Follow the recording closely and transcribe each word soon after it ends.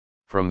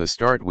From the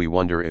start we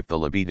wonder if the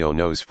libido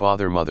knows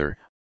father-mother,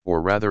 or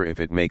rather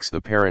if it makes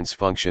the parents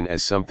function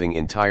as something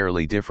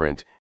entirely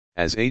different,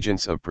 as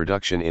agents of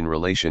production in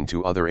relation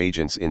to other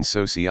agents in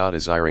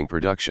socio-desiring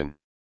production.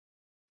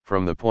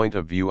 From the point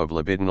of view of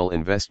libidinal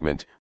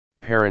investment,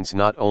 parents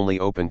not only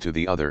open to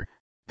the other,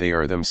 they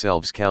are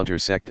themselves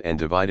countersect and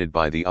divided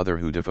by the other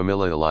who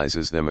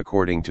defamilializes them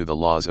according to the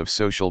laws of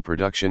social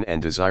production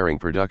and desiring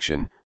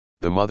production.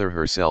 The mother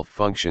herself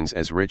functions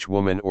as rich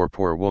woman or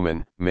poor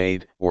woman,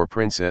 maid or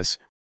princess,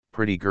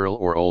 pretty girl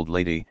or old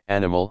lady,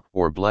 animal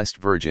or blessed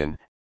virgin,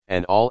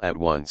 and all at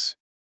once.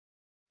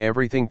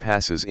 Everything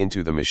passes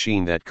into the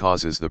machine that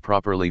causes the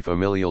properly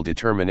familial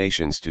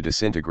determinations to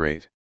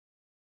disintegrate.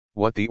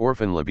 What the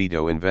orphan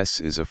libido invests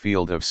is a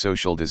field of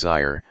social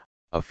desire,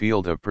 a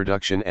field of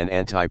production and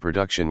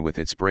anti-production with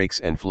its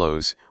breaks and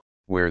flows,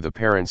 where the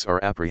parents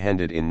are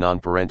apprehended in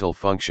non-parental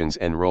functions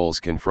and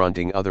roles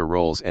confronting other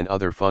roles and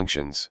other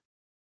functions.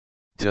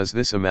 Does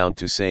this amount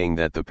to saying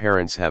that the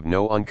parents have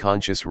no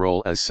unconscious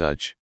role as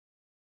such?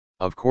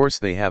 Of course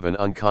they have an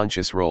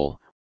unconscious role,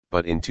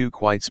 but in two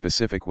quite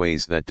specific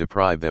ways that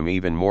deprive them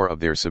even more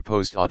of their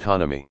supposed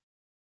autonomy.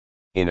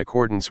 In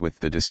accordance with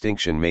the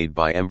distinction made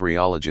by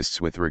embryologists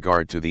with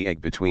regard to the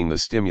egg between the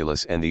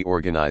stimulus and the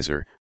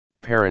organizer,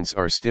 parents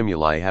are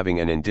stimuli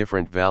having an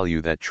indifferent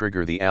value that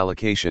trigger the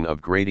allocation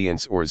of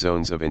gradients or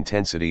zones of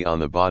intensity on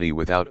the body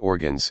without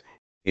organs.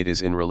 It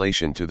is in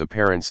relation to the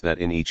parents that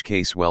in each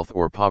case wealth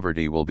or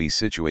poverty will be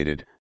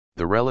situated,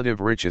 the relative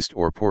richest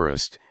or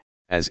poorest,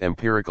 as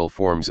empirical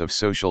forms of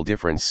social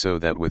difference, so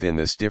that within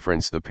this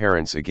difference the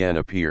parents again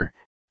appear,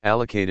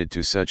 allocated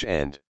to such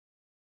and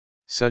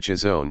such a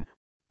zone,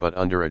 but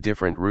under a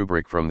different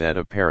rubric from that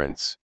of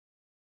parents.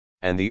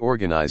 And the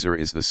organizer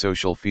is the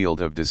social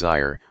field of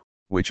desire,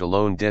 which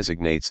alone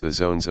designates the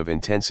zones of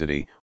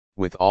intensity,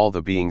 with all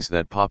the beings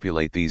that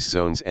populate these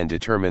zones and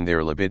determine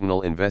their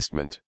libidinal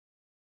investment.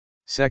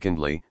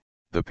 Secondly,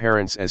 the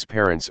parents as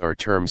parents are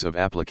terms of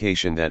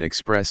application that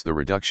express the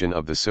reduction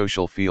of the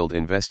social field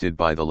invested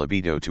by the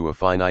libido to a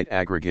finite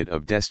aggregate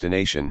of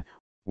destination,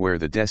 where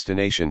the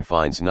destination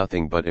finds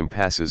nothing but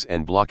impasses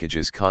and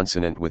blockages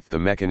consonant with the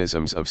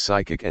mechanisms of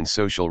psychic and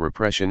social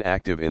repression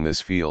active in this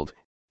field.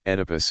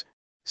 Oedipus,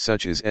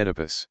 such is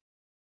Oedipus.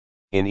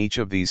 In each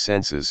of these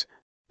senses,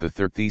 the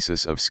third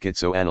thesis of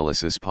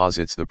schizoanalysis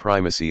posits the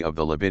primacy of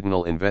the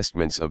libidinal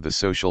investments of the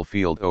social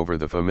field over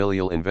the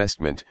familial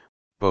investment,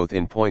 both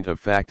in point of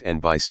fact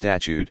and by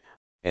statute,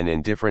 an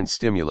indifferent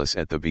stimulus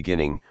at the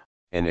beginning,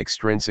 an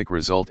extrinsic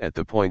result at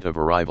the point of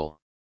arrival.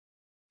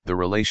 The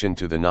relation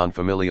to the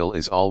non-familial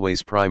is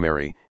always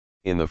primary,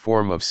 in the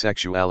form of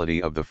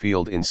sexuality of the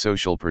field in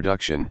social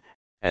production,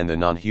 and the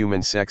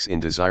non-human sex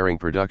in desiring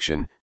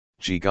production,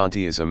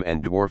 gigantism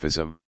and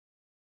dwarfism.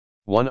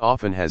 One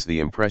often has the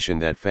impression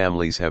that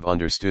families have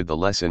understood the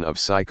lesson of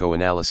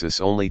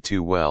psychoanalysis only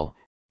too well,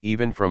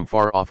 even from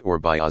far off or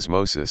by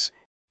osmosis.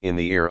 In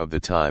the air of the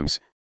times,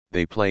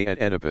 they play at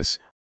Oedipus,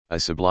 a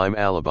sublime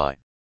alibi.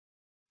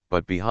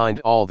 But behind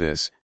all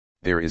this,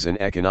 there is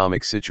an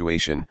economic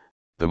situation,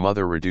 the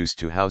mother reduced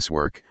to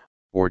housework,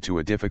 or to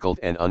a difficult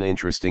and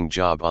uninteresting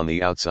job on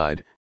the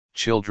outside,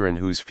 children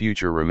whose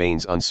future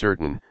remains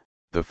uncertain,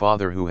 the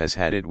father who has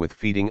had it with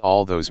feeding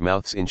all those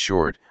mouths, in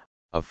short,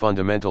 a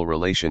fundamental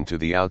relation to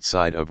the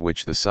outside of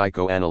which the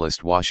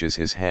psychoanalyst washes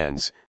his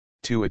hands,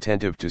 too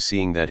attentive to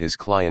seeing that his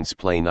clients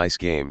play nice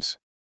games.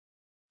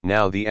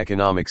 Now the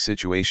economic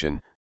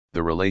situation,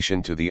 the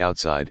relation to the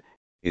outside,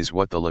 is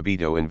what the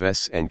libido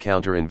invests and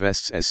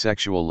counter-invests as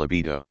sexual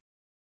libido.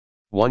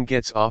 One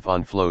gets off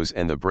on flows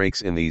and the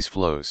breaks in these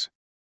flows.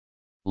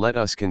 Let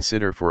us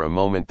consider for a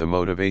moment the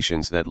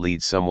motivations that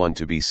lead someone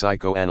to be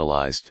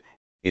psychoanalyzed.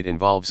 It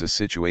involves a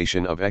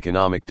situation of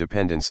economic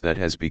dependence that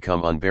has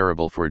become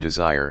unbearable for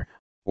desire,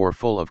 or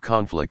full of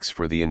conflicts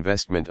for the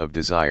investment of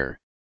desire.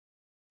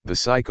 The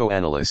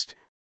psychoanalyst,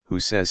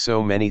 who says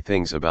so many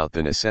things about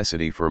the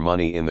necessity for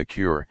money in the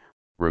cure,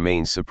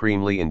 remains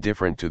supremely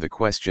indifferent to the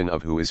question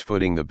of who is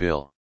footing the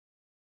bill.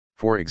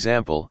 For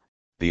example,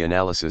 the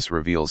analysis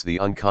reveals the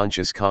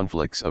unconscious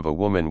conflicts of a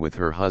woman with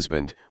her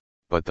husband,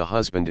 but the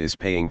husband is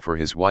paying for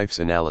his wife's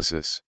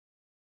analysis.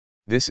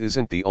 This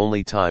isn't the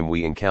only time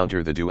we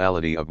encounter the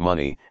duality of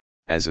money,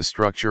 as a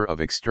structure of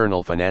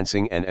external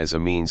financing and as a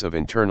means of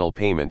internal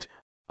payment,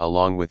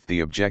 along with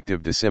the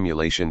objective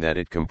dissimulation that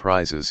it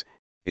comprises,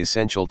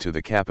 essential to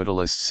the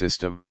capitalist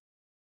system.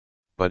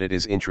 But it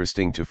is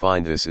interesting to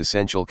find this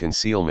essential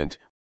concealment,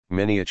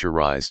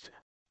 miniaturized,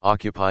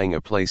 occupying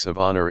a place of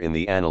honor in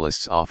the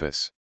analyst's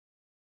office.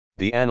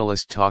 The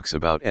analyst talks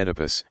about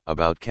Oedipus,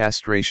 about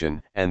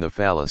castration and the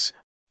phallus,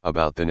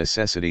 about the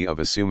necessity of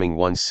assuming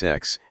one's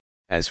sex,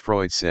 as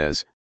Freud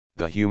says,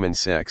 the human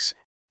sex,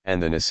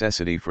 and the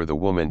necessity for the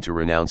woman to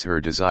renounce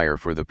her desire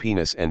for the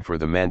penis and for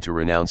the man to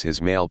renounce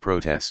his male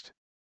protest.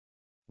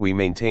 We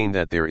maintain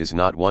that there is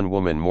not one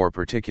woman more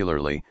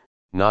particularly,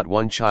 not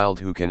one child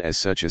who can as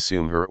such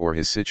assume her or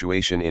his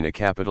situation in a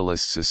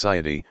capitalist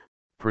society,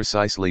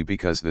 precisely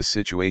because the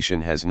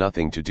situation has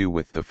nothing to do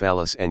with the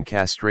phallus and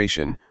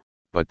castration,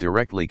 but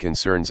directly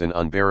concerns an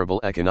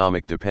unbearable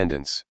economic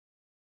dependence.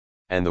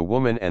 and the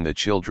woman and the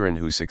children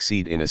who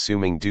succeed in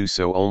assuming do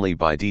so only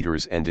by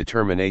deeters and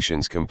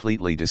determinations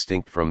completely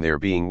distinct from their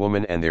being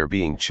woman and their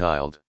being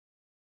child.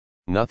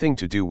 Nothing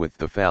to do with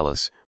the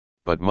phallus,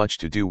 but much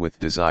to do with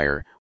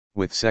desire,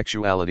 with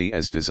sexuality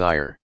as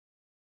desire.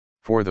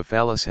 For the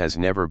phallus has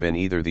never been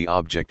either the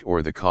object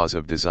or the cause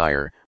of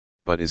desire,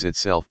 but is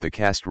itself the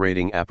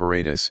castrating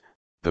apparatus,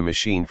 the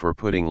machine for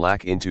putting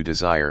lack into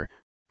desire,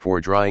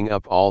 for drying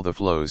up all the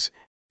flows,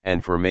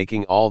 and for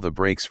making all the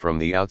breaks from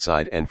the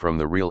outside and from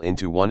the real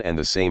into one and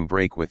the same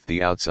break with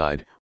the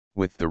outside,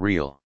 with the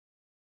real.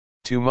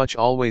 Too much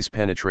always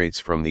penetrates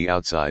from the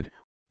outside,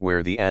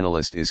 where the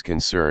analyst is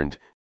concerned,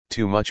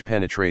 too much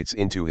penetrates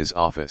into his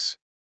office.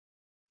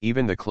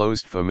 Even the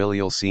closed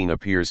familial scene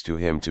appears to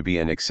him to be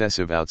an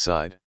excessive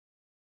outside.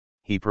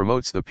 He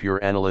promotes the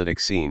pure analytic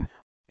scene,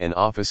 an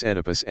office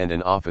Oedipus and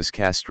an office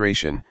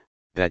castration,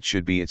 that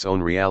should be its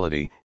own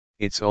reality,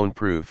 its own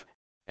proof,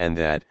 and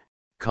that,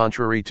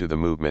 contrary to the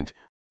movement,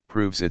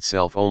 proves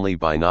itself only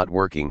by not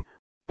working,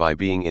 by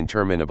being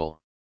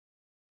interminable.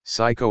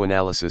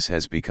 Psychoanalysis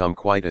has become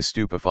quite a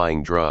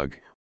stupefying drug,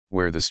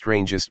 where the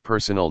strangest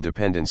personal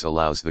dependence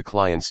allows the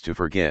clients to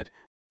forget,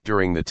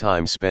 during the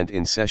time spent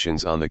in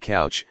sessions on the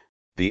couch,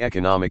 the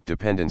economic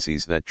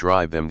dependencies that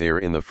drive them there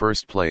in the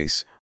first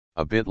place,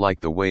 a bit like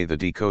the way the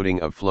decoding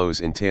of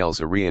flows entails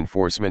a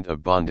reinforcement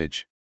of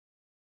bondage.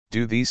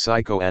 Do these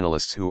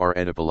psychoanalysts who are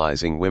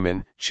Oedipalizing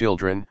women,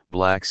 children,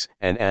 blacks,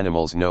 and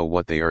animals know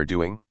what they are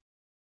doing?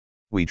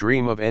 We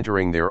dream of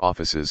entering their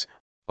offices,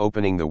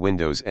 opening the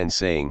windows and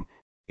saying,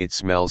 "It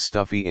smells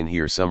stuffy in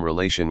here, some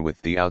relation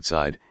with the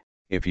outside,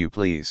 if you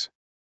please."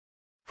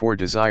 For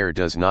desire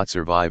does not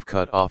survive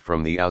cut off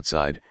from the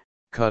outside,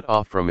 cut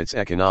off from its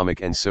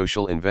economic and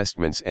social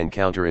investments and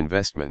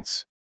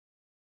counter-investments.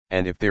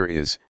 And if there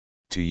is,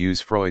 to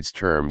use Freud's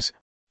terms,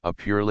 a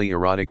purely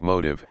erotic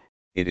motive,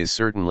 it is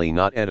certainly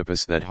not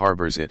Oedipus that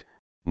harbors it,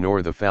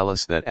 nor the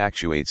phallus that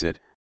actuates it,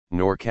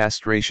 nor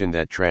castration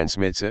that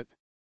transmits it.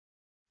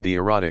 The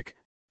erotic,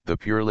 the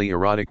purely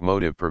erotic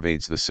motive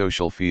pervades the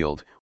social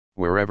field,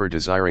 wherever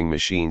desiring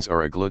machines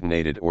are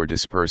agglutinated or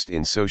dispersed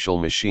in social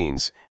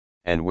machines,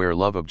 and where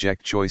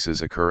love-object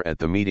choices occur at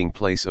the meeting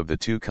place of the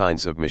two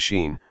kinds of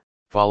machine,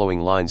 following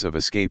lines of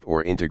escape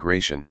or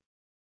integration.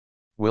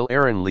 Will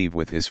Aaron leave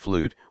with his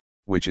flute,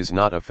 which is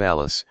not a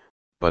phallus,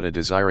 but a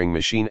desiring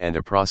machine and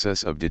a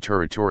process of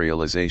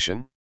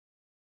deterritorialization?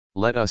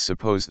 Let us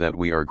suppose that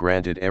we are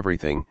granted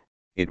everything,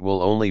 it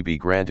will only be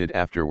granted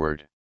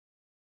afterward.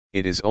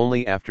 It is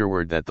only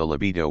afterward that the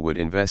libido would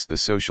invest the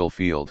social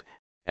field,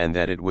 and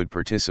that it would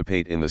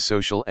participate in the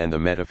social and the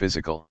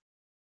metaphysical.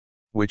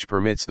 Which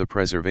permits the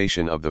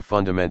preservation of the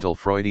fundamental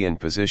Freudian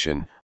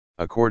position,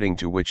 according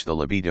to which the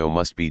libido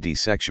must be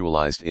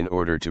desexualized in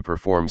order to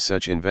perform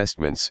such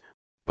investments,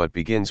 but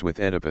begins with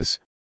Oedipus,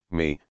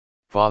 me,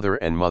 father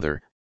and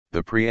mother,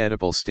 the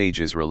pre-Oedipal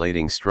stages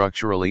relating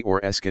structurally or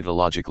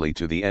eschatologically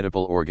to the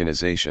Oedipal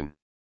organization.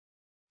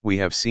 We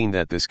have seen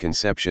that this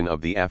conception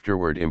of the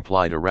afterward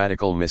implied a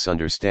radical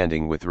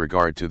misunderstanding with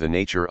regard to the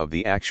nature of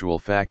the actual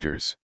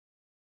factors.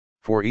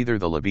 For either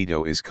the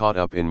libido is caught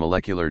up in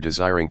molecular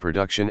desiring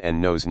production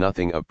and knows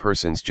nothing of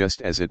persons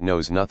just as it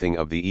knows nothing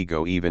of the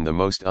ego, even the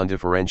most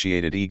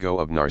undifferentiated ego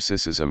of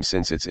narcissism,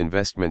 since its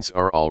investments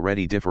are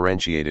already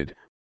differentiated,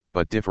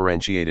 but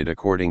differentiated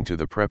according to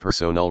the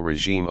prepersonal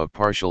regime of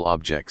partial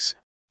objects,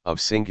 of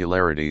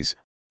singularities,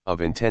 of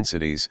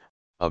intensities,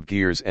 of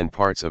gears and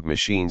parts of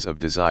machines of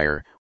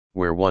desire,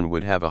 where one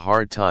would have a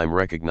hard time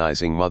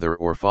recognizing mother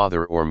or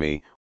father or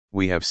me.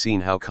 We have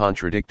seen how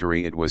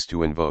contradictory it was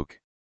to invoke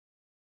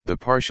the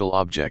partial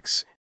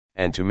objects,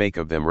 and to make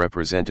of them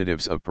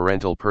representatives of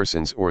parental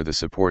persons or the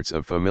supports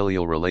of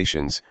familial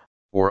relations,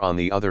 or on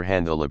the other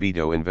hand the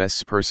libido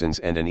invests persons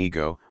and an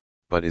ego,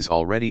 but is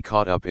already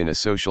caught up in a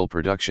social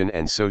production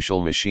and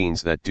social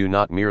machines that do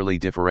not merely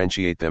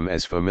differentiate them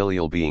as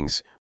familial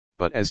beings,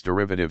 but as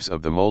derivatives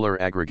of the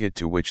molar aggregate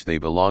to which they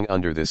belong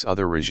under this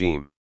other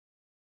regime.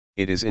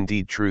 It is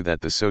indeed true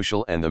that the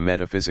social and the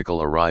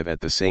metaphysical arrive at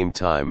the same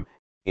time,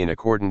 in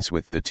accordance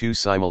with the two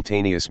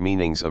simultaneous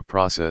meanings of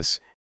process,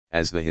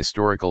 as the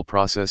historical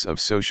process of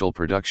social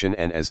production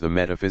and as the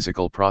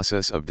metaphysical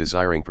process of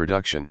desiring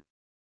production.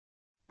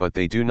 But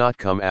they do not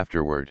come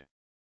afterward.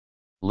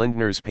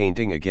 Lindner's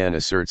painting again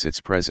asserts its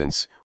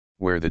presence,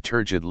 where the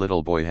turgid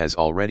little boy has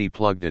already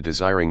plugged a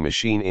desiring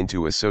machine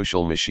into a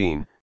social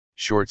machine,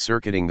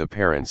 short-circuiting the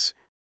parents,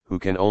 who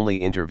can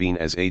only intervene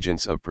as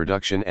agents of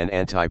production and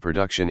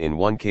anti-production in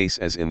one case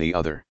as in the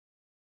other.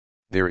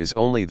 There is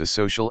only the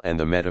social and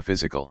the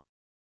metaphysical.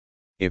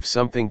 If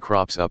something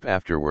crops up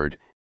afterward,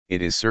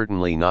 it is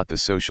certainly not the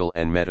social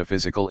and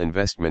metaphysical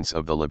investments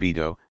of the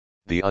libido,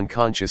 the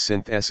unconscious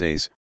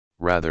syntheses,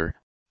 rather,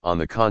 on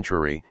the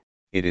contrary,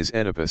 it is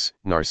Oedipus,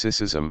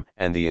 narcissism,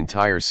 and the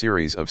entire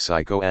series of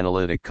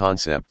psychoanalytic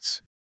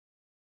concepts.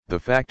 The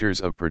factors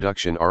of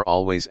production are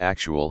always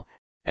actual,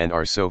 and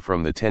are so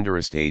from the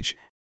tenderest age.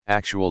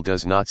 Actual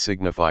does not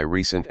signify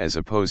recent as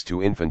opposed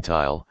to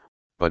infantile,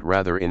 but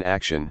rather in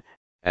action,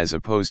 as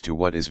opposed to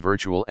what is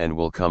virtual and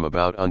will come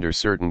about under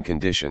certain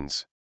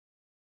conditions.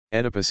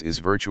 Oedipus is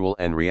virtual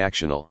and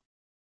reactional.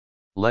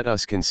 Let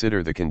us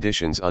consider the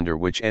conditions under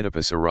which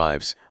Oedipus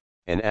arrives,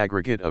 an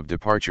aggregate of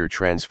departure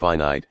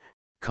transfinite,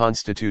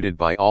 constituted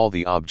by all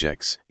the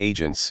objects,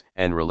 agents,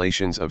 and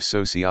relations of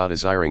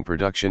socio-desiring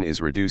production is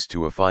reduced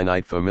to a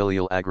finite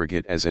familial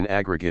aggregate as an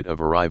aggregate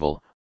of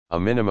arrival, a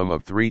minimum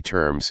of 3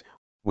 terms,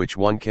 which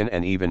one can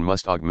and even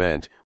must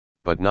augment,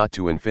 but not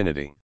to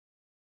infinity.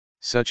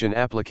 Such an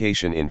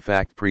application in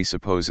fact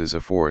presupposes a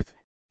 4th,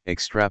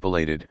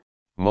 extrapolated,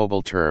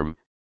 mobile term,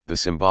 the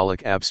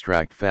symbolic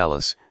abstract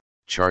phallus,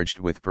 charged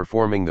with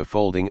performing the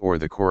folding or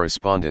the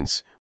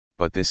correspondence,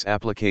 but this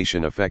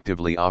application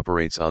effectively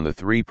operates on the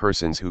 3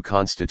 persons who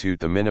constitute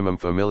the minimum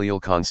familial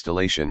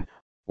constellation,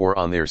 or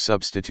on their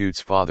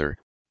substitutes father,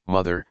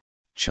 mother,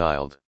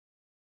 child.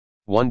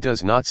 One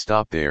does not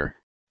stop there,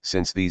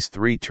 since these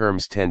 3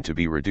 terms tend to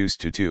be reduced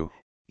to 2,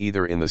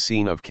 either in the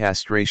scene of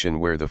castration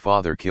where the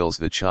father kills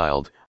the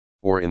child,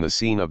 or in the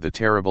scene of the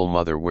terrible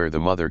mother where the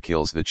mother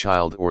kills the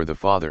child or the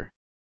father.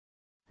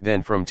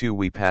 Then from 2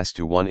 we pass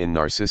to 1 in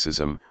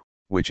narcissism,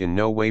 which in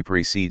no way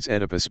precedes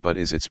Oedipus but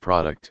is its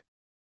product.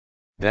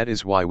 That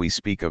is why we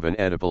speak of an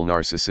Oedipal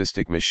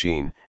narcissistic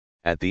machine,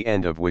 at the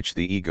end of which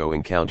the ego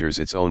encounters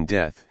its own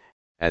death,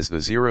 as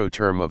the 0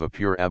 term of a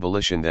pure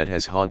abolition that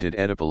has haunted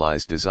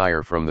Oedipalized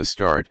desire from the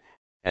start,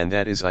 and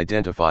that is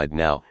identified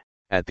now,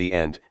 at the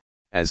end,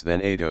 as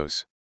then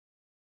eidos.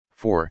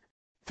 4,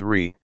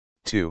 3,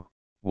 2,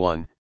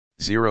 1,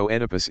 0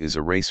 Oedipus is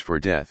a race for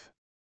death.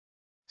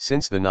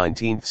 Since the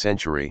 19th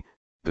century,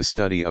 the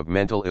study of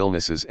mental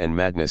illnesses and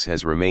madness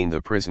has remained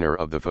the prisoner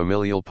of the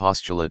familial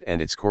postulate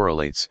and its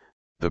correlates,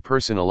 the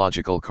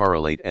personological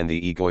correlate and the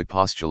egoid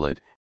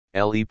postulate,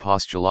 le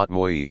postulat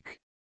moique.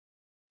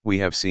 We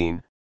have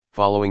seen,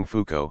 following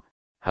Foucault,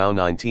 how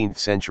 19th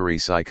century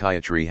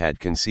psychiatry had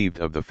conceived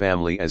of the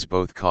family as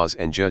both cause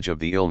and judge of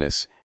the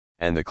illness,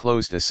 and the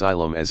closed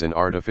asylum as an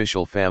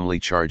artificial family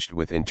charged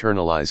with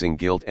internalizing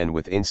guilt and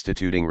with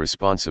instituting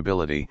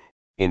responsibility,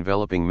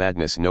 enveloping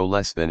madness no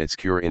less than its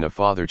cure in a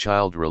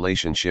father-child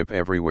relationship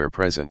everywhere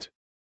present.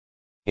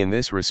 In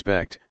this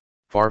respect,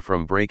 far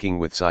from breaking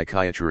with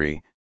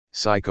psychiatry,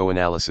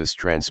 psychoanalysis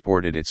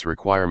transported its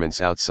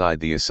requirements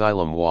outside the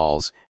asylum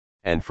walls,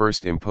 and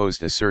first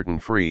imposed a certain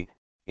free,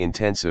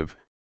 intensive,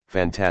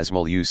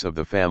 phantasmal use of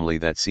the family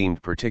that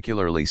seemed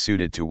particularly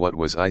suited to what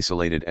was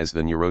isolated as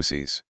the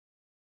neuroses.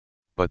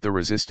 But the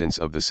resistance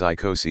of the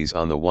psychoses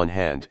on the one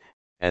hand,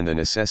 and the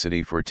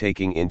necessity for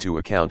taking into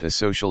account a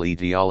social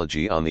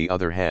etiology on the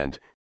other hand,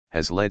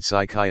 has led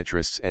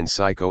psychiatrists and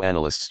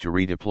psychoanalysts to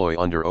redeploy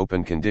under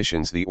open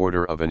conditions the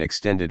order of an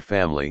extended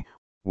family,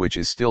 which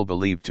is still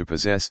believed to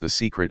possess the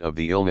secret of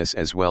the illness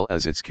as well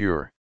as its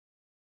cure.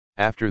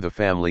 After the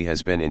family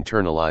has been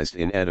internalized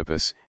in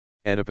Oedipus,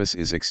 Oedipus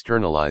is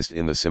externalized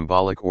in the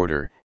symbolic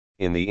order,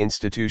 in the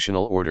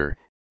institutional order,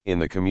 in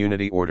the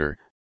community order,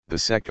 the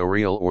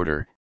sectorial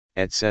order,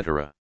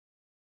 etc.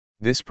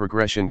 This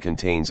progression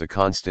contains a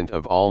constant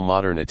of all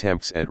modern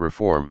attempts at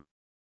reform.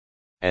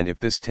 And if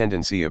this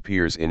tendency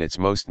appears in its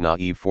most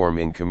naive form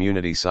in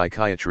community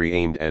psychiatry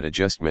aimed at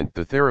adjustment,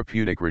 the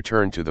therapeutic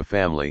return to the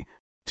family,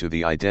 to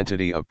the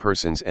identity of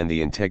persons and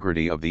the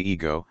integrity of the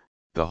ego,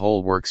 the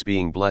whole works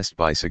being blessed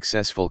by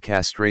successful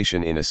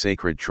castration in a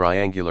sacred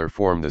triangular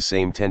form, the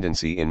same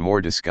tendency in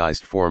more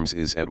disguised forms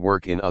is at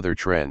work in other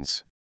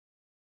trends.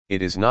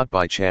 It is not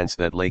by chance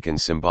that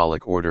Lacan's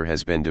symbolic order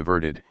has been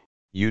diverted,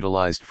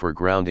 utilized for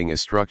grounding a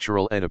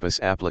structural Oedipus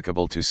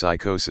applicable to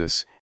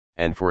psychosis,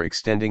 and for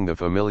extending the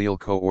familial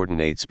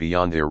coordinates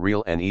beyond their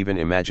real and even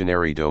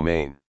imaginary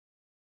domain.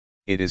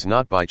 It is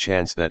not by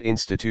chance that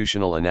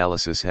institutional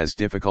analysis has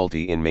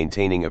difficulty in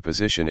maintaining a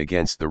position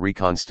against the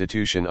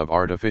reconstitution of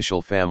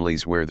artificial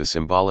families where the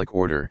symbolic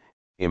order,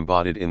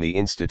 embodied in the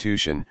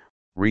institution,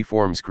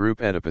 reforms group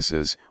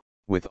Oedipuses,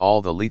 with all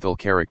the lethal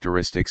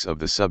characteristics of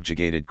the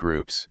subjugated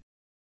groups.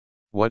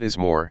 What is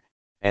more,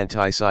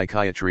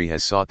 anti-psychiatry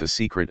has sought the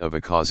secret of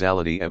a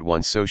causality at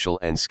once social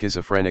and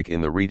schizophrenic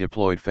in the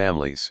redeployed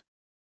families.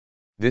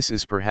 This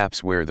is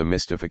perhaps where the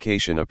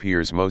mystification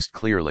appears most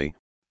clearly,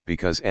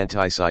 because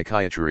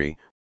anti-psychiatry,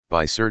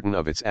 by certain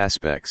of its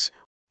aspects,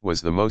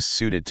 was the most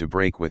suited to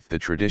break with the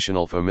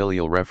traditional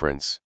familial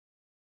reference.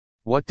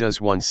 What does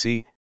one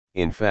see,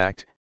 in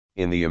fact,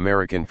 in the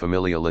American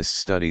familialist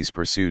studies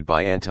pursued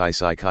by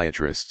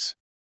anti-psychiatrists?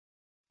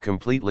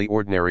 Completely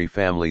ordinary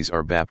families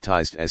are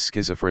baptized as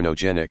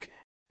schizophrenogenic,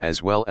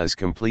 as well as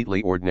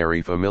completely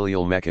ordinary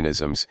familial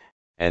mechanisms,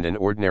 and an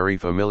ordinary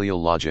familial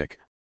logic,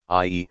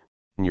 i.e.,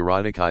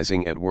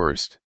 neuroticizing at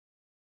worst.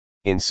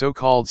 In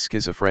so-called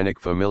schizophrenic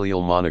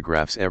familial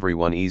monographs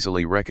everyone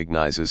easily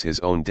recognizes his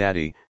own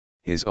daddy,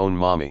 his own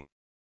mommy.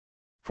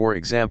 For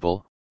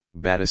example,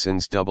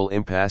 Battison's double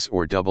impasse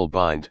or double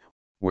bind,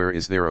 where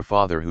is there a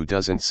father who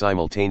doesn't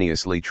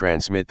simultaneously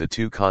transmit the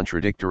two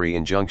contradictory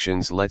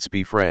injunctions let's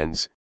be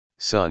friends,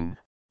 son,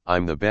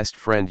 I'm the best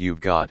friend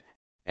you've got,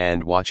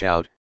 and watch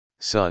out,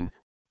 son,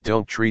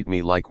 don't treat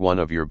me like one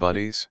of your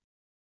buddies?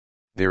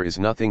 There is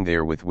nothing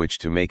there with which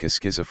to make a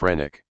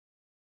schizophrenic.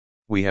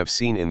 We have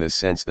seen in this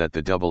sense that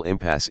the double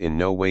impasse in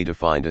no way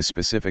defined a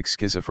specific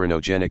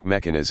schizophrenogenic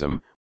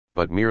mechanism,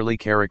 but merely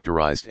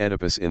characterized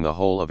Oedipus in the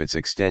whole of its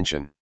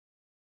extension.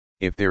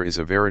 If there is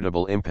a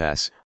veritable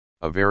impasse,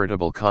 a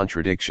veritable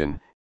contradiction,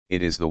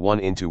 it is the one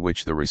into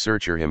which the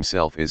researcher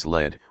himself is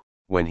led,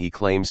 when he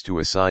claims to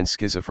assign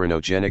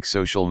schizophrenogenic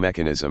social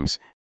mechanisms,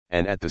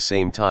 and at the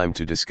same time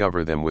to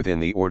discover them within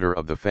the order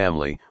of the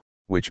family,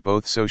 which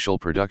both social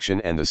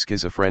production and the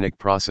schizophrenic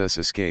process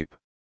escape.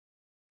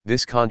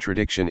 This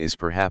contradiction is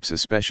perhaps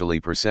especially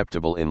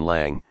perceptible in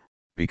Lang,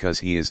 because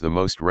he is the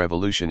most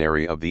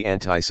revolutionary of the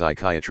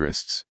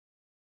anti-psychiatrists.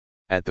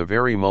 At the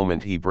very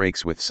moment he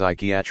breaks with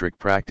psychiatric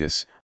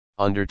practice,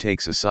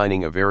 undertakes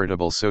assigning a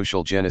veritable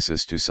social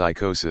genesis to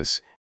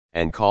psychosis,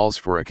 and calls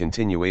for a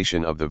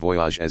continuation of the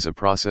voyage as a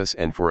process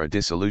and for a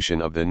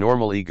dissolution of the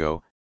normal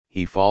ego,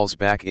 he falls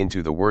back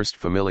into the worst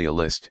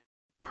familialist,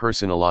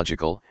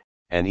 personological,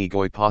 and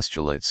egoid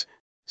postulates,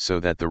 so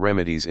that the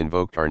remedies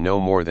invoked are no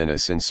more than a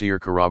sincere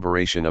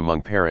corroboration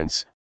among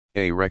parents,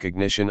 a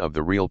recognition of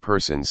the real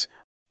persons,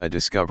 a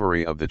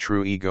discovery of the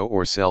true ego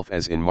or self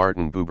as in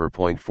Martin Buber.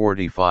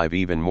 45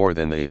 Even more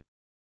than the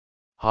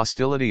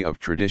hostility of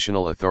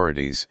traditional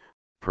authorities,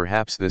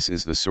 perhaps this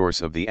is the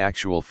source of the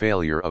actual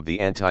failure of the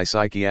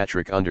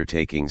anti-psychiatric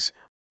undertakings,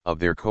 of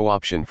their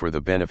co-option for the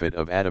benefit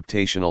of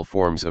adaptational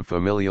forms of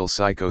familial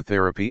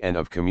psychotherapy and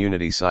of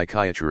community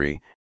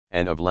psychiatry,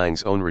 and of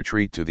Lang's own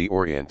retreat to the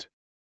Orient.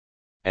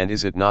 And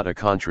is it not a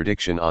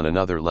contradiction on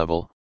another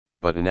level,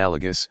 but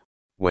analogous,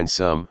 when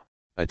some,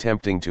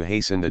 attempting to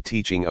hasten the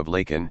teaching of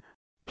Lacan,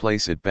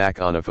 place it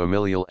back on a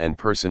familial and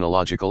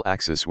personological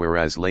axis,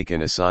 whereas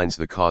Lacan assigns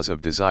the cause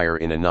of desire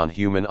in a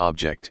non-human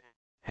object,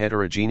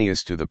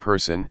 heterogeneous to the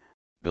person,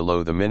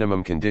 below the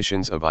minimum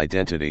conditions of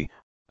identity,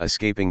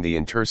 escaping the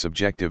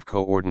intersubjective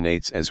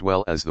coordinates as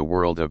well as the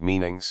world of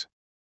meanings?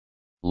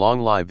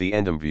 Long live the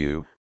endem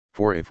view,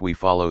 for if we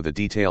follow the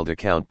detailed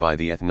account by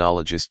the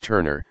ethnologist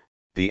Turner,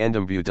 the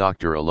endem view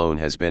doctor alone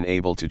has been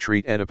able to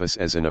treat Oedipus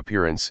as an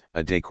appearance,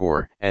 a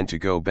decor, and to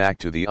go back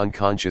to the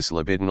unconscious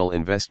libidinal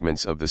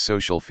investments of the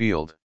social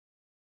field.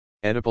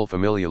 Oedipal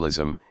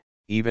familialism,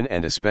 even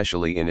and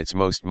especially in its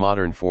most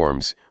modern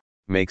forms,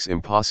 makes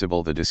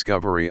impossible the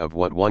discovery of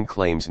what one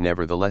claims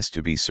nevertheless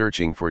to be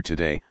searching for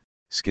today,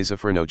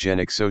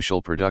 schizophrenogenic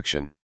social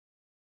production.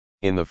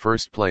 In the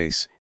first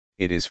place,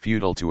 it is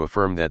futile to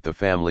affirm that the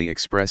family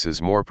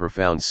expresses more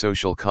profound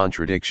social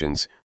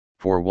contradictions,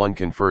 for one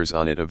confers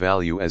on it a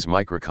value as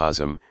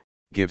microcosm,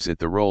 gives it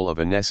the role of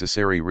a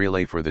necessary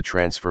relay for the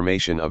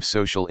transformation of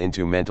social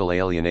into mental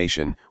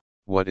alienation.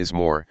 What is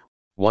more,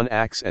 one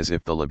acts as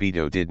if the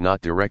libido did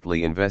not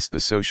directly invest the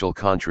social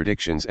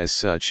contradictions as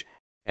such,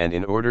 and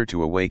in order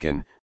to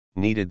awaken,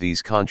 needed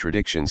these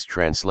contradictions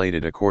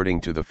translated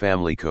according to the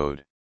family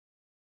code.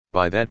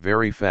 By that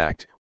very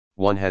fact,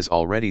 one has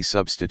already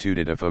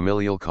substituted a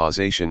familial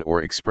causation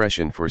or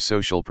expression for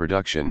social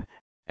production,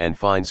 and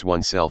finds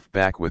oneself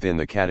back within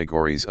the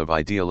categories of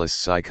idealist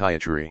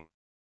psychiatry.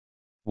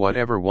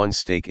 Whatever one's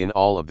stake in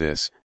all of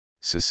this,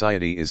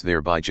 society is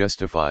thereby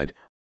justified.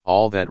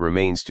 All that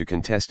remains to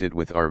contest it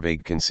with are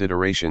vague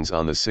considerations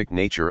on the sick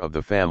nature of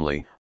the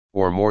family,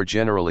 or more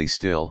generally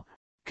still,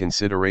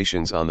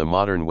 considerations on the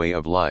modern way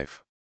of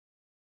life.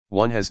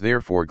 One has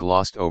therefore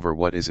glossed over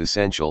what is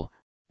essential,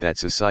 that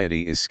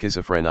society is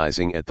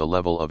schizophrenizing at the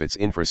level of its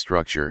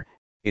infrastructure,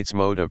 its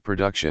mode of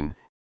production,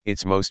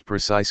 its most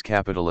precise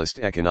capitalist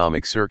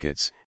economic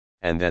circuits,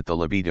 and that the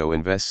libido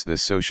invests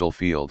this social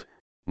field,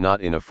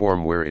 not in a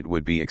form where it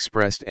would be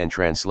expressed and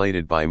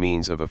translated by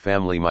means of a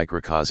family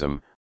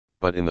microcosm,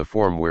 but in the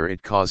form where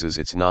it causes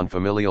its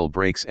non-familial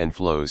breaks and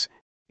flows,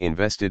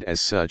 invested as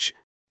such,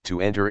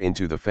 to enter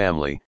into the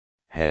family,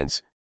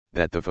 hence,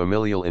 that the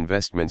familial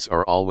investments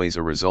are always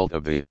a result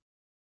of the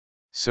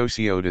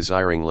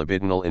socio-desiring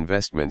libidinal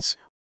investments,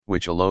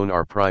 which alone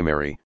are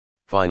primary.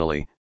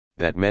 Finally,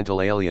 that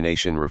mental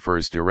alienation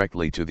refers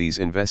directly to these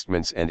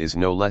investments and is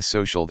no less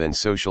social than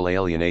social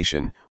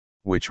alienation,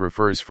 which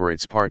refers for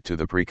its part to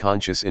the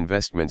preconscious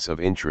investments of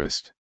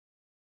interest.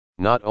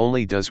 Not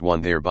only does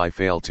one thereby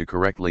fail to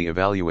correctly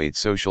evaluate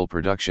social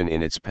production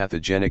in its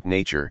pathogenic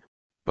nature,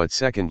 but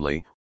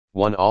secondly,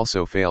 one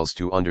also fails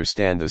to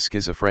understand the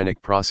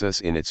schizophrenic process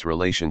in its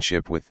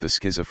relationship with the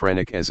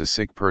schizophrenic as a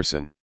sick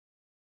person.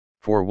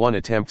 For one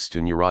attempts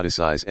to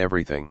neuroticize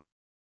everything.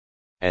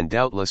 And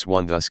doubtless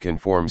one thus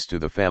conforms to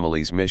the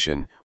family's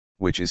mission,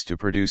 which is to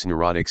produce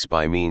neurotics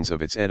by means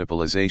of its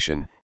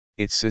Oedipalization,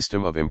 its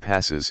system of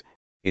impasses,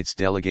 its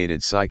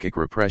delegated psychic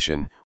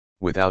repression,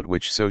 without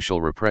which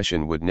social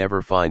repression would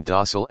never find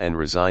docile and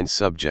resigned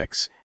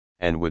subjects,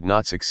 and would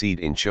not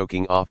succeed in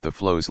choking off the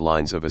flow's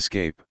lines of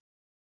escape.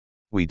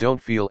 We don't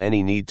feel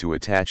any need to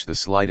attach the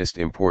slightest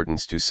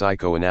importance to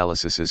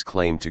psychoanalysis's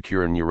claim to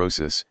cure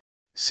neurosis,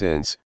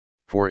 since,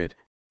 for it,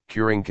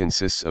 curing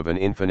consists of an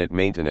infinite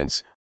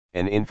maintenance,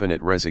 an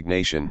infinite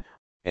resignation,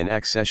 an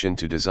accession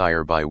to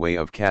desire by way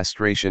of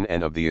castration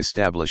and of the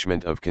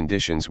establishment of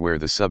conditions where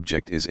the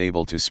subject is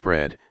able to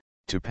spread,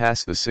 to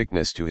pass the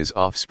sickness to his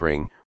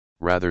offspring,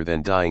 rather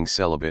than dying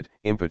celibate,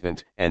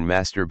 impotent, and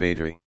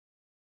masturbatory.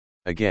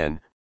 Again,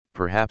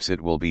 perhaps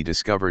it will be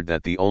discovered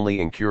that the only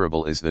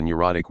incurable is the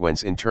neurotic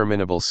whence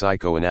interminable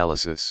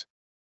psychoanalysis.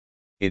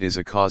 It is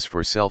a cause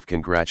for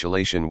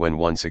self-congratulation when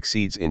one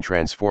succeeds in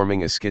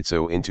transforming a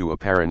schizo into a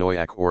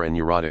paranoiac or a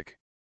neurotic.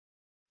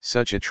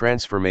 Such a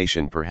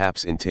transformation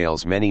perhaps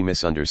entails many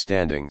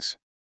misunderstandings.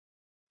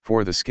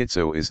 For the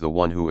schizo is the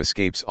one who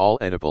escapes all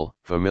Oedipal,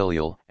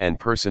 familial, and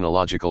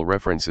personological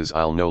references.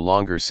 I'll no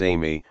longer say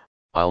me,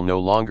 I'll no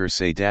longer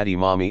say daddy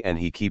mommy, and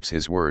he keeps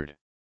his word.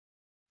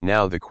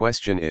 Now the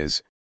question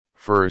is,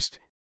 first,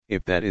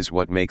 if that is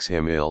what makes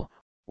him ill,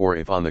 or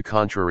if on the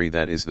contrary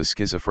that is the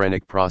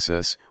schizophrenic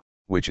process,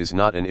 which is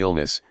not an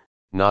illness,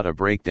 not a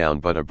breakdown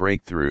but a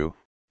breakthrough,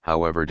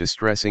 however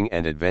distressing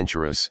and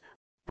adventurous,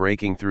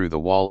 breaking through the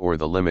wall or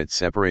the limit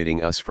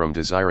separating us from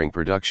desiring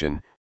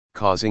production,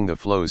 causing the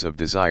flows of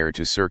desire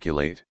to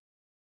circulate.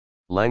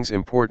 Lang's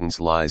importance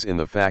lies in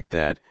the fact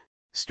that,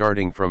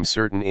 starting from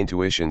certain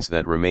intuitions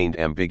that remained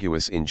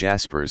ambiguous in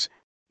Jaspers,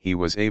 he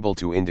was able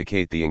to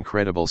indicate the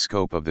incredible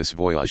scope of this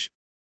voyage.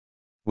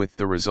 With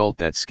the result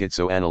that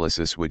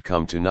schizoanalysis would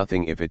come to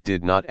nothing if it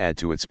did not add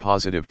to its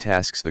positive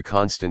tasks the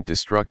constant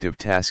destructive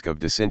task of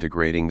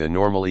disintegrating the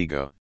normal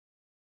ego.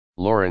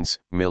 Lawrence,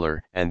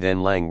 Miller, and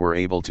then Lang were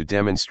able to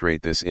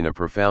demonstrate this in a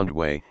profound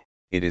way.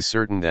 It is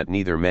certain that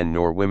neither men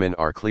nor women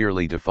are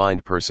clearly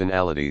defined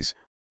personalities,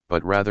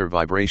 but rather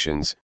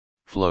vibrations,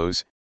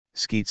 flows,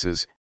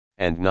 schizas,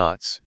 and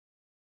knots.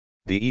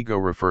 The ego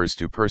refers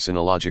to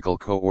personological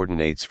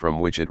coordinates from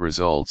which it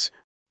results,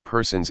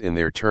 persons in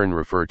their turn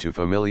refer to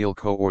familial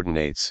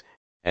coordinates,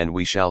 and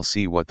we shall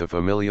see what the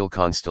familial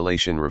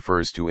constellation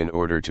refers to in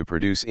order to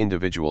produce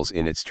individuals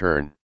in its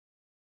turn.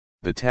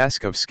 The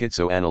task of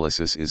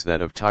schizoanalysis is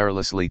that of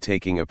tirelessly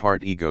taking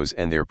apart egos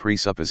and their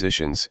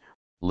presuppositions,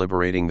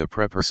 liberating the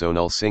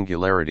prepersonal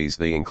singularities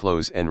they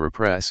enclose and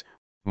repress,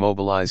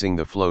 mobilizing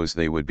the flows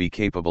they would be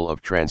capable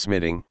of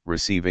transmitting,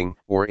 receiving,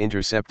 or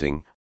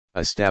intercepting,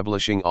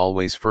 establishing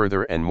always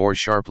further and more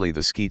sharply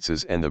the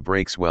schizas and the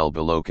breaks well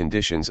below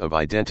conditions of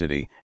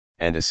identity,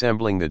 and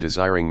assembling the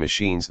desiring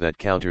machines that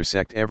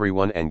countersect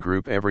everyone and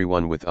group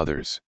everyone with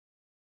others.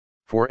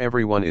 For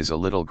everyone is a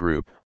little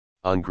group,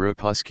 un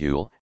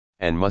groupuscule,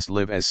 and must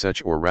live as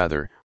such, or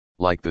rather,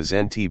 like the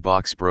Zen tea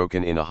box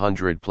broken in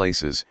 100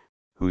 places,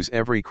 whose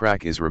every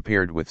crack is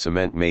repaired with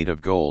cement made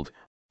of gold,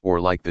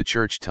 or like the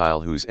church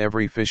tile whose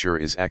every fissure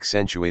is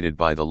accentuated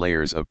by the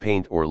layers of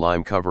paint or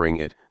lime covering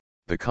it,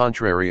 the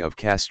contrary of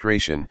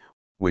castration,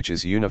 which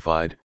is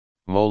unified,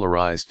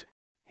 molarized,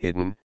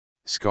 hidden,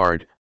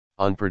 scarred,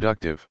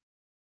 unproductive.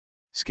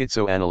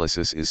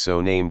 Schizoanalysis is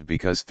so named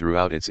because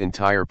throughout its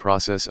entire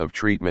process of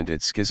treatment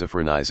it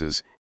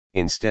schizophrenizes,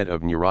 instead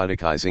of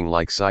neuroticizing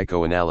like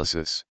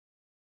psychoanalysis.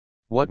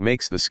 What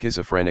makes the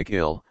schizophrenic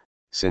ill,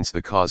 since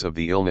the cause of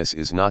the illness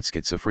is not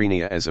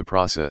schizophrenia as a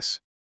process?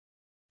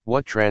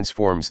 What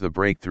transforms the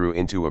breakthrough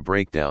into a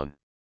breakdown?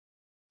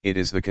 It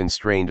is the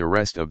constrained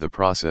arrest of the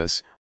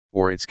process,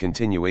 or its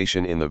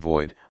continuation in the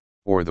void,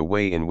 or the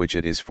way in which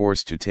it is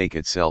forced to take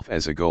itself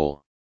as a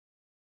goal.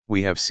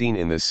 We have seen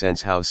in this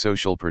sense how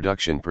social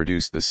production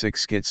produced the sick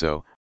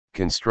schizo,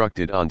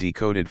 constructed on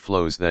decoded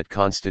flows that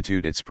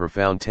constitute its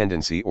profound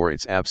tendency or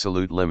its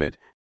absolute limit.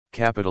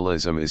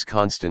 Capitalism is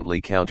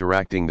constantly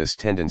counteracting this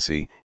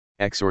tendency,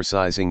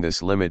 exorcising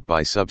this limit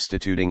by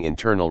substituting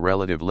internal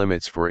relative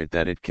limits for it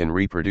that it can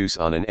reproduce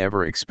on an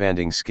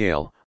ever-expanding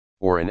scale,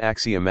 or an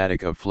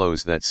axiomatic of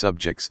flows that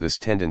subjects this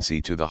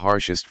tendency to the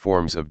harshest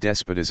forms of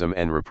despotism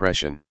and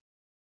repression.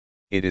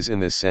 It is in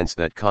this sense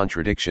that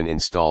contradiction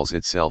installs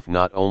itself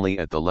not only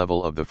at the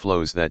level of the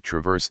flows that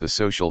traverse the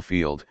social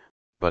field,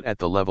 but at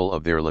the level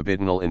of their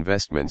libidinal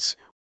investments,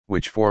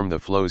 which form the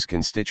flow's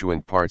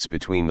constituent parts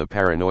between the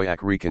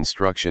paranoiac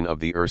reconstruction of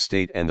the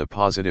state and the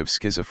positive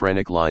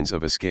schizophrenic lines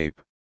of escape.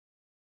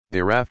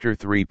 Thereafter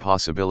three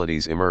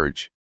possibilities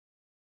emerge.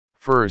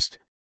 First,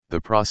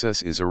 the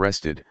process is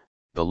arrested,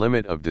 the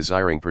limit of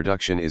desiring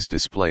production is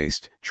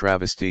displaced,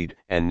 travestied,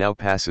 and now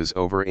passes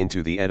over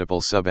into the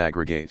Oedipal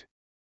subaggregate.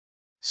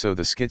 So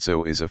the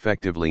schizo is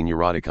effectively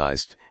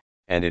neuroticized,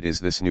 and it is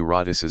this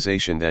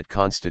neuroticization that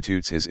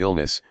constitutes his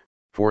illness,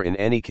 for in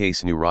any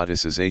case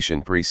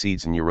neuroticization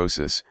precedes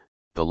neurosis,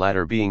 the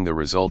latter being the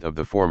result of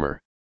the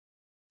former.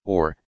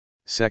 Or,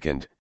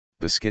 second,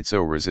 the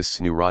schizo resists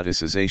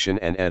neuroticization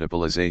and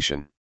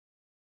Oedipalization.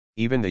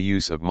 Even the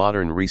use of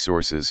modern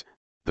resources,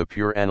 the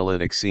pure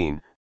analytic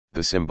scene,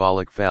 the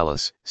symbolic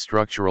phallus,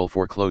 structural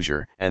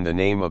foreclosure, and the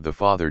name of the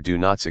father do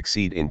not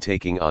succeed in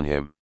taking on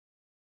him.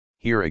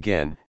 Here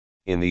again,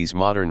 in these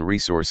modern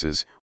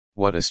resources,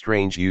 what a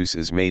strange use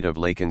is made of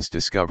Lacan's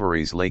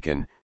discoveries.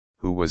 Lacan,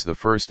 who was the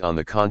first on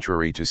the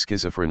contrary to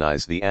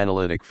schizophrenize the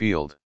analytic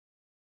field.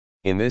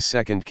 In this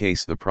second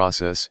case the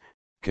process,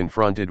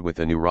 confronted with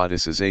a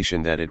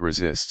neuroticization that it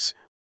resists,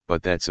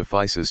 but that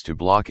suffices to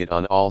block it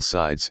on all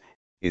sides,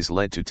 is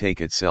led to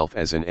take itself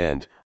as an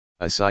end.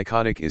 A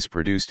psychotic is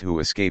produced who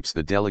escapes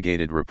the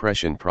delegated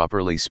repression,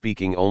 properly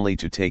speaking only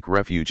to take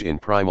refuge in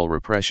primal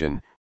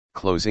repression,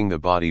 closing the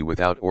body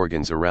without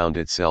organs around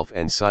itself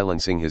and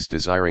silencing his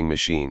desiring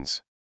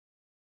machines.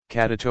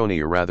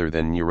 Catatonia rather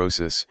than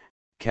neurosis,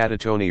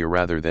 catatonia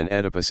rather than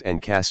Oedipus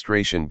and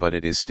castration, but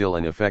it is still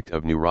an effect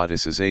of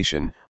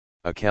neuroticization,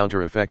 a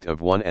counter-effect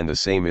of one and the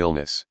same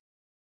illness.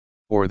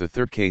 Or the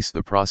third case,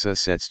 the process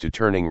sets to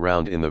turning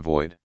round in the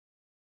void.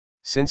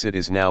 Since it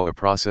is now a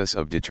process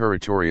of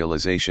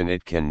deterritorialization,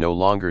 it can no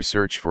longer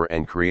search for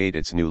and create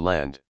its new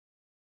land.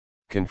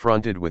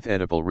 Confronted with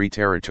Oedipal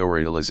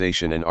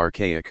reterritorialization, an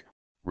archaic,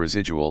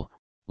 residual,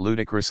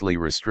 ludicrously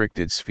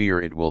restricted sphere,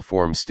 it will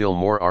form still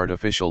more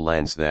artificial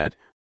lands that,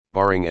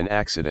 barring an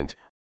accident,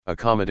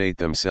 accommodate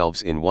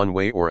themselves in one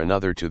way or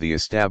another to the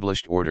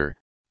established order,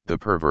 the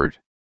pervert.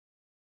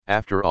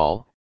 After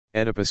all,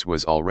 Oedipus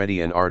was already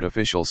an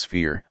artificial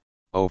sphere,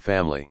 O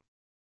family.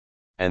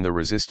 And the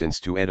resistance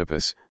to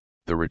Oedipus,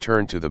 the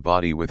return to the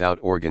body without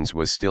organs,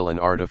 was still an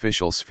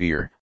artificial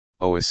sphere,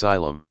 O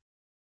asylum.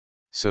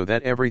 So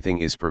that everything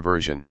is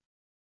perversion.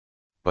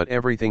 But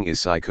everything is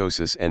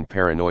psychosis and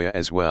paranoia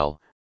as well,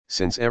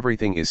 since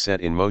everything is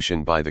set in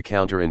motion by the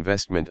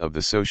counter-investment of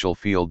the social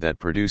field that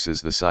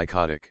produces the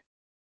psychotic.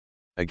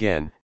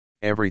 Again,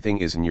 everything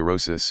is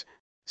neurosis,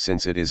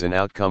 since it is an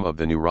outcome of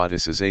the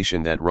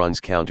neuroticization that runs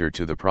counter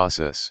to the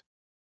process.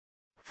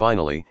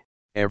 Finally,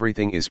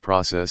 everything is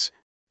process,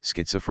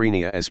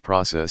 schizophrenia as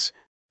process,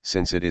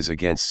 since it is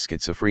against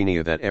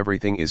schizophrenia that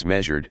everything is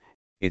measured,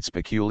 its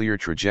peculiar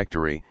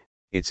trajectory,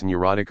 its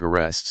neurotic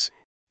arrests,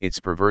 its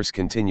perverse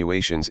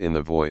continuations in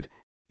the void,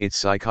 its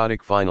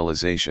psychotic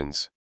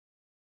finalizations.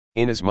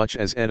 Inasmuch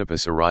as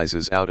Oedipus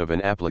arises out of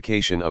an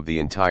application of the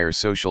entire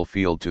social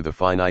field to the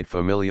finite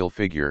familial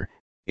figure,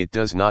 it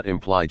does not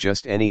imply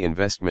just any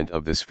investment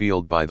of this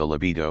field by the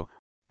libido,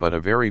 but a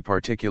very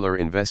particular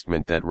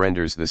investment that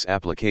renders this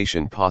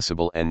application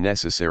possible and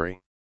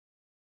necessary.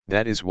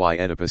 That is why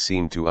Oedipus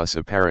seemed to us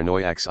a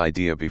paranoiac's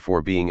idea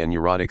before being a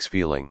neurotic's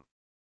feeling.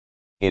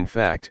 In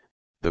fact,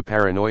 the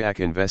paranoiac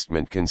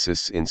investment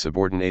consists in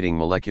subordinating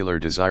molecular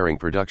desiring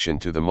production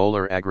to the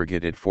molar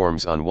aggregate it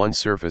forms on one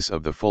surface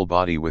of the full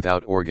body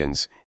without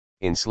organs,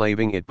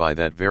 enslaving it by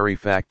that very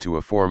fact to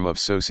a form of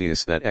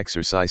socius that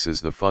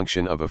exercises the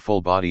function of a full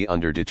body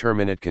under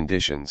determinate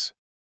conditions.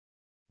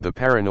 The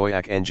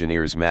paranoiac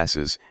engineers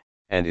masses,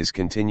 and is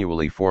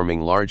continually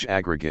forming large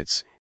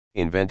aggregates,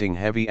 inventing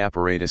heavy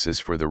apparatuses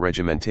for the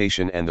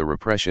regimentation and the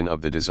repression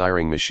of the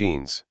desiring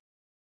machines.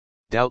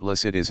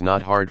 Doubtless it is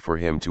not hard for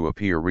him to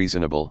appear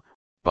reasonable,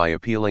 by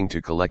appealing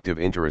to collective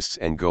interests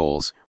and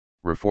goals,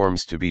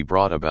 reforms to be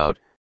brought about,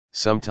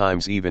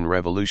 sometimes even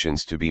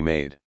revolutions to be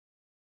made.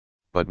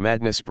 But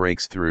madness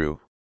breaks through,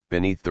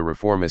 beneath the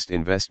reformist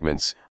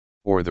investments,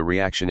 or the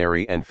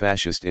reactionary and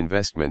fascist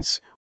investments,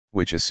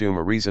 which assume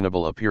a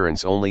reasonable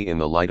appearance only in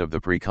the light of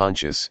the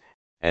preconscious,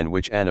 and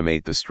which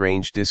animate the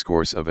strange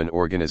discourse of an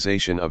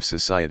organization of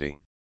society.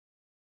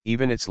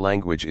 Even its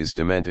language is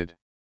demented.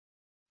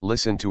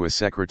 Listen to a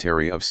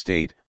secretary of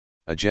state,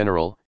 a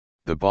general,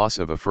 the boss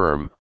of a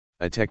firm,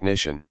 a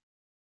technician.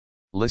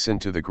 Listen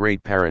to the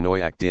great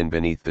paranoiac din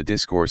beneath the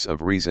discourse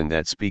of reason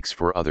that speaks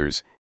for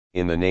others,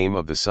 in the name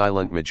of the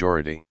silent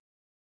majority.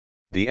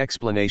 The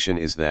explanation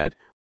is that,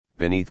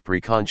 beneath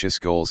preconscious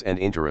goals and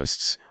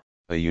interests,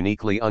 a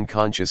uniquely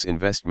unconscious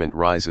investment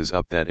rises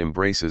up that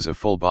embraces a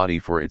full body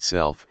for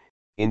itself,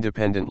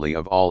 independently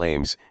of all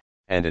aims,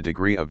 and a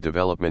degree of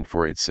development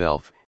for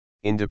itself,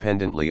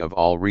 independently of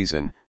all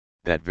reason,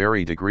 that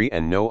very degree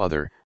and no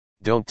other.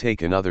 Don't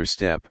take another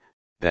step,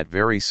 that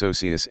very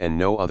socius and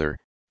no other,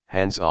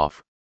 hands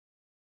off.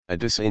 A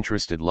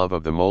disinterested love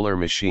of the molar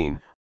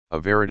machine, a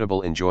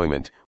veritable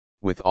enjoyment,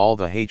 with all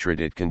the hatred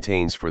it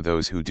contains for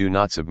those who do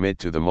not submit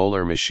to the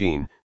molar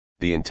machine,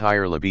 the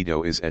entire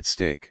libido is at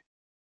stake.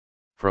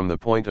 From the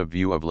point of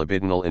view of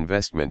libidinal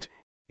investment,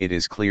 it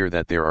is clear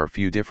that there are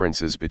few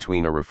differences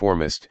between a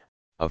reformist,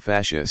 a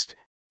fascist,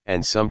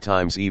 and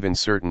sometimes even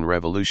certain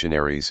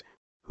revolutionaries,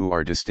 who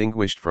are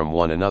distinguished from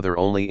one another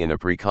only in a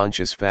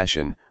preconscious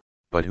fashion,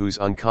 but whose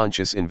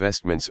unconscious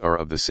investments are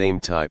of the same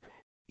type,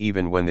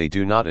 even when they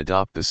do not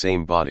adopt the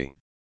same body.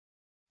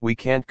 We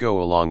can't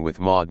go along with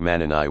Maud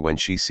Manani when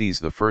she sees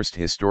the first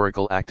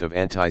historical act of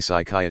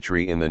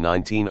anti-psychiatry in the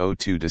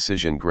 1902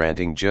 decision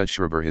granting Judge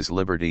Schreiber his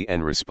liberty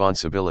and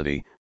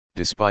responsibility,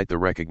 despite the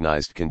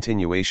recognized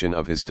continuation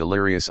of his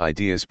delirious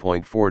ideas.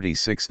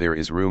 46 There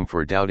is room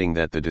for doubting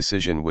that the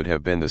decision would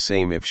have been the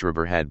same if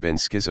Schreiber had been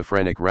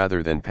schizophrenic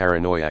rather than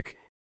paranoiac,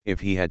 if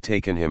he had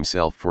taken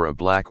himself for a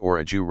black or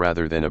a Jew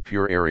rather than a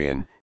pure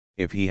Aryan,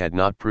 if he had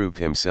not proved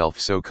himself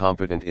so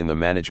competent in the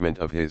management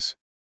of his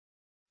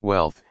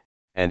wealth,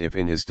 and if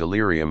in his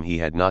delirium he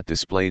had not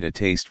displayed a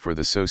taste for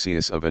the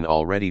socius of an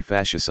already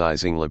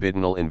fascisizing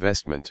libidinal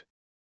investment.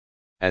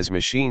 As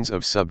machines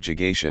of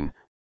subjugation,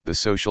 the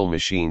social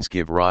machines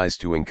give rise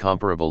to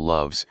incomparable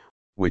loves,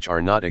 which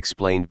are not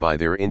explained by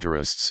their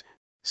interests,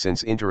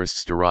 since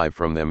interests derive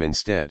from them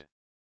instead.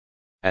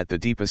 At the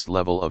deepest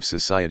level of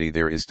society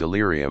there is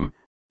delirium,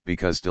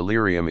 because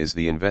delirium is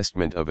the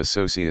investment of a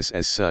socius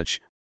as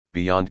such,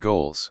 beyond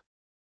goals.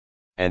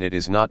 And it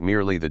is not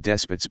merely the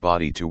despot's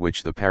body to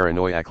which the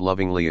paranoiac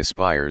lovingly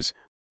aspires,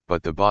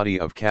 but the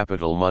body of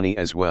capital money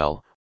as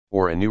well,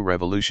 or a new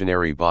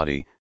revolutionary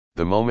body,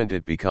 the moment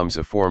it becomes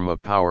a form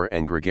of power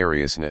and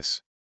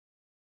gregariousness.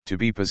 to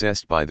be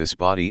possessed by this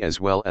body as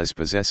well as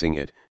possessing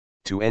it,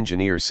 to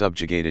engineer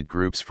subjugated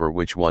groups for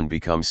which one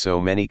becomes so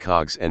many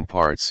cogs and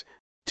parts,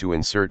 to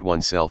insert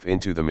oneself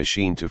into the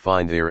machine to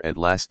find there at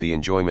last the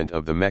enjoyment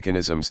of the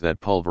mechanisms that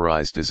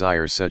pulverize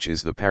desire, such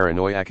is the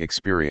paranoiac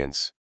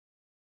experience.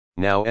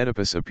 Now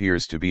Oedipus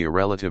appears to be a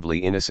relatively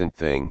innocent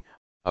thing,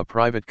 a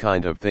private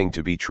kind of thing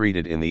to be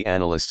treated in the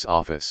analyst's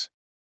office.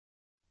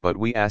 But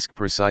we ask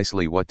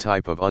precisely what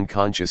type of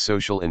unconscious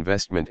social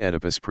investment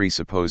Oedipus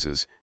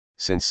presupposes,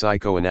 since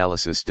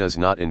psychoanalysis does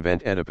not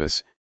invent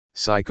Oedipus.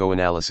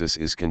 Psychoanalysis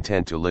is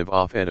content to live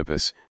off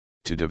Oedipus,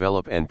 to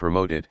develop and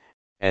promote it,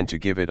 and to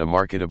give it a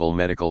marketable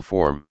medical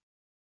form.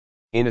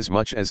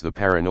 Inasmuch as the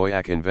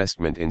paranoiac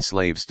investment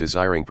enslaves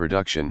desiring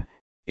production,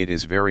 it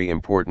is very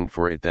important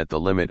for it that the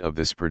limit of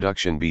this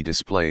production be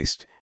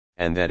displaced,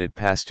 and that it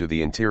pass to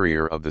the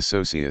interior of the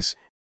socius,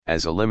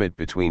 as a limit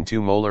between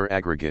two molar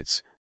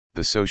aggregates,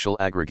 the social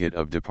aggregate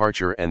of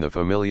departure and the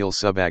familial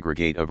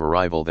subaggregate of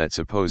arrival that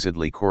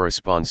supposedly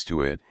corresponds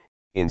to it,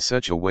 in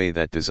such a way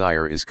that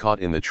desire is caught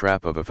in the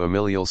trap of a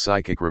familial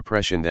psychic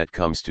repression that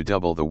comes to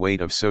double the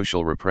weight of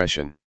social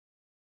repression.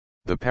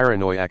 The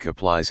paranoiac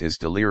applies his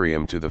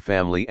delirium to the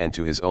family and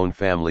to his own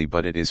family,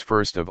 but it is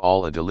first of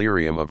all a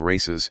delirium of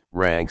races,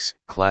 ranks,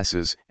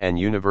 classes, and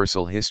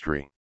universal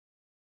history.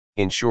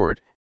 In short,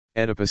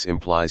 Oedipus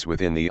implies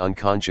within the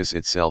unconscious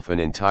itself an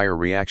entire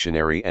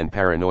reactionary and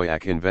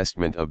paranoiac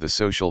investment of the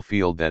social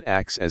field that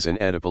acts as an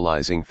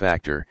Oedipalizing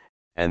factor,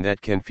 and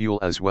that can fuel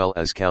as well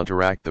as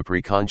counteract the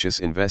preconscious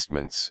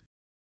investments.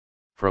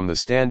 From the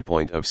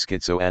standpoint of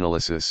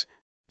schizoanalysis,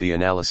 the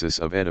analysis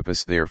of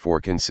Oedipus therefore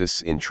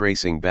consists in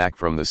tracing back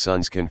from the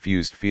son's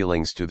confused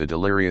feelings to the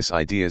delirious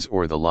ideas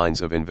or the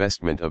lines of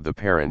investment of the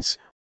parents,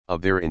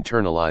 of their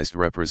internalized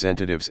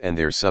representatives and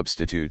their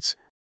substitutes,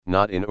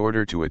 not in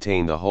order to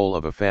attain the whole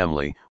of a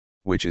family,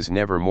 which is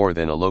never more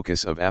than a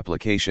locus of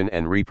application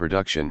and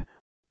reproduction,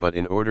 but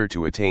in order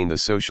to attain the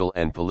social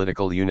and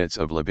political units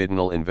of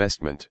libidinal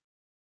investment.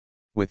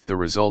 With the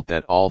result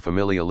that all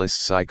familialist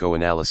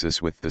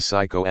psychoanalysis with the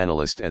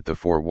psychoanalyst at the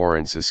fore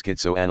warrants a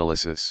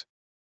schizoanalysis.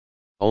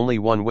 Only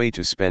one way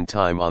to spend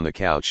time on the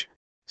couch,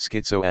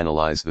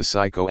 schizoanalyze the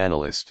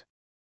psychoanalyst.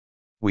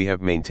 We have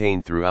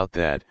maintained throughout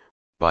that,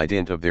 by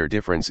dint of their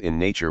difference in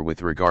nature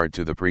with regard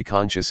to the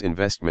preconscious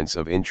investments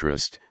of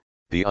interest,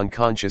 the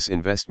unconscious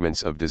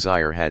investments of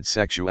desire had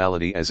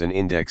sexuality as an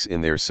index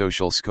in their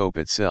social scope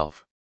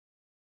itself.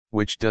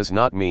 Which does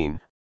not mean,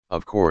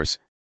 of course,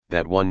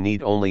 that one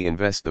need only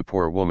invest the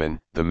poor woman,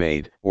 the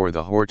maid, or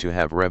the whore to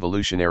have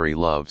revolutionary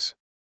loves.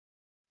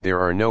 There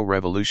are no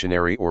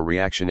revolutionary or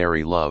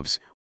reactionary loves,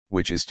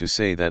 which is to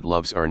say that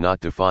loves are not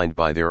defined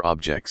by their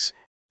objects,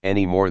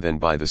 any more than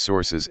by the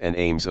sources and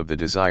aims of the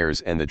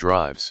desires and the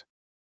drives.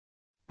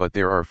 But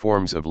there are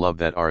forms of love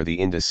that are the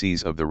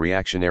indices of the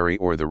reactionary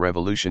or the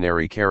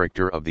revolutionary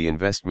character of the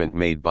investment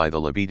made by the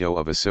libido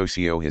of a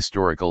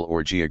socio-historical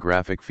or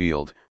geographic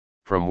field,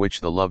 from which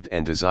the loved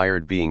and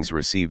desired beings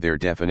receive their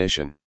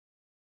definition.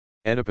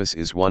 Oedipus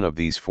is one of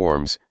these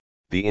forms,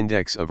 the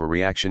index of a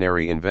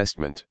reactionary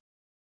investment.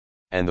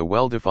 And the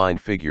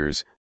well-defined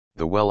figures,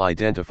 the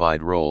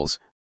well-identified roles,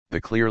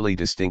 the clearly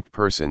distinct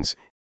persons,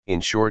 in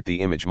short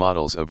the image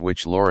models of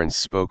which Lawrence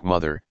spoke,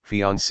 mother,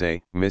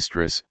 fiancée,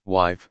 mistress,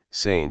 wife,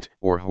 saint,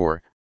 or whore,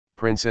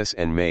 princess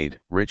and maid,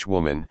 rich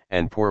woman,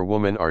 and poor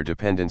woman are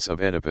dependents of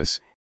Oedipus,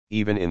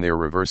 even in their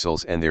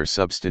reversals and their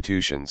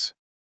substitutions.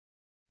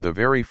 The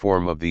very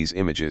form of these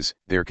images,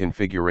 their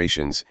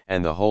configurations,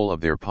 and the whole of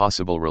their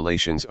possible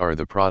relations are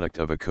the product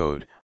of a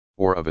code,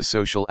 or of a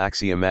social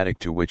axiomatic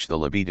to which the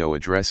libido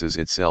addresses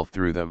itself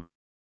through them.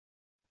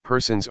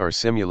 Persons are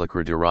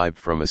simulacra derived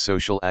from a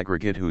social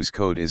aggregate whose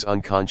code is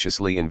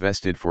unconsciously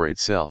invested for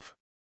itself.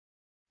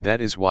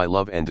 That is why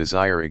love and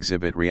desire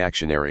exhibit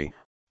reactionary,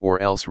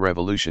 or else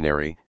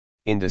revolutionary,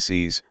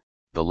 indices,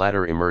 the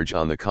latter emerge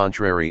on the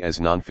contrary as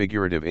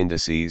non-figurative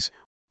indices,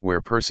 where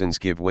persons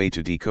give way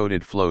to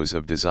decoded flows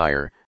of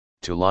desire,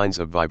 to lines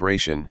of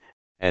vibration,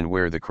 and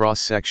where the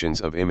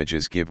cross-sections of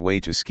images give way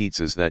to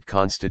schizas that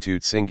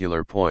constitute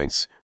singular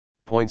points,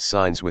 point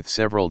signs with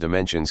several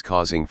dimensions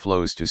causing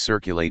flows to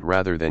circulate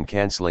rather than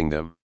cancelling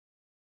them.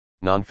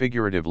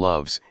 Non-figurative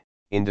loves,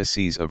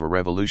 indices of a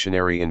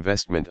revolutionary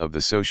investment of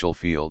the social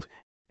field,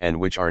 and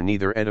which are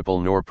neither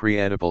Oedipal nor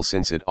pre-Oedipal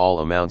since it all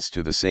amounts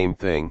to the same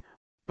thing,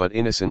 but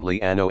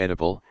innocently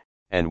ano-Oedipal,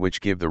 and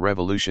which give the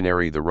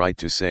revolutionary the right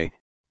to say,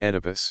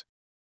 Oedipus.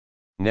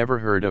 Never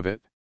heard of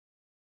it?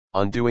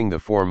 Undoing the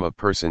form of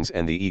persons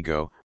and the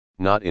ego,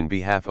 not in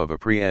behalf of a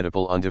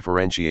pre-Oedipal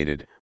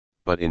undifferentiated,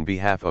 but in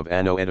behalf of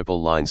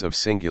ano-Oedipal lines of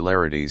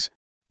singularities,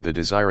 the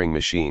desiring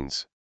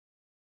machines.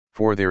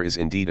 For there is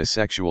indeed a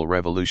sexual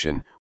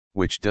revolution,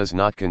 which does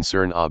not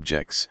concern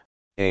objects,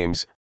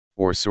 aims,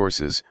 or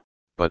sources,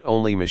 but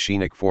only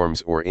machinic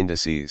forms or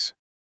indices.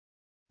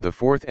 The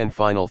fourth and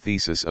final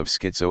thesis of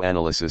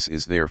schizoanalysis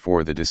is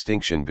therefore the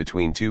distinction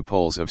between two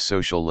poles of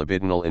social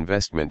libidinal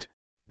investment,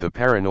 the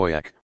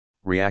paranoiac,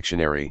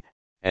 reactionary,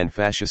 and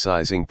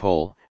fascicizing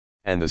pole,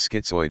 and the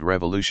schizoid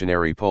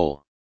revolutionary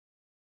pole.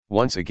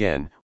 Once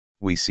again,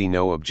 we see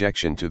no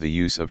objection to the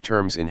use of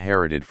terms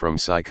inherited from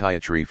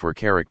psychiatry for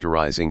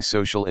characterizing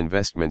social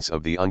investments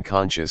of the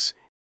unconscious,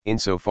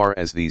 insofar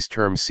as these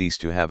terms cease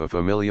to have a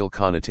familial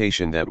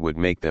connotation that would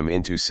make them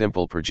into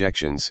simple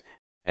projections,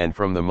 and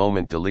from the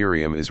moment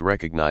delirium is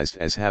recognized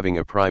as having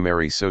a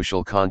primary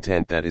social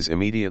content that is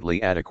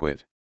immediately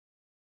adequate.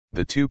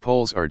 The two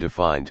poles are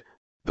defined,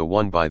 the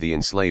one by the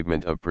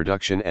enslavement of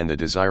production and the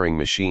desiring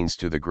machines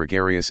to the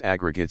gregarious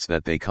aggregates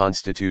that they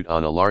constitute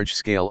on a large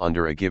scale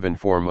under a given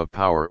form of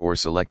power or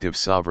selective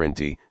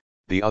sovereignty,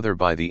 the other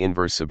by the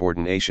inverse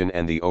subordination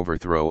and the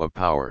overthrow of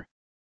power.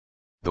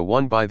 The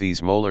one by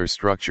these molar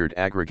structured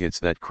aggregates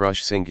that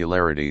crush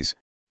singularities,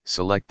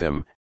 select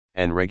them,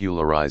 and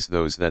regularize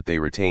those that they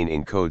retain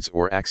in codes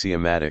or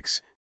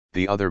axiomatics,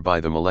 the other by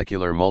the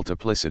molecular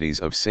multiplicities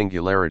of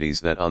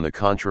singularities that on the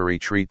contrary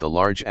treat the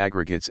large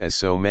aggregates as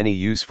so many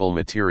useful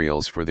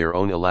materials for their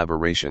own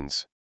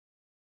elaborations.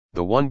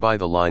 The one by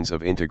the lines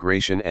of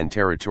integration and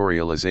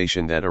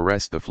territorialization that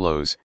arrest the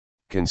flows,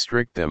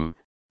 constrict them,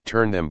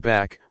 turn them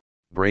back,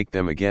 break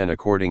them again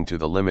according to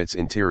the limits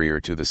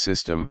interior to the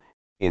system,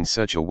 in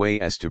such a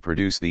way as to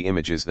produce the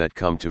images that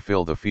come to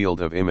fill the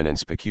field of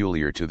immanence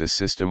peculiar to the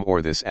system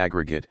or this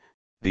aggregate,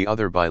 the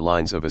other by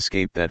lines of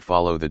escape that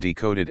follow the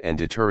decoded and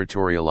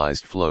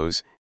deterritorialized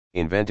flows,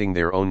 inventing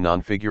their own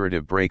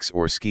non-figurative breaks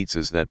or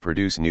schiezas that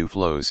produce new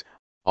flows,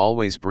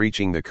 always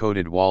breaching the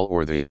coded wall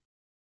or the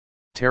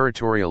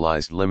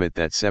territorialized limit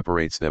that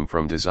separates them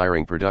from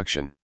desiring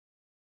production.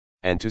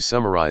 And to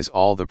summarize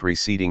all the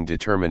preceding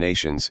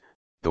determinations,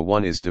 the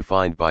one is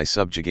defined by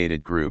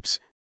subjugated groups,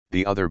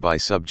 the other by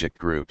subject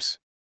groups.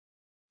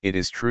 It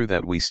is true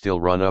that we still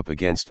run up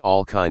against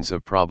all kinds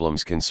of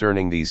problems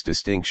concerning these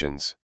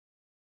distinctions.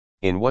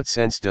 In what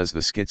sense does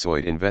the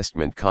schizoid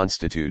investment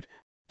constitute,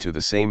 to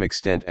the same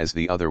extent as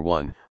the other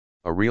one,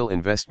 a real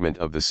investment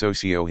of the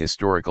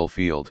socio-historical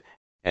field,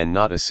 and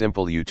not a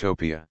simple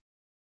utopia?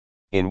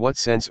 In what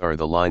sense are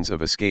the lines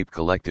of escape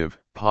collective,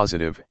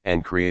 positive,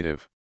 and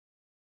creative?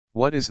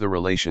 What is the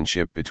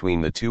relationship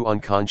between the two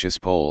unconscious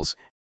poles,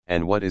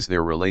 and what is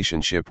their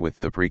relationship with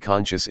the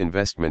preconscious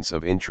investments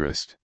of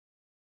interest?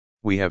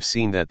 We have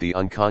seen that the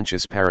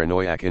unconscious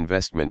paranoiac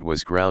investment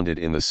was grounded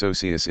in the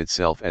socius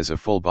itself as a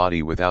full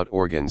body without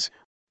organs,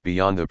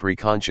 beyond the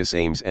preconscious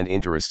aims and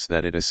interests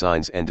that it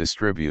assigns and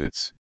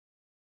distributes.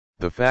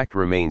 The fact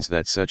remains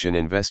that such an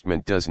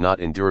investment does not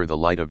endure the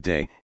light of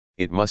day,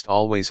 it must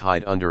always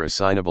hide under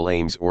assignable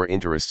aims or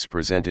interests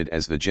presented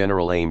as the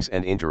general aims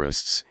and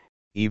interests,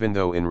 even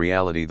though in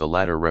reality the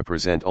latter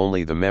represent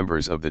only the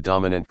members of the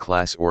dominant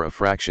class or a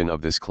fraction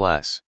of this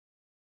class.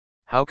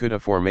 How could a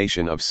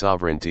formation of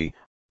sovereignty,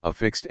 a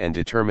fixed and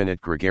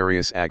determinate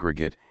gregarious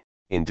aggregate,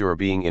 endure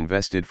being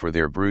invested for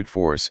their brute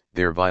force,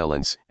 their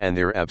violence, and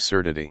their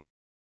absurdity?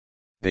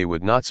 They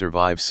would not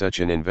survive such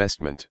an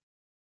investment.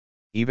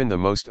 Even the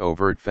most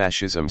overt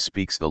fascism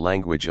speaks the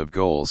language of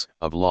goals,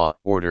 of law,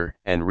 order,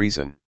 and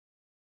reason.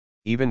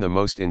 Even the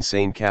most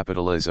insane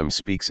capitalism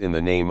speaks in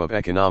the name of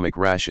economic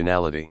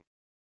rationality.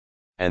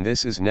 And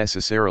this is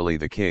necessarily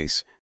the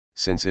case,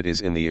 since it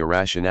is in the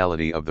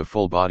irrationality of the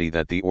full body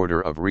that the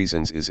order of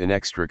reasons is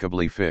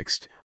inextricably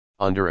fixed,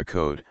 under a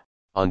code,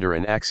 under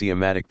an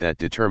axiomatic that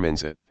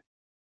determines it.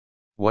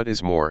 What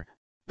is more,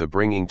 the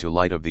bringing to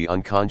light of the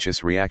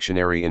unconscious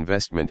reactionary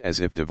investment as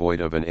if devoid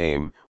of an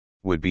aim,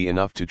 would be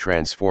enough to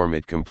transform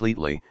it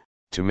completely,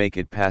 to make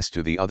it pass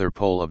to the other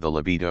pole of the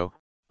libido,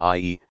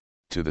 i.e.,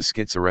 to the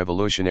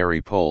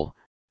schizo-revolutionary pole,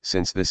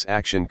 since this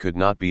action could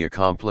not be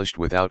accomplished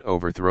without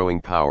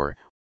overthrowing power,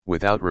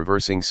 without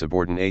reversing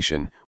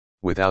subordination,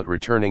 without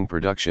returning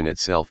production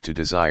itself to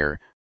desire,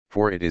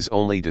 for it is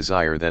only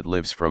desire that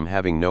lives from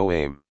having no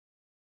aim.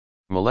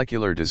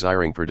 Molecular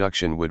desiring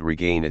production would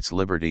regain its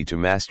liberty to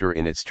master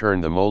in its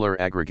turn the molar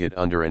aggregate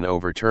under an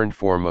overturned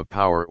form of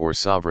power or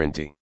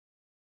sovereignty.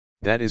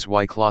 That is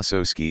why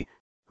Klossowski,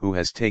 who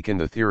has taken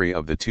the theory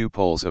of the two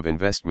poles of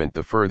investment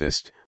the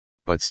furthest,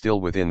 but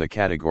still within the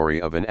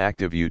category of an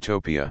active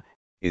utopia,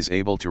 is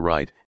able to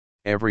write,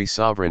 every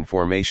sovereign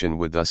formation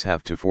would thus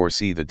have to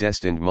foresee the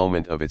destined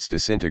moment of its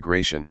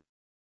disintegration.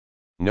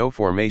 No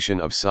formation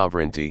of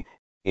sovereignty,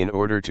 in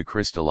order to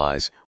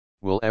crystallize,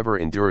 will ever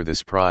endure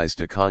this prize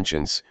to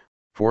conscience,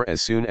 for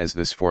as soon as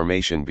this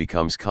formation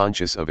becomes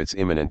conscious of its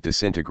imminent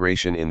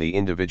disintegration in the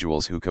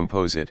individuals who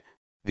compose it,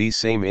 these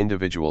same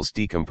individuals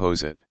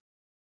decompose it.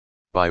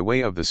 By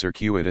way of the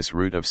circuitous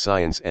route of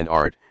science and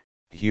art,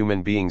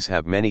 human beings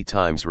have many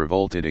times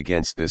revolted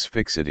against this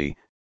fixity,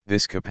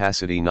 this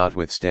capacity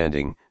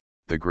notwithstanding,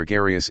 the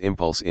gregarious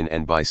impulse in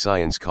and by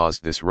science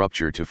caused this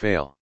rupture to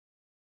fail.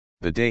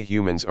 The day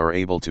humans are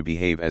able to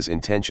behave as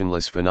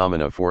intentionless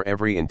phenomena, for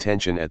every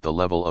intention at the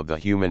level of the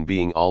human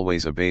being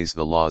always obeys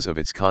the laws of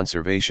its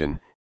conservation,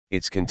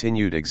 its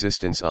continued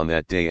existence, on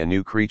that day a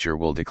new creature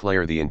will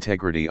declare the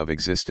integrity of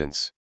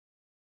existence.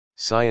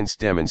 Science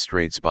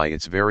demonstrates by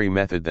its very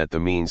method that the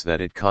means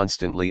that it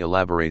constantly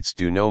elaborates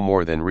do no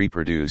more than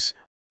reproduce,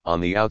 on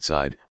the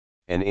outside,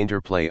 an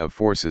interplay of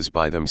forces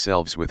by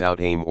themselves without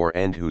aim or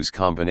end, whose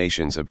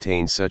combinations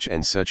obtain such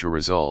and such a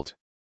result.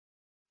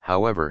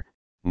 However,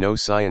 no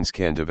science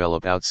can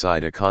develop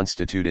outside a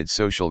constituted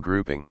social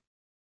grouping.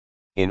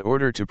 In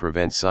order to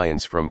prevent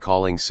science from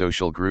calling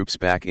social groups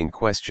back in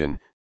question,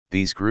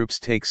 these groups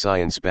take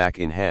science back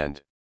in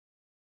hand.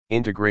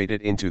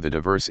 Integrated into the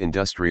diverse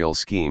industrial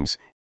schemes,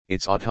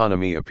 its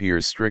autonomy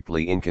appears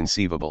strictly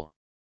inconceivable.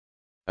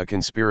 A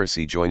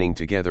conspiracy joining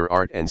together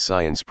art and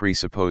science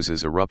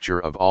presupposes a rupture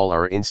of all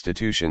our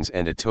institutions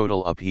and a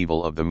total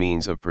upheaval of the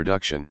means of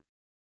production.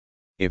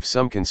 If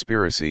some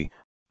conspiracy,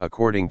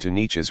 according to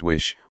Nietzsche's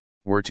wish,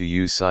 were to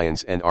use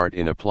science and art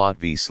in a plot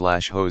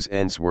v/whose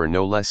ends were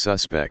no less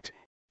suspect,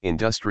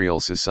 industrial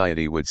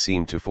society would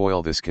seem to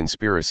foil this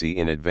conspiracy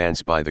in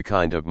advance by the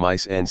kind of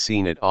mise en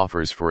scene it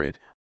offers for it,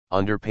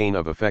 under pain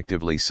of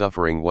effectively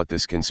suffering what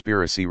this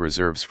conspiracy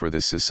reserves for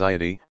this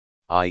society,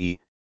 i.e.,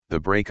 the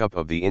breakup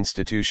of the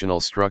institutional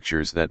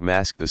structures that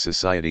mask the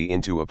society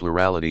into a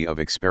plurality of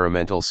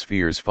experimental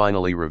spheres,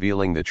 finally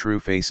revealing the true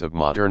face of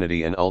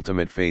modernity, an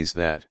ultimate phase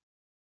that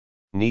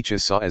Nietzsche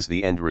saw as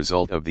the end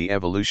result of the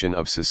evolution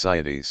of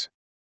societies.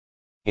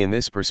 In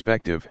this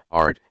perspective,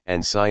 art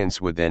and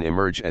science would then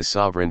emerge as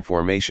sovereign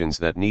formations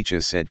that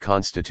Nietzsche said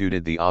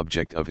constituted the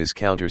object of his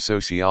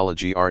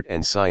counter-sociology, art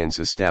and science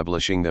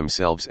establishing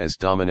themselves as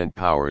dominant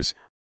powers,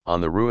 on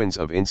the ruins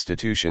of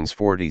institutions.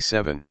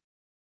 47.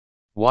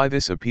 Why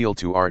this appeal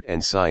to art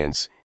and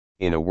science,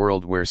 in a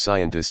world where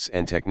scientists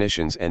and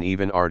technicians and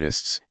even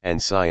artists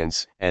and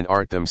science and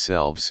art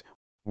themselves,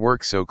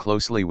 work so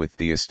closely with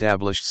the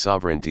established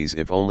sovereignties,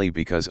 if only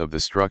because of the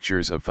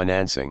structures of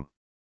financing?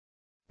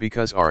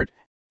 Because art,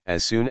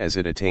 as soon as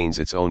it attains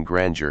its own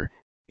grandeur,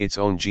 its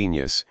own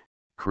genius,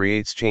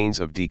 creates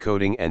chains of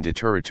decoding and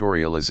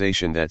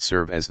deterritorialization that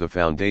serve as the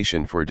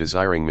foundation for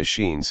desiring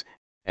machines,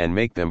 and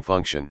make them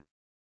function.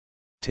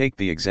 Take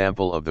the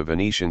example of the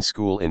Venetian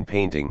school in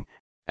painting.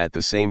 At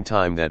the same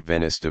time that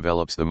Venice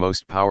develops the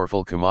most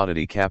powerful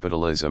commodity,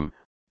 capitalism,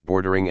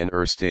 bordering an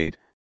state,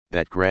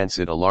 that grants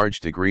it a large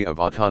degree of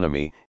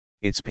autonomy,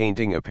 its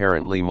painting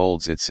apparently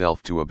molds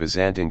itself to a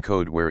Byzantine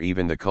code where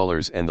even the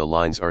colors and the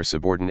lines are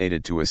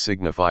subordinated to a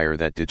signifier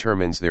that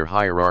determines their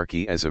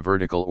hierarchy as a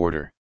vertical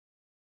order.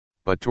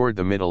 But toward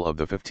the middle of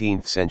the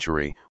 15th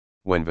century,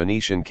 when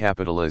Venetian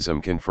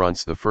capitalism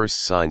confronts the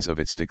first signs of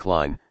its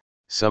decline,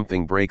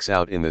 something breaks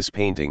out in this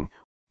painting.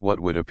 What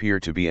would appear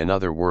to be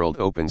another world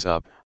opens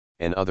up,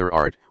 an other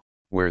art,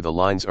 where the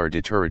lines are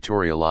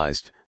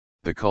deterritorialized,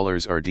 the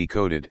colors are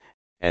decoded,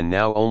 and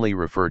now only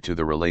refer to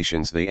the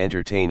relations they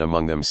entertain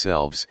among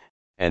themselves,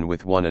 and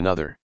with one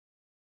another.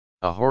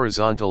 A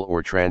horizontal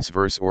or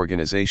transverse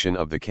organization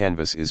of the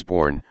canvas is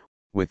born,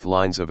 with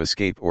lines of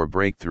escape or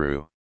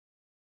breakthrough.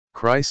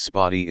 Christ's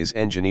body is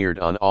engineered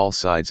on all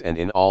sides and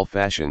in all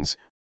fashions,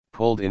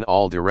 pulled in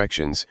all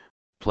directions,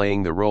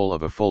 playing the role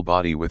of a full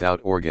body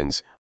without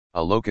organs,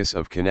 a locus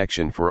of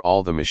connection for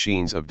all the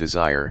machines of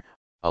desire,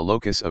 a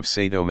locus of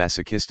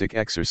sadomasochistic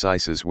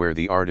exercises where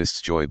the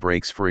artist's joy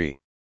breaks free.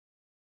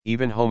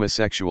 Even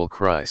homosexual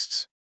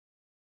Christs.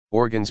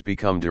 Organs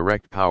become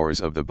direct powers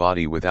of the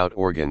body without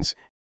organs,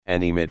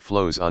 and emit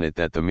flows on it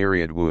that the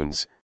myriad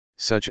wounds,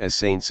 such as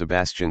Saint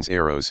Sebastian's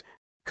arrows,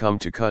 come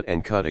to cut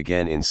and cut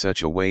again in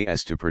such a way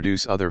as to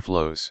produce other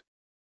flows.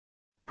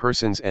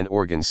 Persons and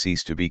organs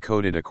cease to be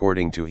coded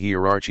according to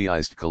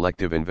hierarchized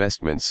collective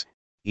investments.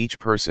 Each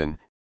person,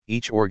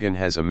 each organ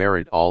has a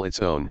merit all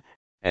its own,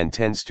 and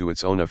tends to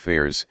its own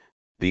affairs.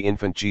 The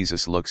infant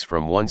Jesus looks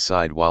from one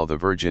side while the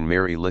Virgin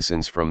Mary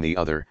listens from the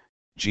other.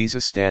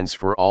 Jesus stands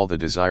for all the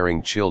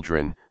desiring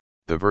children,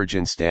 the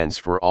Virgin stands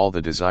for all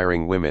the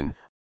desiring women.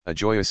 A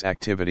joyous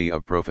activity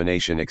of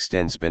profanation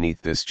extends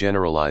beneath this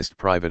generalized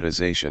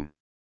privatization.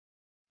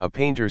 A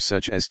painter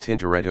such as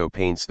Tintoretto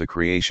paints the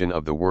creation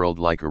of the world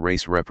like a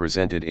race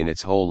represented in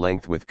its whole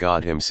length with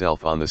God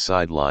himself on the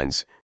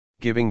sidelines,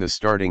 giving the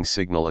starting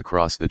signal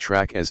across the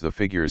track as the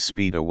figures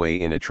speed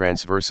away in a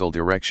transversal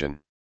direction.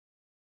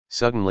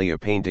 Suddenly a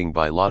painting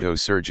by Lotto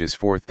surges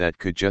forth that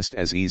could just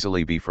as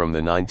easily be from the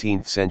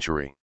 19th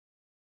century.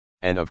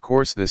 And of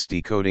course this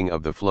decoding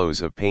of the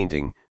flows of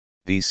painting,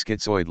 these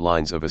schizoid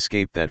lines of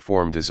escape that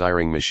form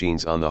desiring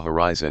machines on the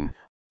horizon,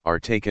 are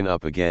taken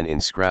up again in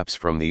scraps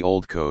from the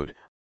old code,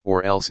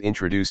 or else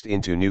introduced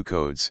into new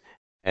codes,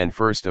 and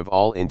first of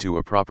all into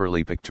a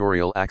properly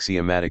pictorial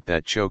axiomatic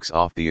that chokes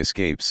off the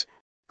escapes,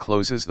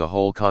 closes the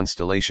whole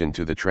constellation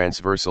to the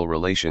transversal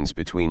relations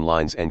between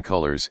lines and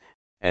colors,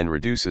 and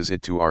reduces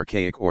it to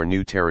archaic or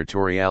new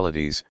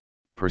territorialities,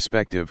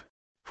 perspective,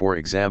 for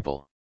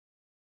example.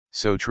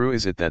 So true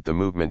is it that the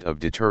movement of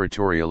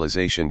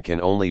deterritorialization can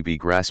only be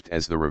grasped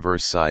as the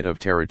reverse side of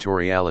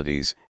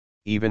territorialities,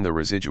 even the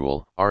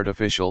residual,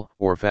 artificial,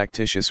 or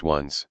factitious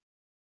ones.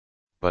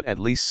 But at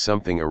least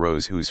something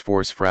arose whose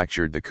force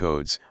fractured the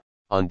codes,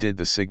 undid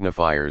the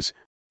signifiers,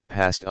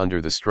 passed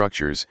under the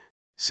structures,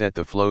 set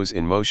the flows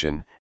in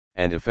motion,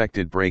 and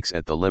effected breaks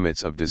at the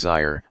limits of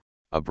desire,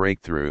 a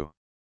breakthrough.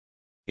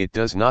 It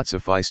does not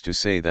suffice to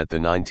say that the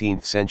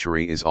 19th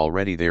century is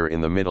already there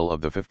in the middle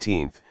of the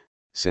 15th,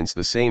 since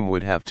the same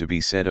would have to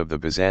be said of the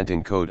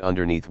Byzantine code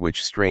underneath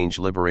which strange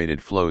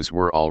liberated flows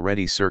were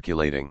already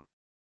circulating.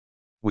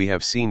 We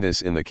have seen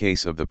this in the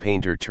case of the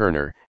painter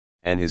Turner,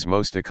 and his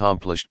most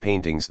accomplished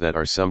paintings that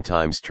are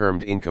sometimes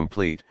termed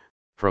incomplete.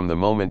 From the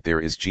moment there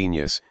is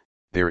genius,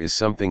 there is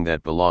something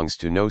that belongs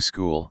to no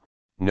school,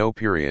 no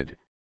period,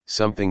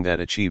 something that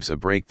achieves a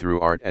breakthrough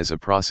art as a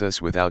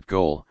process without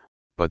goal,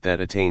 but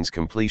that attains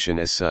completion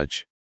as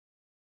such.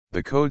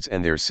 The codes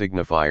and their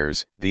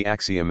signifiers, the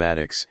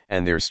axiomatics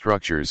and their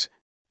structures,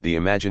 the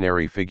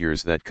imaginary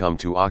figures that come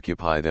to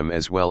occupy them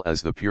as well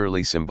as the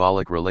purely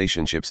symbolic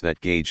relationships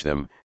that gauge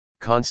them,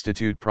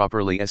 constitute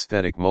properly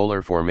aesthetic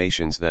molar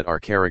formations that are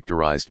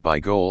characterized by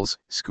goals,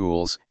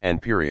 schools,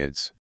 and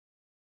periods.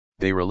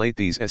 They relate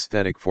these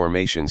aesthetic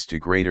formations to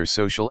greater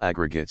social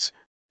aggregates,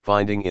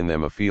 finding in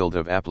them a field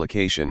of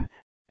application,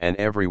 and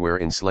everywhere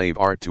enslave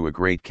art to a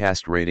great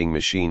castrating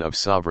machine of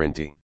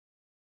sovereignty.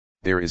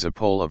 There is a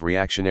pole of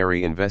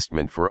reactionary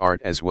investment for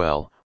art as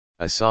well,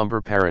 a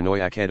somber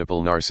paranoiac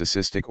Oedipal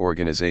narcissistic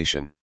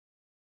organization.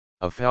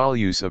 A foul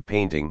use of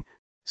painting,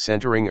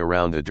 centering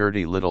around a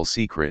dirty little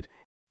secret,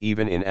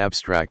 even in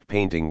abstract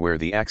painting where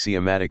the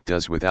axiomatic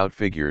does without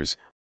figures,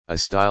 a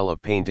style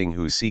of painting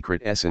whose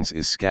secret essence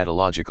is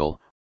scatological,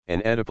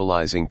 an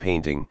Oedipalizing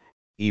painting,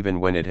 even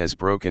when it has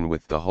broken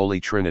with the Holy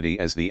Trinity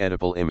as the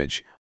Oedipal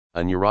image,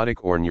 a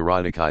neurotic or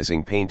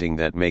neuroticizing painting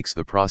that makes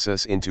the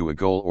process into a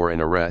goal or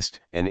an arrest,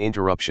 an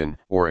interruption,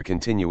 or a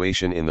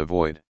continuation in the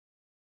void.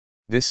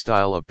 This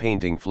style of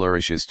painting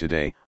flourishes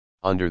today,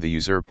 under the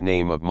usurped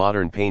name of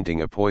modern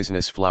painting, a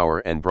poisonous flower,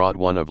 and brought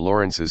one of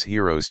Lawrence's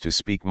heroes to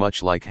speak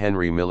much like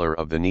Henry Miller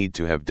of the need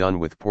to have done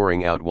with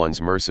pouring out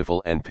one's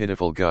merciful and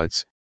pitiful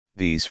guts,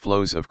 these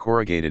flows of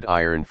corrugated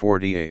iron.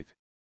 48.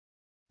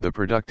 The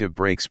productive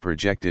breaks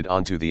projected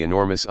onto the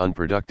enormous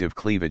unproductive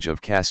cleavage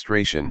of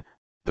castration,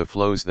 the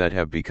flows that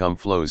have become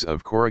flows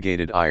of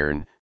corrugated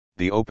iron,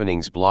 the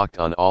openings blocked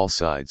on all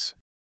sides.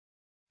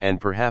 And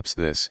perhaps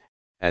this,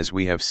 as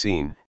we have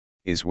seen,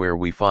 is where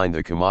we find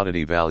the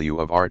commodity value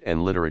of art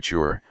and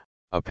literature,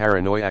 a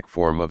paranoiac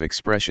form of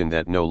expression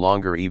that no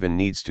longer even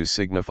needs to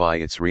signify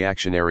its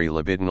reactionary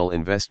libidinal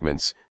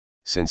investments,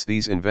 since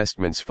these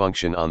investments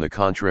function on the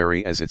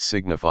contrary as its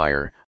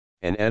signifier,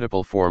 an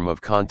Oedipal form of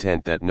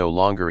content that no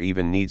longer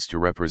even needs to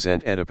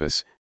represent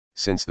Oedipus,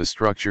 since the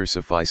structure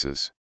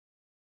suffices.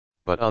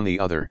 But on the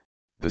other,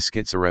 the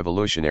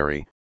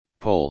schizo-revolutionary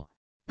pole,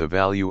 the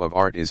value of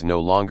art is no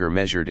longer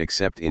measured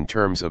except in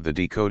terms of the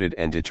decoded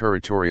and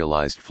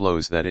deterritorialized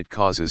flows that it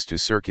causes to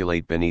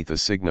circulate beneath a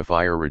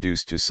signifier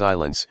reduced to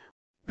silence,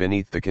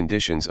 beneath the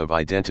conditions of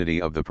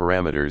identity of the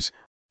parameters,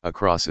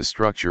 across a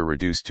structure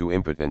reduced to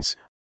impotence,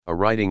 a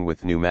writing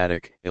with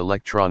pneumatic,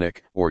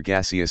 electronic, or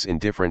gaseous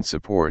indifferent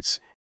supports,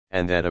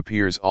 and that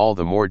appears all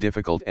the more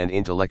difficult and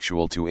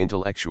intellectual to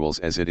intellectuals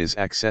as it is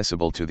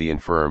accessible to the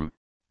infirm,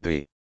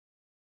 the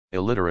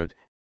illiterate,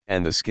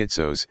 and the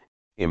schizos,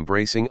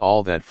 embracing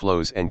all that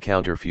flows and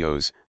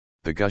counterflows,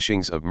 the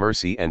gushings of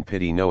mercy and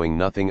pity, knowing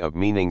nothing of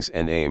meanings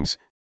and aims,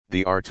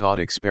 the art-taught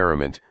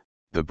experiment,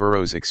 the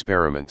Burroughs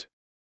experiment.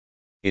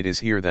 It is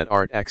here that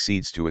art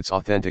accedes to its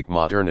authentic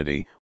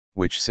modernity,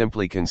 which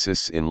simply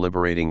consists in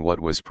liberating what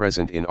was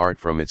present in art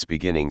from its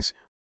beginnings,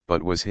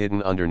 but was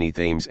hidden underneath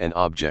aims and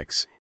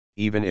objects,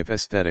 even if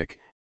aesthetic,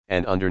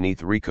 and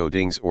underneath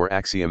recodings or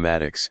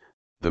axiomatics,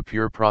 the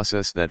pure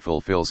process that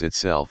fulfills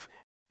itself,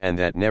 and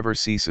that never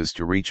ceases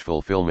to reach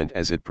fulfillment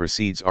as it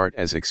precedes art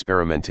as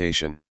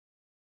experimentation.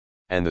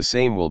 And the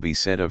same will be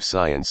said of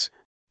science.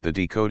 The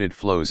decoded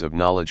flows of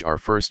knowledge are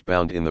first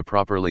bound in the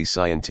properly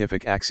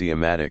scientific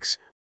axiomatics,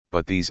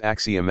 but these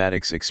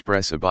axiomatics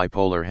express a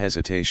bipolar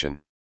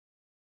hesitation.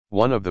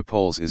 One of the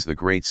poles is the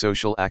great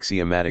social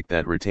axiomatic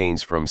that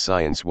retains from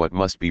science what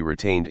must be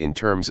retained in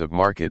terms of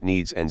market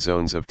needs and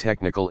zones of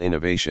technical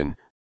innovation,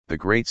 the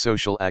great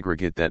social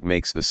aggregate that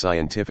makes the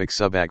scientific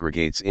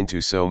subaggregates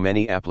into so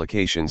many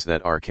applications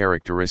that are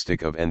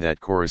characteristic of and that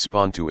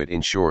correspond to it.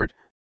 In short,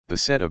 the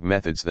set of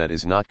methods that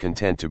is not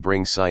content to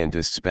bring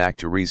scientists back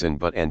to reason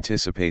but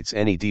anticipates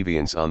any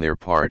deviance on their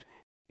part,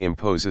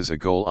 imposes a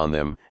goal on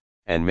them,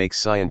 and makes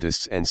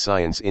scientists and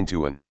science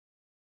into an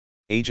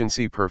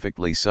agency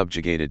perfectly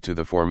subjugated to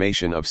the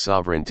formation of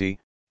sovereignty,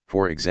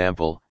 for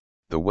example,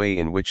 the way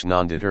in which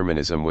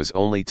non-determinism was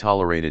only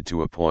tolerated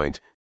to a point,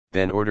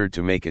 then ordered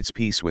to make its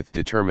peace with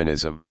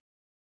determinism.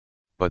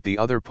 But the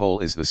other pole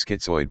is the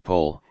schizoid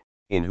pole,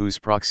 in whose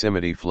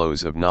proximity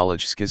flows of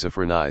knowledge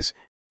schizophrenize,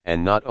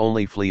 and not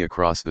only flee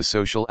across the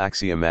social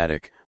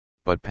axiomatic,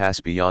 but pass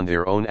beyond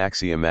their own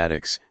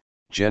axiomatics,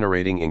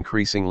 generating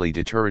increasingly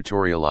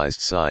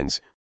deterritorialized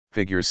signs,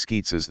 figures,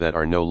 schizas that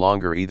are no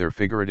longer either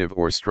figurative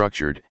or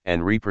structured,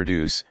 and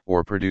reproduce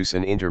or produce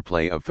an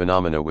interplay of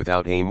phenomena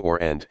without aim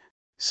or end,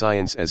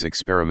 science as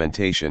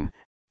experimentation,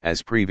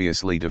 as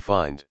previously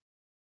defined.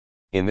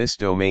 In this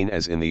domain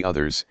as in the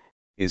others,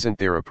 isn't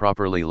there a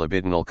properly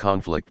libidinal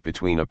conflict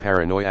between a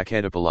paranoiac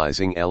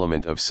Oedipalizing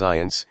element of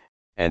science,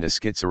 and a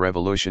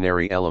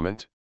schizo-revolutionary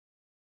element?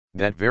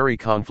 That very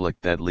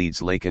conflict that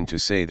leads Lacan to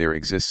say there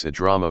exists a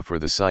drama for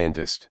the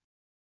scientist.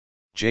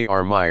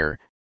 J.R. Meyer,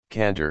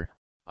 Cantor,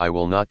 I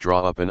will not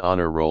draw up an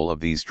honor roll of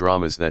these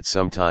dramas that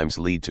sometimes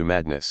lead to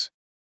madness.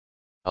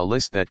 A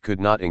list that could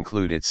not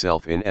include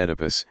itself in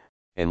Oedipus,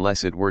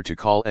 unless it were to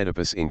call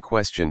Oedipus in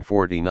question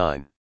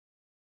 49.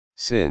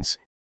 Since,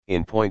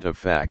 in point of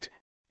fact,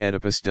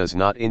 Oedipus does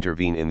not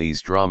intervene in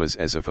these dramas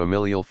as a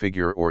familial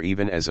figure or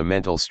even as a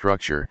mental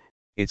structure,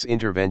 its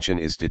intervention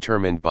is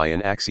determined by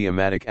an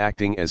axiomatic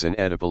acting as an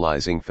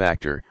Oedipalizing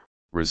factor,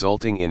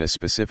 resulting in a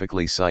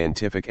specifically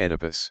scientific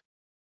Oedipus.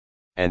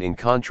 And in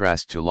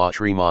contrast to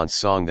Lautrémont's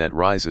song that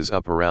rises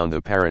up around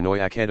the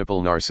paranoiac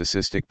Oedipal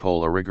narcissistic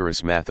pole, a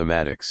rigorous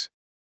mathematics,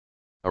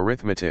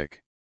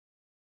 arithmetic,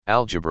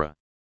 algebra,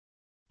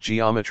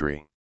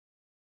 geometry,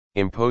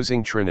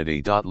 imposing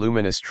trinity.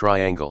 Luminous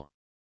triangle.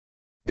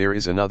 There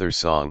is another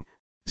song,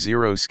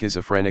 zero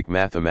schizophrenic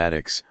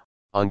mathematics,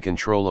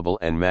 uncontrollable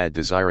and mad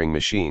desiring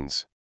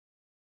machines.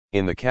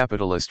 In the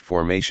capitalist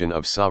formation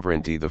of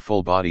sovereignty, the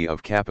full body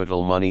of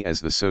capital money as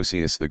the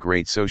socius, the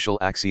great social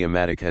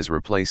axiomatic, has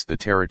replaced the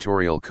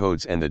territorial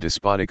codes and the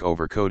despotic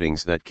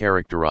overcodings that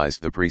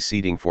characterized the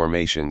preceding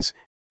formations,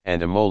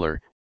 and a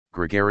molar,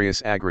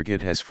 gregarious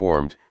aggregate has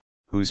formed,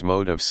 whose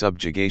mode of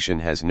subjugation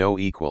has no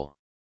equal.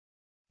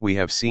 We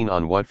have seen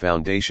on what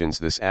foundations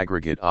this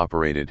aggregate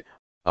operated,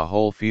 a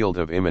whole field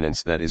of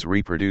immanence that is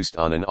reproduced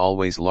on an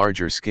always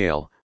larger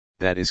scale,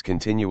 that is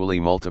continually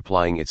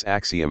multiplying its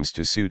axioms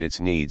to suit its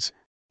needs,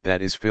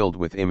 that is filled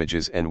with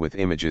images and with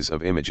images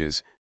of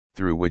images,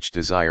 through which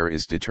desire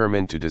is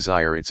determined to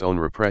desire its own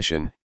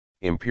repression,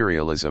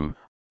 imperialism,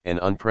 an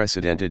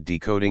unprecedented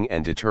decoding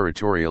and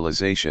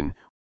deterritorialization,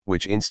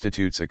 which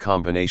institutes a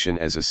combination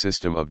as a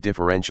system of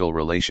differential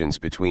relations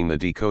between the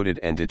decoded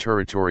and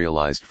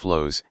deterritorialized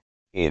flows,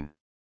 in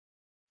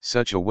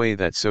such a way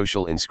that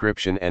social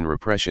inscription and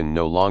repression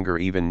no longer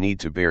even need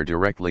to bear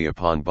directly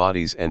upon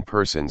bodies and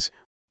persons,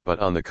 but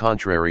on the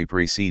contrary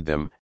precede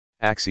them,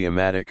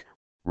 axiomatic,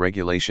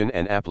 regulation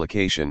and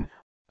application,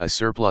 a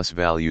surplus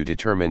value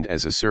determined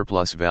as a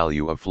surplus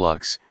value of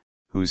flux,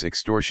 whose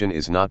extortion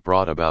is not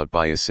brought about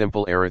by a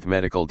simple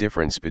arithmetical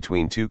difference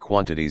between two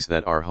quantities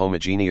that are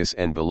homogeneous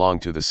and belong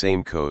to the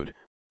same code,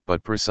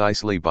 but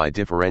precisely by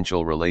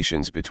differential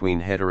relations between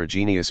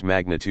heterogeneous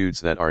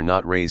magnitudes that are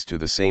not raised to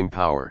the same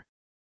power.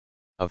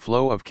 A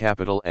flow of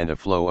capital and a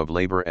flow of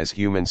labor as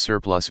human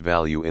surplus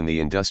value in the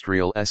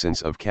industrial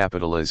essence of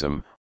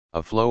capitalism,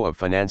 a flow of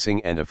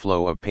financing and a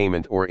flow of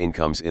payment or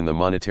incomes in the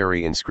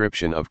monetary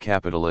inscription of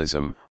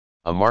capitalism,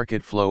 a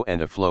market flow and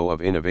a flow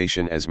of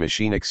innovation as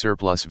machinic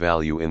surplus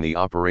value in the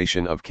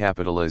operation of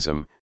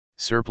capitalism,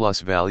 surplus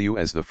value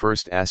as the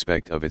first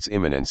aspect of its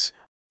immanence,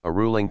 a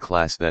ruling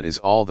class that is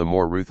all the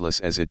more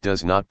ruthless as it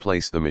does not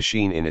place the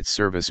machine in its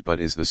service but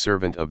is the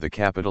servant of the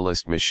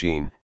capitalist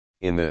machine,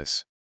 in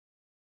this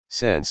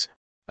sense,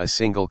 a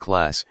single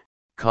class,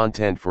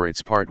 content for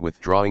its part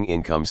withdrawing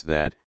incomes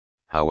that,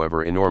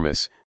 however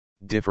enormous,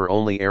 differ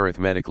only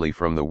arithmetically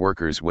from the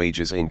worker's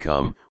wages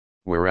income,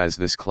 whereas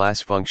this class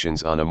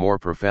functions on a more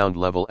profound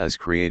level as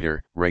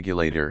creator,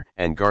 regulator,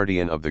 and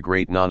guardian of the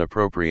great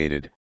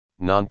non-appropriated,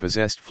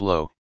 non-possessed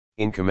flow,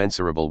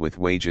 incommensurable with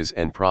wages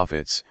and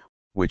profits,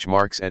 which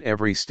marks at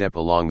every step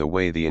along the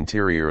way the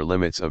interior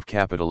limits of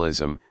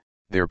capitalism,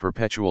 their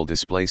perpetual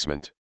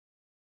displacement,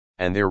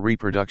 and their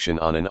reproduction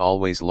on an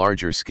always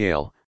larger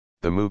scale,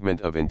 the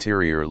movement of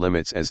interior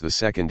limits as the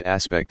second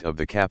aspect of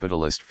the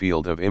capitalist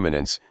field of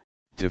immanence,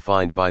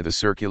 defined by the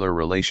circular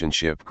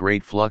relationship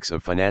great flux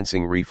of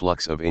financing,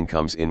 reflux of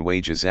incomes in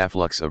wages,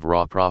 afflux of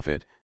raw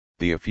profit,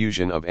 the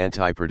effusion of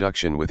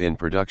anti-production within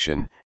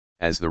production,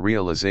 as the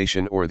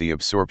realization or the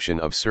absorption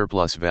of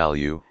surplus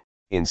value,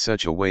 in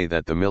such a way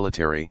that the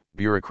military,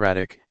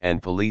 bureaucratic,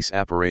 and police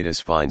apparatus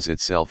finds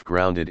itself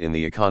grounded in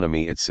the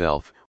economy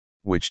itself,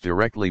 which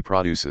directly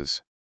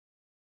produces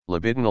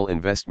libidinal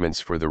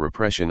investments for the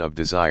repression of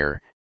desire,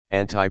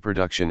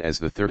 anti-production as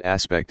the third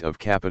aspect of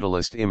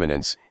capitalist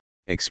immanence,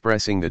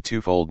 expressing the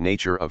twofold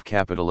nature of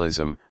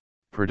capitalism,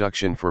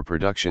 production for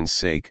production's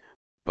sake,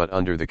 but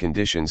under the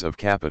conditions of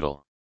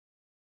capital.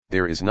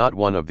 There is not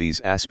one of these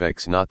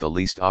aspects, not the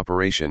least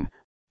operation,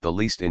 the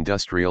least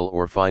industrial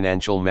or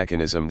financial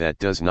mechanism that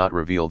does not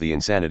reveal the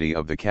insanity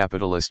of the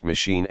capitalist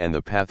machine and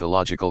the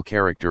pathological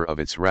character of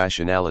its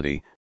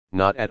rationality,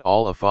 not at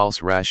all a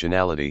false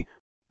rationality,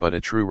 but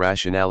a true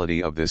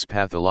rationality of this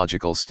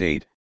pathological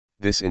state,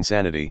 this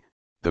insanity.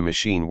 The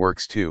machine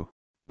works too,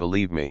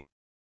 believe me.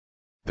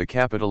 The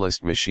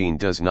capitalist machine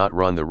does not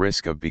run the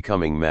risk of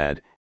becoming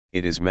mad,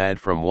 it is mad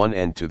from one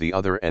end to the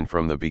other and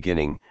from the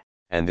beginning,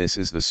 and this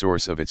is the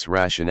source of its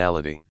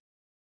rationality.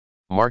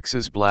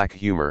 Marx's black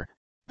humor,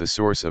 the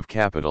source of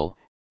capital,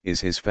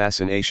 is his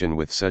fascination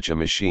with such a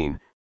machine,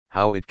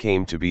 how it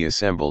came to be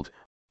assembled,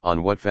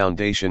 on what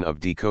foundation of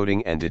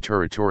decoding and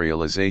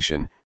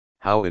deterritorialization,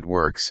 how it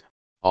works,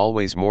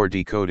 always more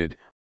decoded,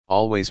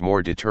 always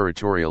more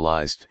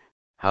deterritorialized,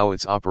 how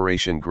its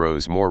operation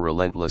grows more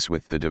relentless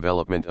with the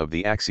development of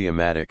the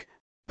axiomatic,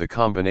 the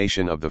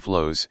combination of the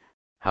flows,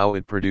 how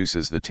it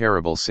produces the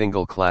terrible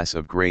single class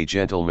of grey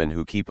gentlemen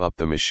who keep up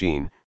the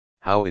machine,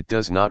 how it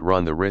does not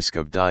run the risk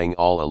of dying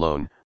all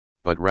alone,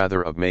 but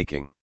rather of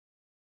making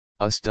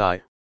us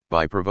die,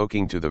 by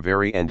provoking to the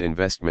very end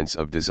investments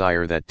of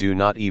desire that do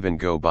not even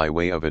go by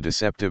way of a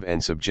deceptive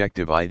and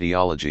subjective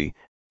ideology,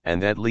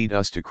 and that lead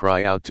us to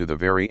cry out to the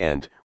very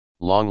end,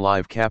 long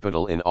live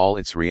capital in all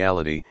its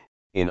reality,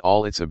 in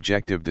all its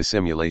objective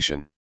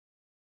dissimulation.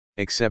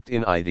 Except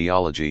in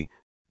ideology,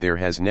 there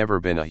has never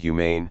been a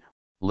humane,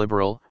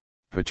 liberal,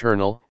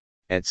 paternal,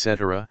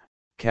 etc.,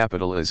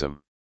 capitalism.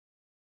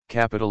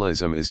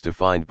 Capitalism is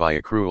defined by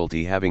a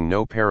cruelty having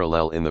no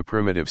parallel in the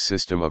primitive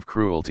system of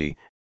cruelty,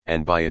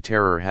 and by a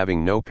terror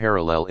having no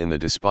parallel in the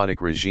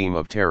despotic regime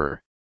of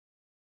terror.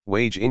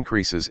 Wage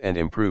increases and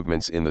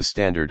improvements in the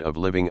standard of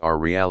living are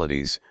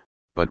realities,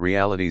 but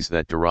realities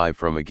that derive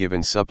from a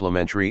given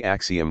supplementary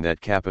axiom that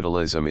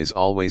capitalism is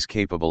always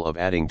capable of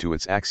adding to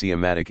its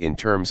axiomatic in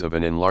terms of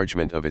an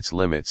enlargement of its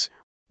limits.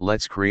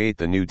 Let's create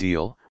the New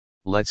Deal,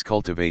 let's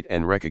cultivate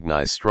and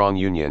recognize strong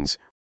unions,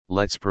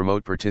 let's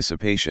promote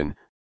participation,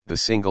 the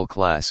single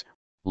class,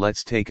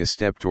 let's take a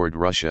step toward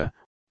Russia,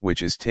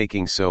 which is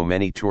taking so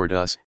many toward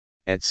us,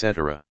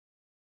 etc.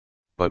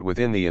 But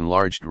within the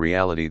enlarged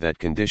reality that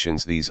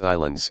conditions these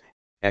islands,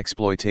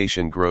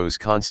 exploitation grows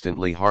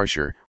constantly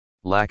harsher,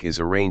 lack is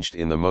arranged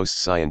in the most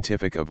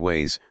scientific of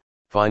ways,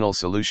 final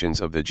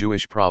solutions of the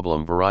Jewish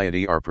problem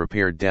variety are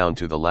prepared down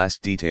to the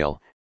last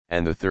detail,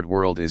 and the Third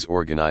World is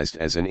organized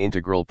as an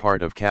integral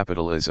part of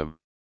capitalism.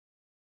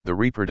 The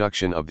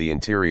reproduction of the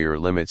interior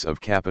limits of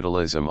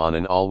capitalism on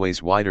an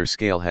always wider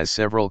scale has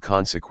several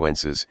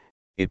consequences.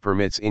 It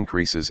permits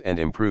increases and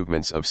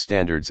improvements of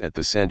standards at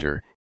the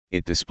center,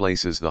 it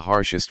displaces the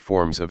harshest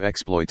forms of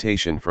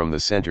exploitation from the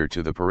center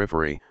to the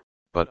periphery,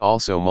 but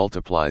also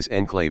multiplies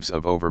enclaves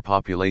of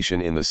overpopulation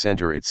in the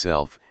center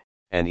itself,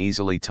 and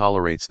easily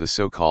tolerates the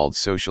so-called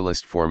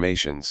socialist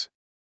formations.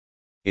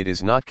 It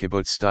is not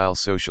kibbutz-style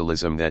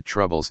socialism that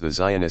troubles the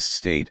Zionist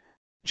state,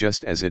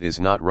 just as it is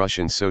not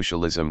Russian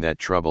socialism that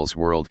troubles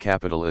world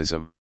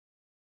capitalism.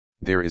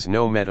 There is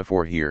no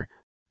metaphor here,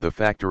 the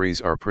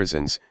factories are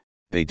prisons,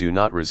 they do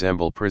not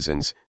resemble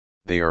prisons,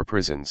 they are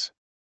prisons.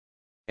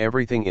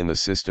 Everything in the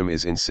system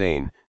is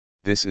insane,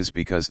 this is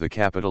because the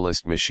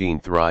capitalist machine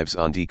thrives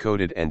on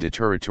decoded and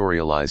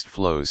deterritorialized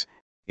flows,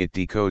 it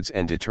decodes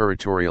and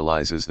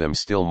deterritorializes them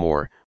still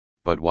more,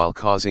 but while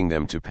causing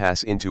them to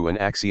pass into an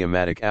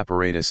axiomatic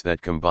apparatus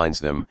that combines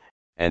them,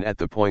 and at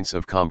the points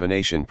of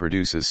combination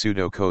produces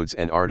pseudocodes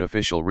and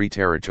artificial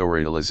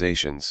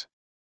reterritorializations.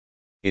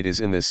 It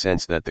is in this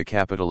sense that the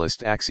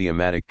capitalist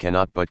axiomatic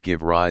cannot but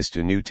give rise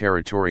to new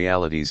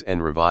territorialities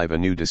and revive a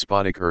new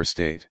despotic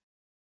state.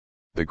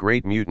 The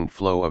great mutant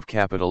flow of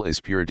capital is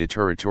pure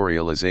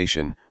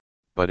deterritorialization,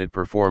 but it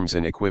performs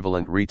an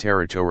equivalent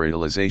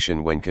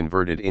reterritorialization when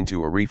converted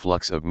into a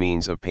reflux of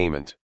means of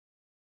payment.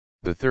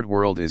 The Third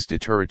World is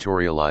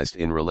deterritorialized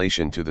in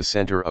relation to the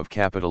center of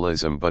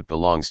capitalism but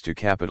belongs to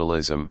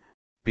capitalism,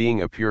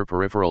 being a pure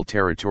peripheral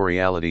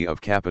territoriality of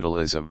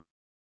capitalism.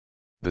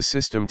 The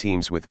system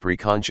teems with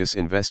preconscious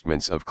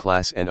investments of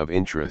class and of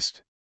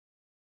interest.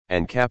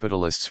 And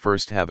capitalists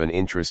first have an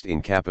interest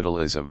in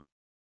capitalism.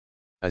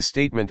 A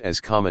statement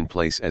as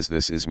commonplace as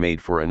this is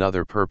made for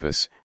another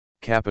purpose.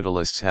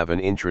 Capitalists have an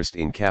interest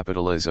in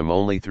capitalism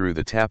only through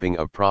the tapping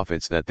of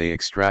profits that they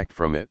extract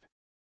from it.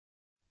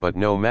 But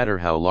no matter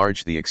how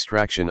large the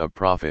extraction of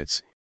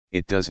profits,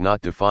 it does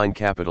not define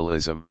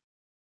capitalism.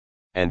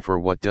 And for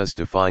what does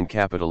define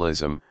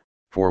capitalism,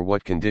 for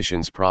what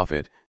conditions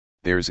profit,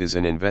 theirs is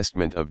an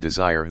investment of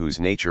desire whose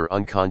nature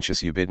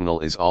unconscious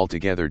ubidinal is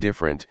altogether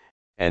different,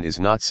 and is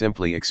not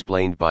simply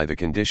explained by the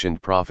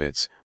conditioned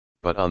profits,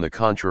 but on the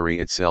contrary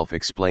itself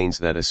explains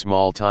that a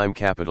small-time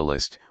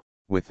capitalist,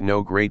 with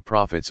no great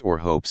profits or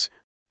hopes,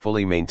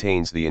 fully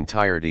maintains the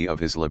entirety of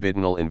his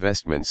libidinal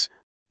investments,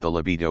 the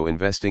libido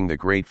investing the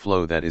great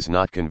flow that is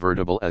not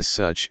convertible as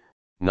such,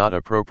 not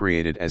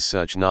appropriated as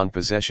such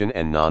non-possession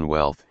and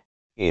non-wealth,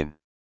 in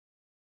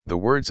the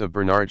words of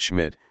Bernard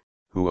Schmidt,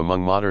 who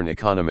among modern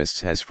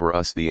economists has for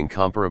us the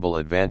incomparable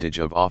advantage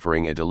of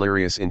offering a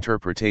delirious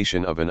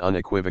interpretation of an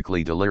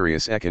unequivocally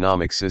delirious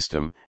economic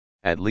system,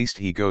 at least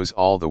he goes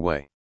all the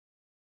way.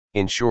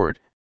 In short,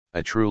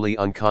 a truly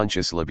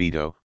unconscious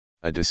libido,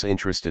 a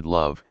disinterested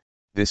love,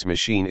 this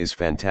machine is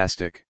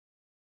fantastic.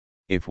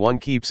 If one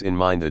keeps in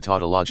mind the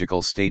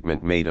tautological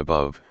statement made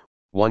above,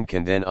 one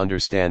can then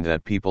understand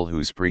that people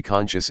whose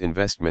preconscious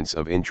investments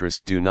of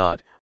interest do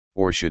not,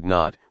 or should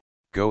not,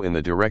 go in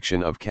the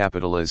direction of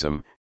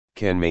capitalism,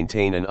 can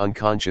maintain an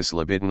unconscious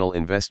libidinal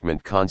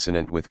investment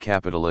consonant with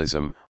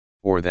capitalism,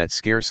 or that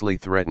scarcely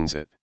threatens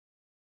it.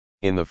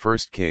 In the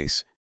first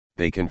case,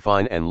 they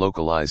confine and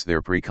localize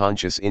their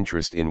preconscious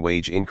interest in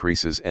wage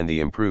increases and the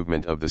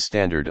improvement of the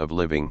standard of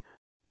living.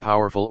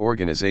 Powerful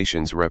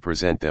organizations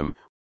represent them,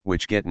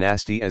 which get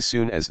nasty as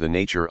soon as the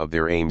nature of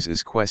their aims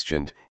is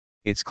questioned.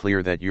 It's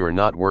clear that you're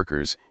not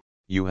workers,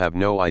 you have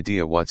no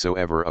idea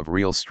whatsoever of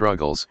real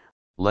struggles,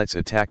 let's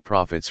attack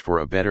profits for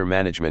a better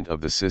management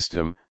of the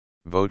system,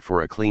 vote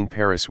for a clean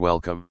Paris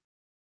welcome.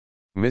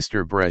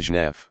 Mr.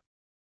 Brezhnev.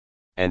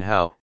 And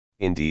how,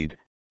 indeed,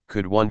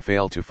 could one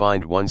fail to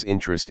find one's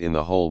interest in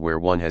the hole where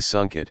one has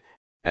sunk it,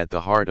 at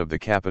the heart of the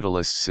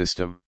capitalist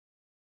system?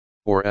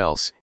 Or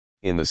else,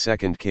 In the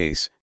second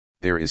case,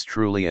 there is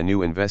truly a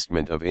new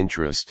investment of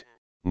interest,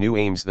 new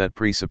aims that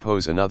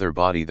presuppose another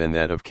body than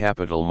that of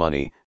capital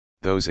money.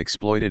 Those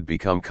exploited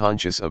become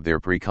conscious of their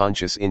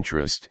preconscious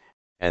interest,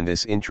 and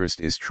this interest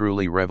is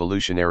truly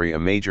revolutionary, a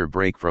major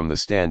break from the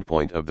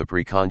standpoint of the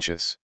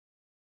preconscious.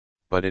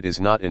 But it is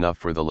not enough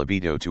for the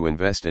libido to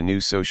invest a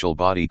new social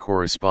body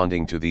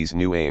corresponding to these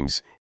new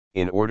aims,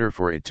 in order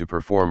for it to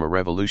perform a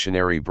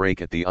revolutionary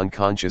break at the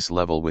unconscious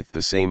level with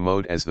the same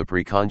mode as the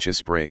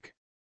preconscious break.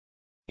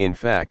 In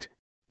fact,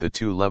 the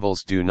two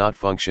levels do not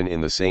function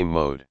in the same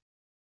mode.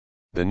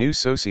 The new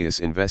socius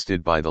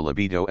invested by the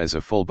libido as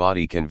a full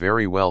body can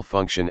very well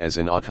function as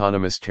an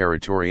autonomous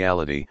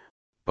territoriality,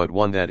 but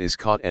one that is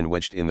caught and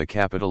wedged in the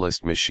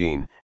capitalist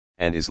machine,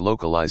 and is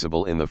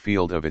localizable in the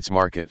field of its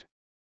market.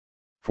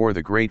 For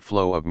the great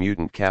flow of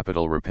mutant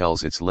capital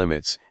repels its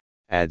limits,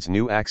 adds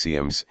new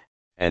axioms,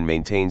 and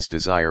maintains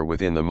desire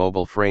within the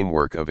mobile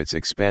framework of its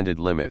expanded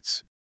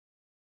limits.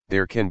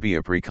 There can be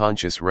a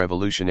preconscious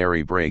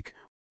revolutionary break,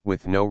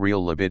 with no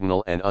real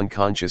libidinal and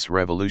unconscious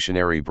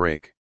revolutionary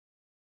break.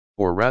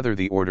 Or rather,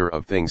 the order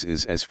of things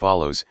is as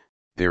follows: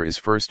 there is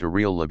first a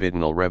real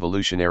libidinal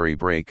revolutionary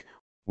break,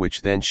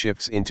 which then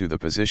shifts into the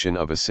position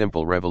of a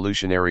simple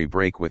revolutionary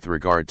break with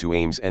regard to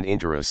aims and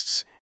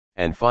interests,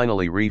 and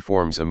finally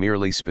reforms a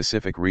merely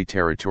specific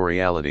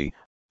reterritoriality,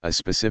 a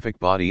specific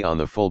body on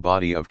the full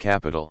body of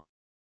capital.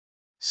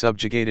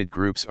 Subjugated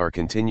groups are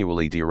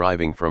continually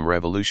deriving from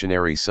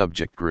revolutionary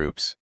subject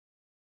groups.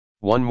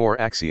 One more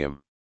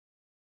axiom.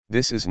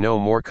 This is no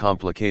more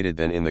complicated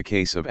than in the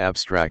case of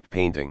abstract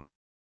painting.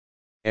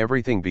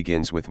 Everything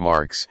begins with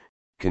Marx,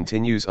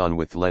 continues on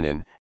with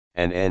Lenin,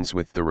 and ends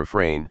with the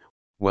refrain,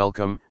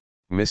 "Welcome,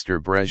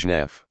 Mr.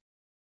 Brezhnev."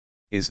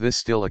 Is this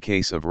still a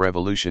case of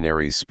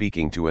revolutionaries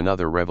speaking to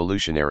another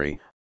revolutionary,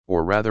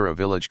 or rather a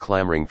village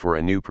clamoring for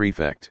a new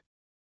prefect?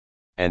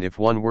 And if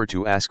one were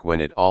to ask when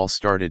it all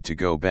started to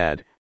go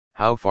bad,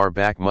 how far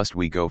back must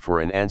we go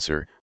for an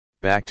answer?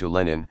 Back to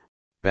Lenin,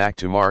 back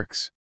to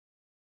Marx?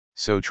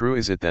 So true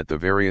is it that the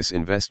various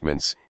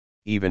investments,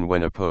 even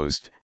when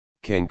opposed,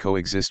 can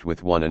coexist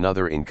with one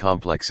another in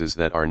complexes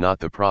that are not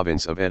the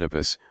province of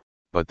Oedipus,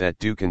 but that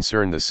do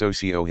concern the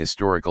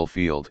socio-historical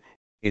field,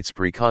 its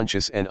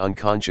preconscious and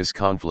unconscious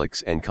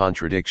conflicts and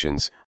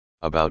contradictions,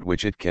 about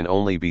which it can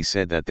only be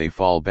said that they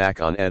fall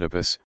back on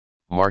Oedipus,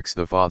 Marx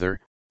the father,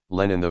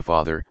 Lenin the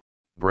father,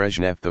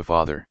 Brezhnev the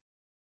father.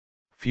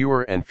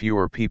 Fewer and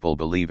fewer people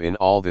believe in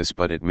all this,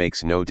 but it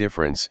makes no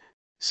difference,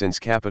 since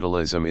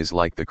capitalism is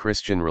like the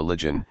Christian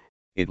religion,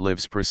 it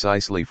lives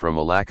precisely from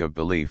a lack of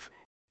belief.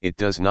 It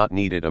does not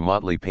need it a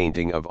motley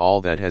painting of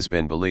all that has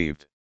been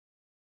believed.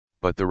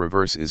 But the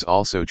reverse is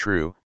also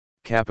true: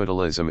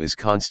 capitalism is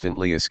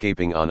constantly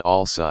escaping on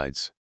all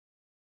sides.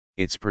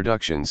 Its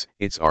productions,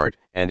 its art,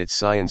 and its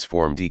science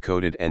form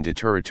decoded and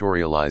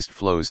deterritorialized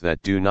flows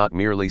that do not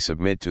merely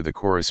submit to the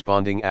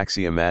corresponding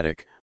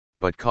axiomatic,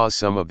 but cause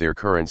some of their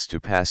currents to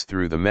pass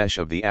through the mesh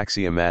of the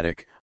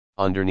axiomatic,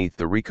 underneath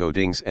the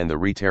recodings and the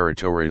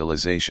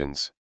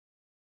reterritorializations.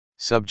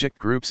 Subject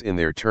groups in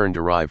their turn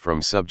derive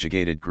from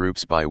subjugated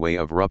groups by way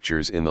of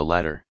ruptures in the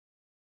latter.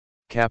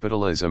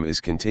 Capitalism is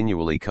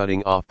continually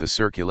cutting off the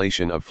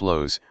circulation of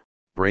flows,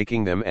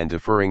 breaking them and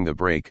deferring the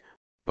break,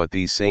 but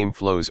these same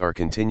flows are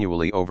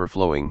continually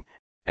overflowing,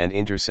 and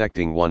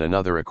intersecting one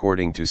another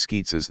according to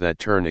schizas that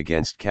turn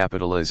against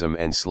capitalism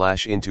and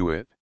slash into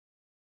it.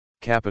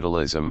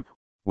 Capitalism,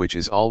 which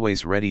is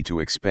always ready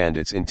to expand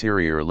its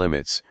interior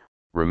limits,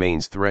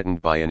 remains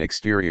threatened by an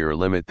exterior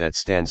limit that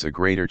stands a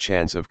greater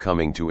chance of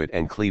coming to it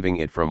and cleaving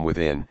it from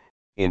within,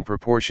 in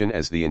proportion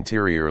as the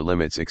interior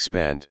limits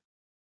expand.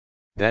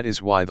 That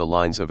is why the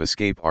lines of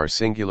escape are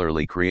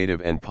singularly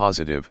creative and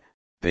positive.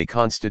 They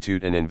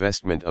constitute an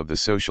investment of the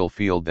social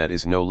field that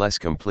is no less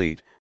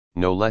complete,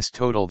 no less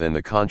total than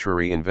the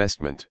contrary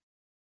investment.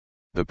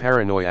 The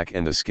paranoiac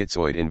and the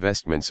schizoid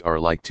investments are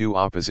like two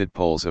opposite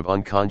poles of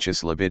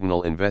unconscious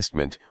libidinal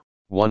investment,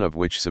 one of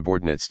which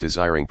subordinates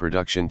desiring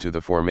production to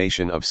the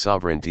formation of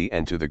sovereignty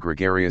and to the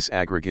gregarious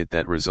aggregate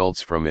that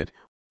results from it,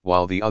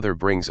 while the other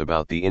brings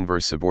about the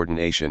inverse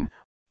subordination,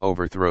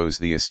 overthrows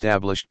the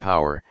established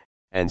power,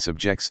 and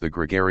subjects the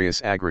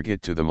gregarious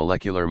aggregate to the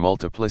molecular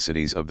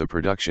multiplicities of the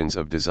productions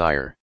of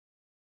desire.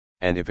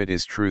 And if it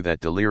is true that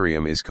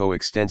delirium is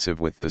coextensive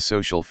with the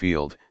social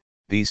field,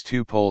 these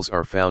two poles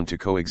are found to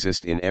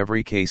coexist in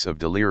every case of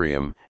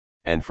delirium,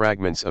 and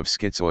fragments of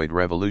schizoid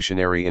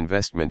revolutionary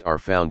investment are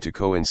found to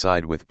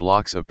coincide with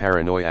blocks of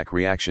paranoiac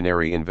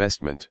reactionary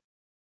investment.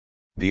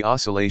 The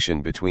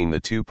oscillation between the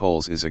two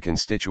poles is a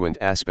constituent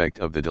aspect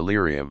of the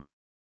delirium.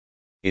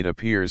 It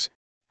appears,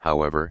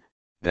 however,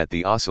 that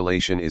the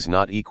oscillation is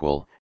not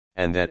equal,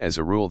 and that as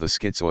a rule the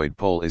schizoid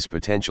pole is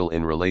potential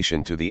in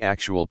relation to the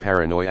actual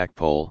paranoiac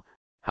pole.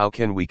 How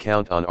can we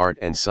count on art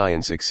and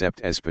science except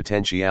as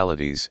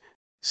potentialities,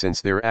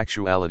 since their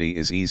actuality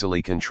is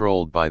easily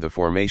controlled by the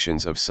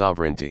formations of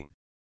sovereignty?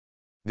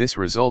 This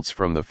results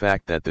from the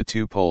fact that the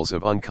two poles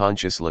of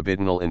unconscious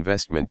libidinal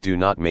investment do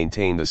not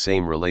maintain the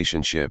same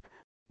relationship,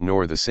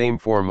 nor the same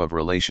form of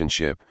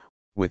relationship,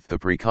 with the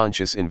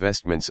preconscious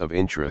investments of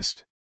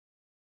interest.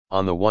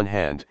 On the one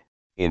hand,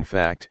 in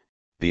fact,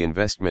 the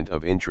investment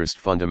of interest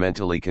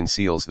fundamentally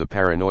conceals the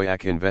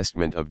paranoiac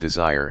investment of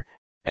desire,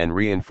 and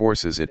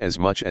reinforces it as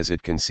much as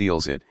it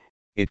conceals it.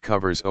 It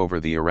covers over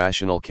the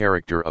irrational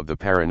character of the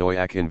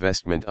paranoiac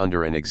investment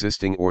under an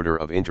existing order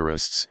of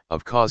interests,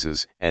 of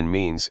causes and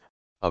means,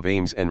 of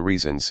aims and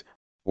reasons,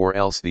 or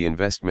else the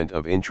investment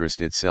of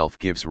interest itself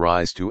gives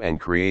rise to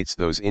and creates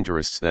those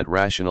interests that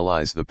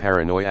rationalize the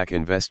paranoiac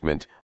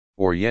investment,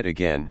 or yet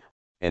again,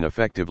 an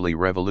effectively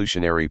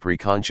revolutionary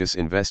preconscious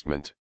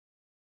investment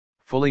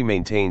fully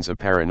maintains a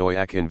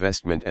paranoiac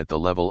investment at the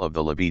level of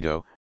the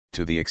libido,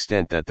 to the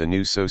extent that the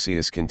new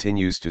socius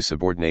continues to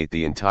subordinate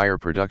the entire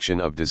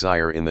production of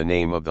desire in the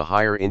name of the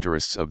higher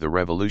interests of the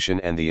revolution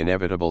and the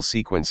inevitable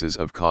sequences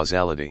of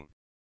causality.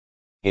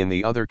 In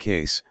the other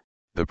case,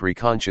 the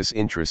preconscious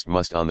interest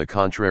must on the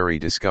contrary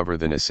discover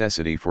the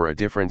necessity for a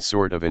different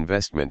sort of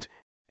investment,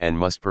 and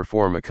must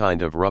perform a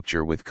kind of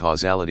rupture with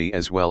causality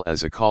as well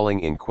as a calling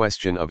in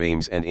question of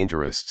aims and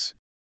interests.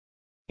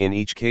 In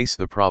each case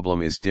the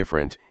problem is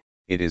different.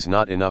 It is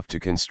not enough to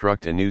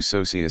construct a new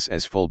socius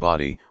as full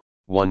body,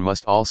 one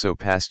must also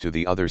pass to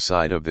the other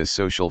side of this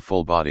social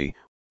full body,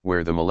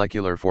 where the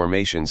molecular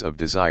formations of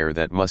desire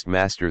that must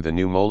master the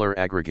new molar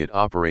aggregate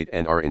operate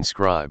and are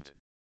inscribed.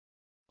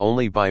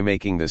 Only by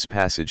making this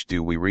passage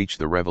do we reach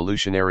the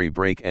revolutionary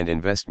break and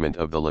investment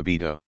of the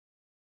libido.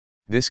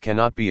 This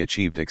cannot be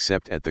achieved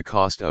except at the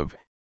cost of,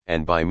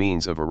 and by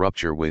means of a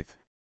rupture with,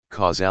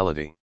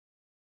 causality.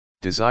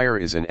 Desire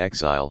is an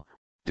exile.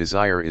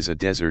 Desire is a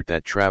desert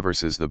that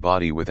traverses the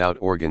body without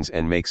organs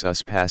and makes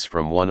us pass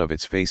from one of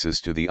its faces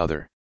to the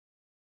other.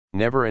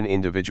 Never an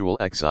individual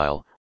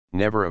exile,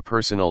 never a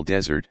personal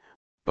desert,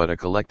 but a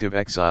collective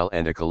exile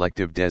and a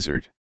collective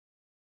desert.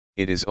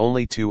 It is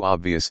only too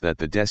obvious that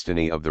the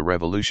destiny of the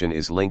revolution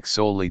is linked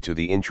solely to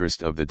the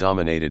interest of the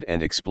dominated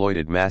and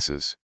exploited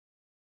masses.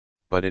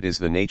 But it is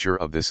the nature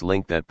of this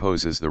link that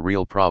poses the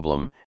real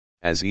problem,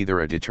 as either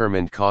a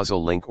determined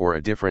causal link or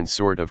a different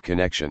sort of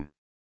connection.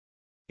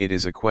 It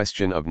is a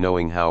question of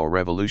knowing how a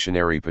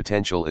revolutionary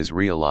potential is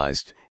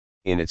realized,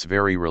 in its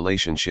very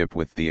relationship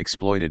with the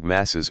exploited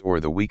masses or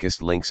the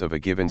weakest links of a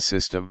given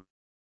system.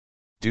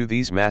 Do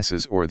these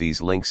masses or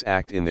these links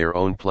act in their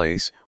own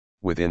place,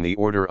 within the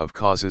order of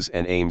causes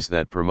and aims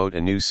that promote a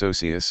new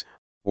socius,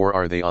 or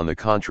are they on the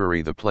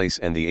contrary the place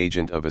and the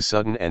agent of a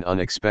sudden and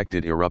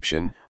unexpected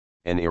eruption,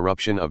 an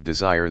eruption of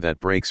desire that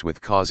breaks with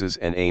causes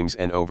and aims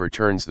and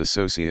overturns the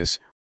socius,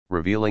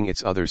 revealing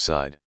its other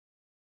side?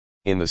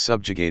 In the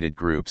subjugated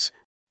groups,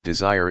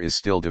 desire is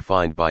still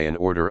defined by an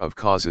order of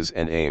causes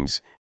and aims,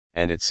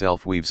 and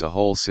itself weaves a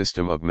whole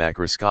system of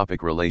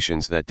macroscopic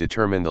relations that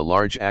determine the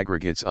large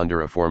aggregates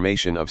under a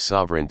formation of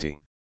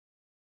sovereignty.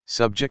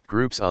 Subject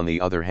groups on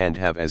the other hand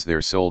have as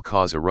their sole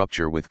cause a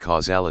rupture with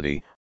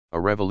causality,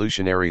 a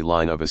revolutionary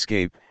line of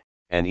escape,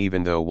 and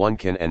even though one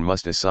can and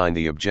must assign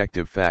the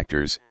objective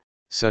factors,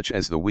 such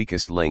as the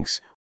weakest links,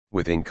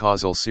 within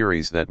causal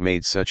series that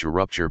made such a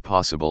rupture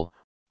possible,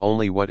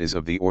 only what is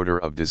of the order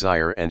of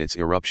desire and its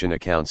eruption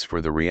accounts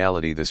for the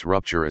reality this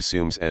rupture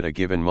assumes at a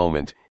given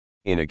moment,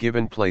 in a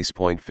given place.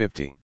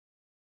 50.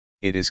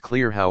 It is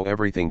clear how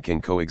everything can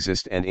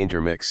coexist and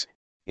intermix,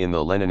 in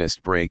the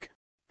Leninist break,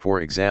 for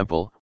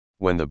example,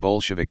 when the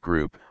Bolshevik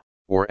group,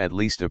 or at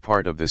least a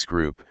part of this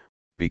group,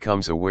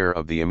 becomes aware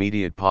of the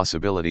immediate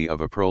possibility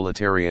of a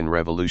proletarian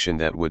revolution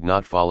that would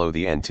not follow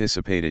the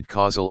anticipated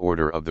causal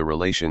order of the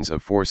relations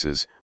of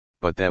forces,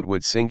 but that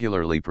would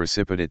singularly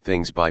precipitate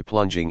things by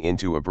plunging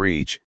into a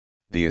breach,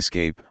 the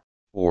escape,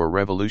 or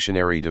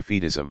revolutionary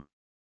defeatism.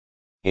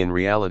 In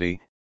reality,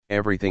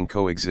 everything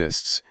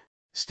coexists,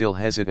 still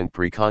hesitant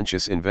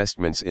preconscious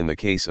investments in the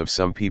case of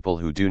some people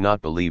who do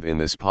not believe in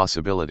this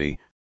possibility,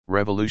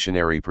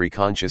 revolutionary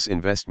preconscious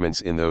investments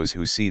in those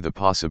who see the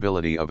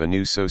possibility of a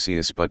new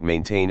socius but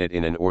maintain it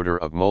in an order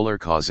of molar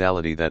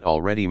causality that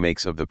already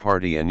makes of the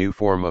party a new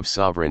form of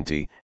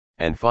sovereignty,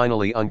 and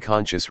finally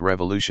unconscious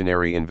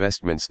revolutionary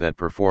investments that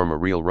perform a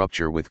real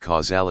rupture with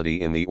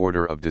causality in the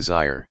order of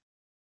desire.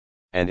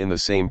 And in the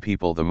same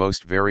people the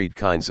most varied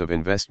kinds of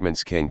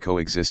investments can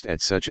coexist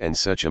at such and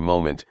such a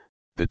moment,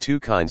 the two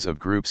kinds of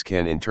groups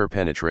can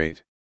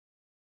interpenetrate.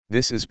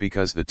 This is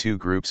because the two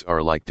groups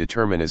are like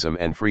determinism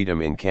and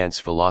freedom in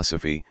Kant's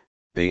philosophy,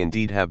 they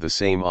indeed have the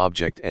same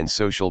object and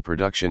social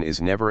production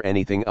is never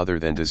anything other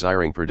than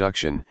desiring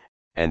production,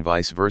 and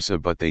vice versa,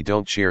 but they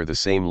don't share the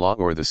same law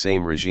or the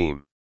same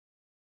regime.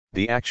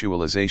 The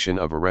actualization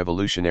of a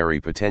revolutionary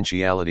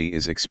potentiality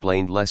is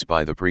explained less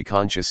by the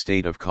preconscious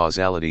state of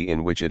causality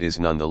in which it is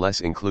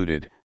nonetheless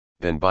included,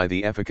 than by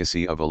the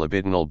efficacy of a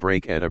libidinal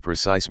break at a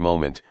precise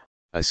moment,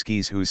 a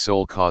schis whose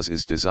sole cause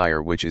is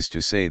desire, which is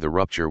to say the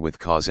rupture with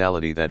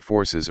causality that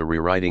forces a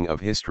rewriting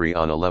of history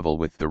on a level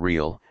with the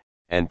real,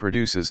 and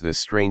produces this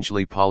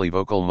strangely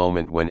polyvocal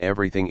moment when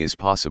everything is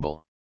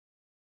possible.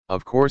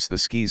 Of course the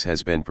schis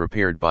has been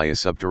prepared by a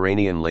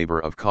subterranean labor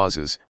of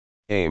causes,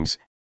 aims,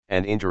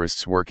 and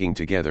interests working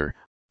together,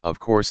 Of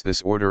course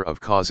this order of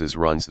causes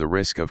runs the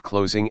risk of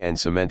closing and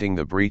cementing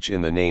the breach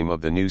in the name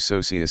of the new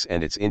socius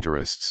and its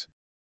interests.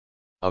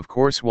 Of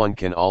course one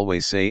can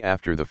always say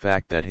after the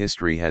fact that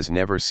history has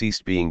never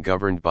ceased being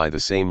governed by the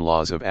same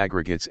laws of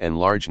aggregates and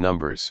large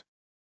numbers.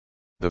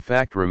 The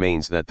fact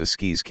remains that the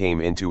skis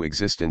came into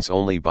existence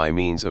only by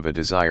means of a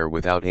desire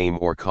without aim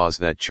or cause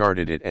that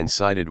charted it and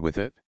sided with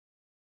it.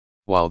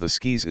 While the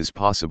skis is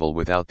possible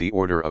without the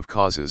order of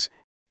causes,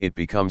 it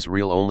becomes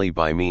real only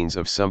by means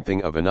of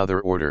something of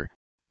another order,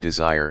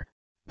 desire,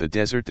 the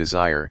desert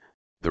desire,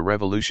 the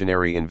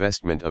revolutionary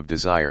investment of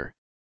desire.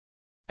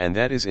 And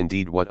that is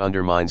indeed what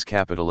undermines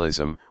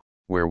capitalism.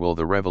 Where will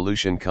the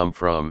revolution come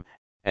from,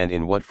 and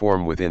in what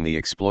form within the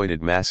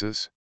exploited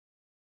masses?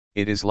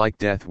 It is like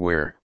death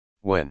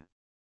when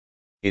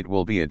it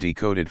will be a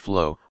decoded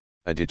flow,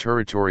 a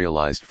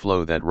deterritorialized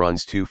flow that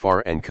runs too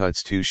far and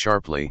cuts too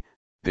sharply,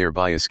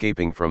 thereby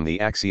escaping from the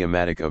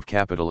axiomatic of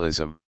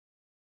capitalism.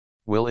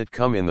 Will it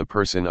come in the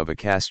person of a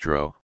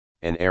Castro,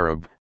 an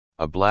Arab,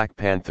 a Black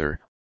Panther,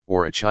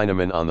 or a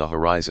Chinaman on the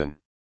horizon?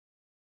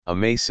 A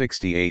May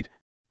 68,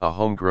 a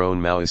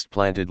homegrown Maoist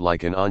planted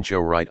like an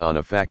ancho right on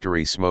a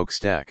factory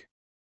smokestack.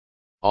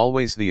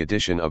 Always the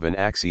addition of an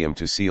axiom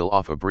to seal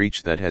off a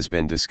breach that has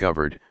been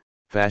discovered.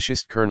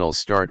 Fascist colonels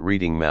start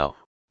reading Mao,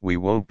 we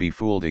won't be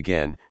fooled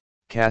again.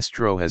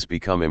 Castro has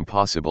become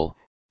impossible,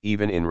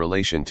 even in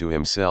relation to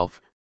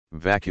himself.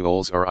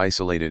 Vacuoles are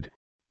isolated,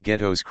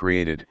 ghettos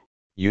created,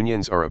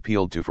 unions are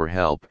appealed to for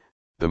help,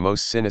 the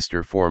most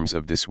sinister forms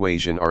of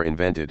dissuasion are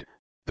invented,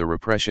 the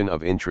repression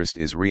of interest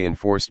is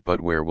reinforced. But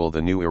where will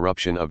the new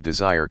eruption of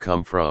desire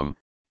come from?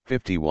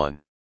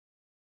 51.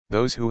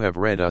 Those who have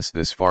read us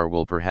this far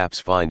will perhaps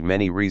find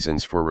many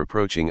reasons for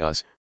reproaching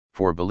us,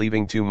 for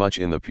believing too much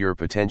in the pure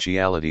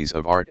potentialities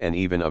of art and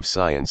even of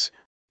science,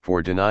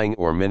 for denying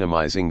or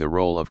minimizing the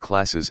role of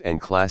classes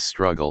and class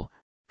struggle,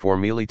 for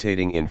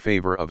militating in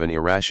favor of an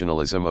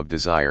irrationalism of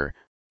desire,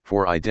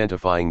 for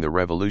identifying the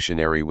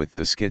revolutionary with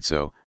the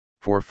schizo,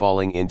 for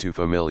falling into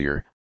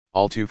familiar,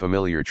 all too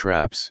familiar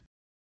traps.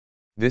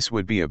 This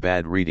would be a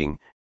bad reading,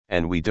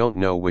 and we don't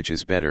know which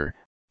is better,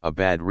 a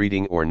bad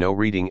reading or no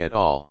reading at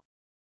all.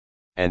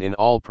 And in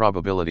all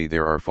probability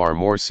there are far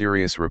more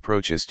serious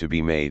reproaches to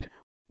be made,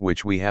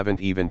 which we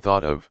haven't even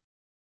thought of.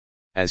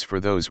 As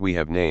for those we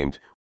have named,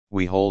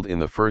 we hold in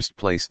the first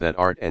place that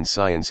art and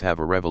science have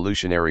a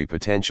revolutionary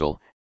potential,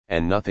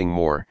 and nothing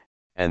more,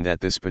 and that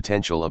this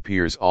potential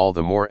appears all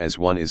the more as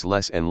one is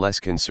less and less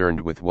concerned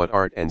with what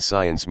art and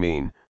science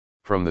mean,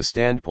 from the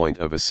standpoint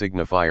of a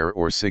signifier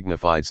or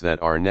signifieds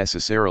that are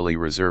necessarily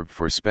reserved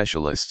for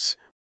specialists,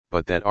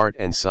 but that art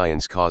and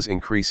science cause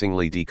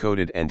increasingly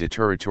decoded and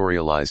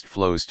deterritorialized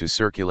flows to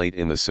circulate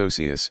in the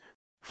socius,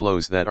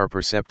 flows that are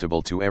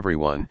perceptible to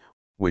everyone,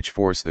 which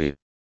force the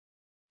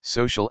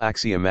social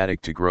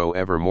axiomatic to grow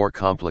ever more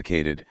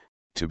complicated,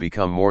 to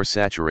become more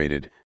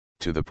saturated,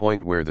 to the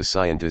point where the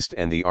scientist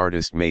and the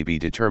artist may be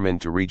determined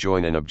to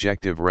rejoin an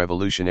objective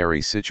revolutionary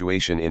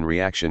situation in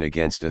reaction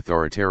against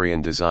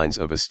authoritarian designs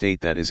of a state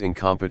that is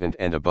incompetent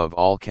and above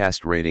all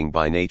castrating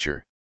by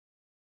nature.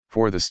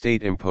 For the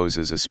state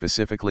imposes a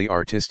specifically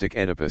artistic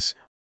Oedipus,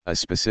 a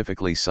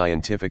specifically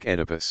scientific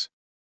Oedipus.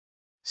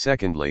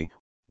 Secondly,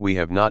 we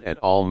have not at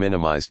all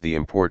minimized the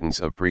importance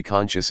of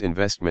preconscious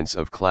investments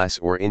of class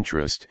or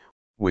interest,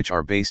 which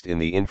are based in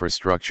the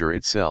infrastructure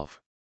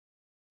itself.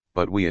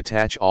 But we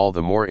attach all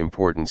the more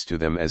importance to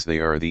them as they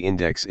are the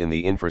index in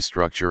the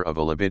infrastructure of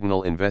a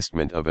libidinal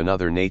investment of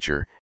another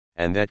nature,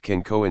 and that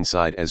can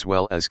coincide as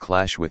well as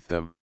clash with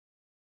them.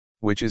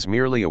 Which is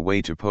merely a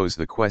way to pose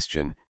the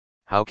question,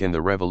 how can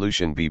the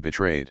revolution be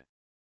betrayed?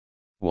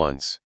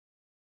 Once.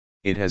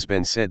 It has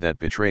been said that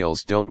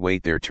betrayals don't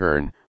wait their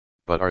turn,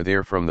 but are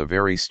there from the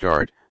very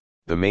start,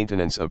 the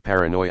maintenance of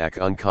paranoiac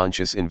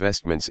unconscious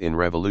investments in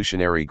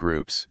revolutionary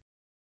groups.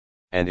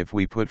 And if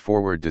we put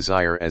forward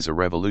desire as a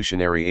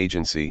revolutionary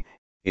agency,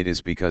 it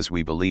is because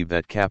we believe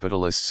that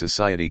capitalist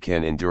society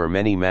can endure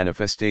many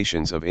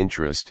manifestations of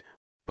interest,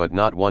 but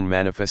not one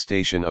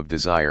manifestation of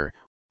desire,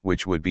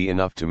 which would be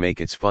enough to make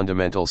its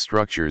fundamental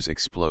structures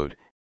explode,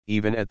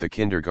 even at the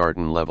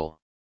kindergarten level.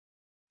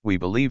 We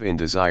believe in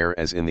desire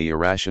as in the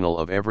irrational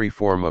of every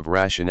form of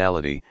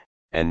rationality,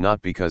 and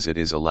not because it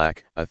is a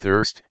lack, a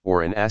thirst,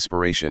 or an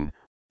aspiration,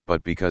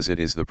 but because it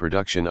is the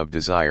production of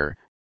desire,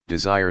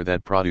 desire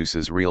that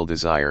produces real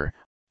desire,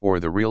 or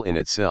the real in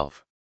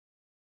itself.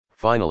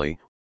 Finally,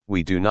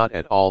 we do not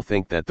at all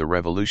think that the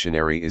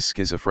revolutionary is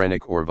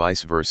schizophrenic or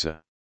vice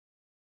versa.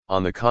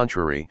 On the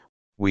contrary,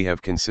 we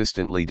have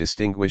consistently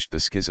distinguished the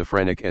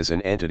schizophrenic as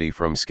an entity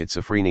from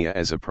schizophrenia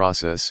as a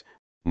process.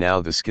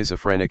 Now the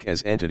schizophrenic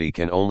as entity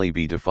can only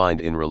be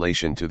defined in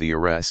relation to the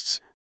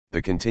arrests,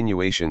 the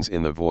continuations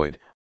in the void,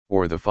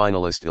 or the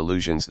finalist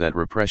illusions that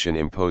repression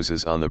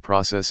imposes on the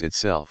process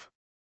itself.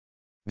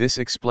 This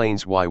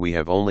explains why we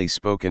have only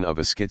spoken of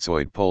a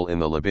schizoid pole in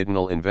the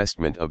libidinal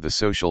investment of the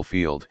social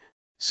field,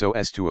 so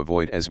as to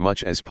avoid as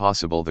much as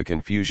possible the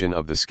confusion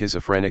of the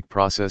schizophrenic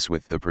process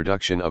with the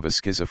production of a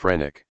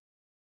schizophrenic.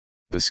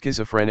 The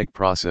schizophrenic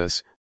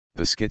process,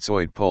 the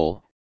schizoid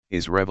pole,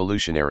 is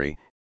revolutionary,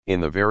 in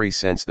the very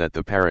sense that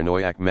the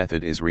paranoiac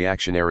method is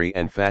reactionary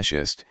and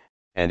fascist,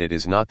 and it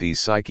is not these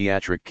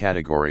psychiatric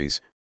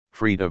categories,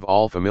 freed of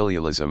all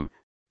familialism,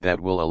 that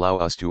will allow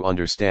us to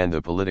understand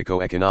the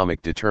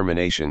politico-economic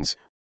determinations,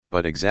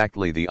 but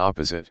exactly the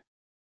opposite.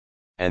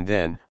 And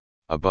then,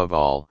 above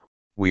all,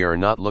 we are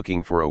not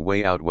looking for a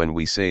way out when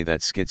we say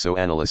that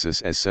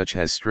schizoanalysis as such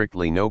has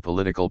strictly no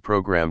political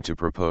program to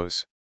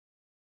propose.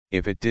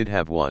 If it did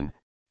have one,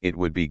 it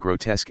would be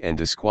grotesque and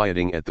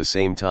disquieting at the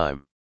same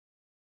time.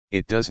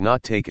 It does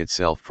not take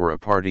itself for a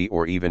party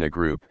or even a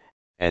group,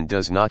 and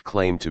does not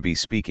claim to be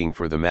speaking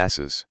for the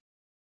masses.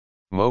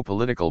 No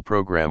political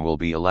program will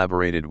be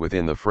elaborated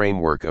within the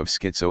framework of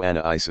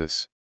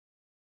schizoanalysis.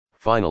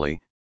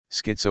 Finally,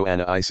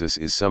 schizoanalysis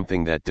is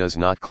something that does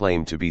not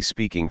claim to be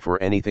speaking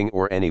for anything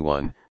or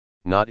anyone,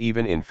 not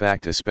even in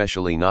fact,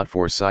 especially not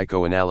for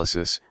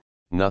psychoanalysis,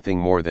 nothing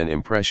more than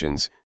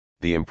impressions,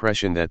 the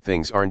impression that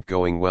things aren't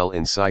going well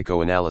in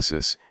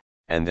psychoanalysis,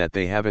 and that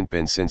they haven't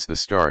been since the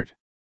start.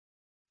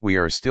 We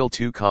are still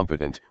too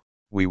competent,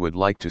 we would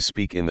like to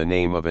speak in the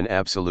name of an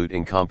absolute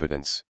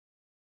incompetence.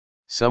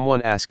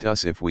 Someone asked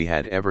us if we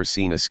had ever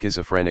seen a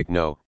schizophrenic.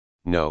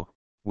 No,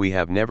 we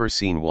have never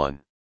seen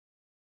one.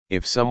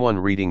 If someone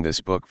reading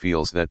this book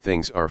feels that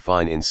things are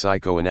fine in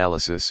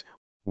psychoanalysis,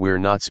 we're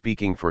not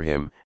speaking for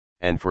him,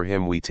 and for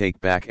him we take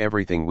back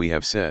everything we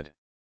have said.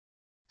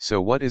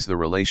 So what is the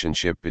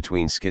relationship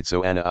between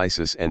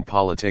schizoanalysis and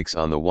politics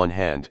on the one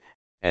hand,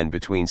 and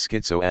between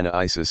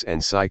schizoanalysis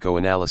and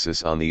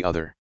psychoanalysis on the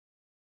other?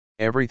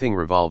 Everything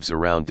revolves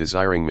around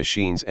desiring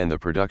machines and the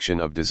production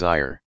of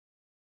desire.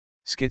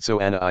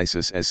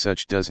 Schizoanalysis as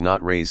such does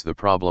not raise the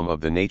problem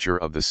of the nature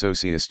of the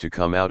socius to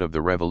come out of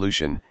the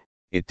revolution,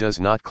 it does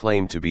not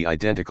claim to be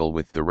identical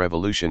with the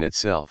revolution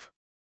itself.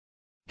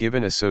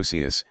 Given a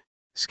socius,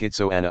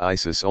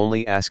 schizoanalysis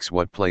only asks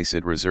what place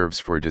it reserves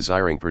for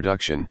desiring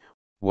production,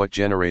 what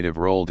generative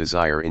role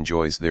desire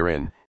enjoys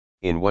therein,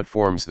 in what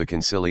forms the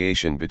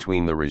conciliation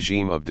between the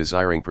regime of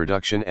desiring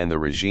production and the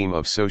regime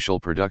of social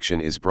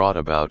production is brought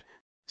about,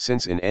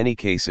 since in any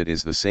case it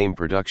is the same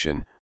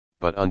production,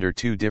 but under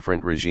two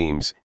different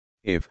regimes,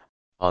 if,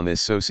 on this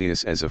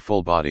socius as a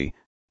full body,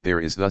 there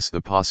is thus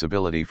the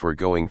possibility for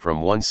going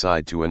from one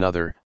side to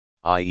another,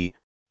 i.e.,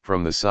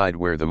 from the side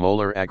where the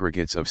molar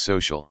aggregates of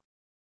social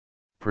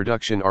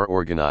production are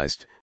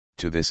organized,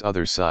 to this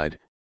other side,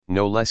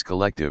 no less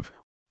collective,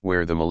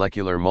 where the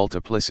molecular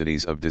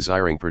multiplicities of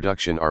desiring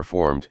production are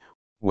formed,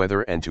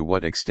 whether and to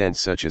what extent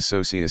such a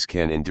socius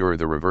can endure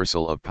the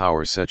reversal of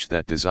power such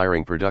that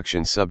desiring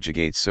production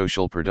subjugates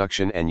social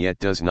production and yet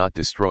does not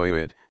destroy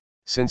it,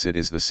 since it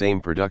is the same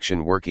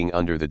production working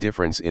under the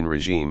difference in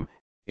regime,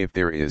 if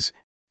there is,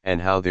 and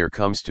how there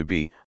comes to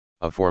be,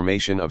 a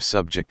formation of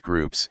subject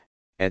groups,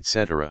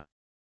 etc.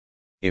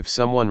 If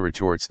someone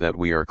retorts that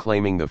we are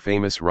claiming the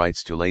famous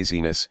rights to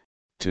laziness,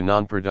 to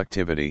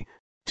non-productivity,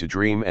 to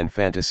dream and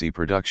fantasy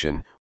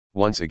production,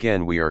 once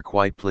again we are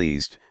quite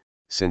pleased,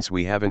 since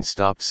we haven't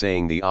stopped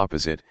saying the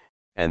opposite,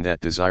 and that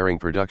desiring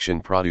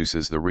production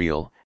produces the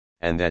real,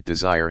 and that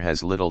desire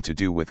has little to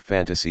do with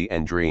fantasy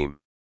and dream.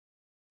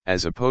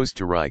 As opposed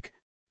to Reich,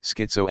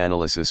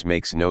 schizoanalysis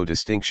makes no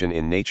distinction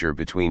in nature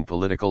between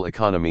political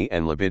economy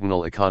and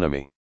libidinal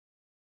economy.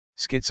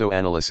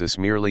 Schizoanalysis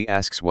merely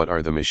asks what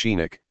are the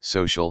machinic,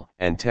 social,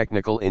 and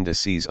technical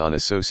indices on a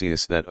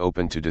socius that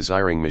open to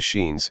desiring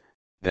machines,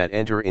 that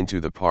enter into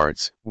the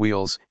parts,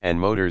 wheels, and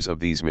motors of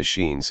these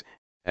machines,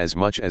 as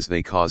much as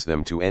they cause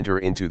them to enter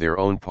into their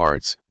own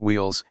parts,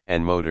 wheels,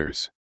 and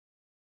motors.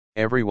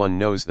 Everyone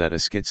knows that a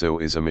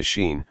schizo is a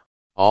machine,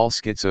 all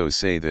schizos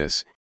say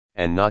this,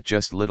 and not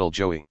just little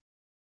Joey.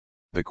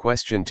 The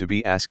question to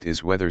be asked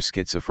is whether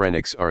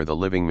schizophrenics are the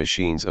living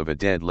machines of a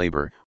dead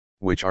labor,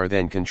 which are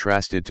then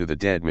contrasted to the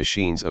dead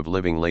machines of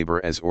living labor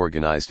as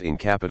organized in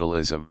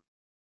capitalism.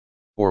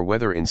 Or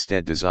whether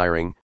instead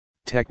desiring,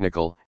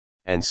 technical,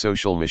 and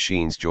social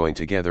machines join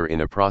together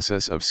in a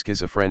process of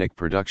schizophrenic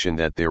production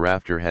that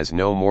thereafter has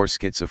no more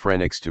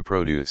schizophrenics to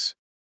produce.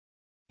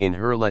 In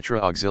her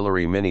Lettre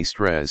Auxiliary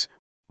Ministres,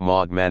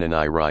 Maud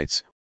Manani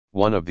writes,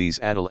 one of these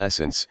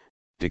adolescents,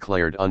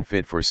 declared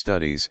unfit for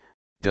studies,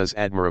 does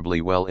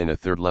admirably well in a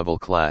third-level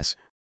class,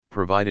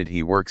 provided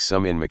he works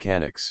some in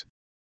mechanics.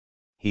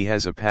 He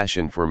has a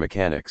passion for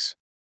mechanics.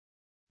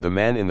 The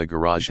man in the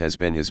garage has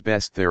been his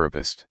best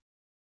therapist.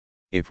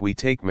 If we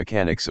take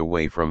mechanics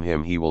away from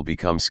him he will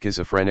become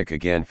schizophrenic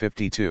again.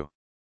 52.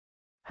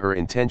 Her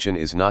intention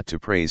is not to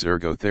praise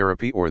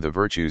ergotherapy or the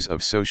virtues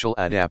of social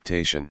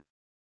adaptation.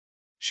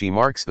 She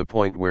marks the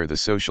point where the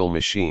social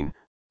machine,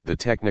 the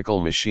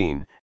technical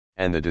machine,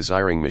 and the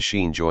desiring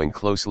machine join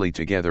closely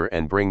together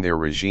and bring their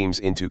regimes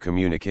into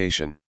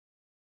communication.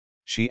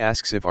 She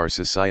asks if our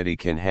society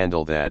can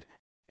handle that,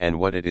 and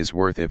what it is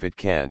worth if it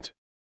can't.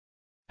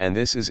 And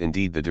this is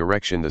indeed the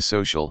direction the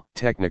social,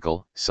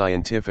 technical,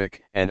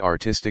 scientific, and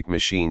artistic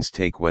machines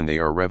take when they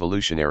are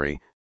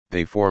revolutionary.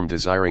 They form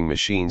desiring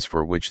machines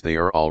for which they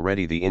are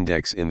already the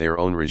index in their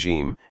own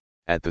regime,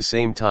 at the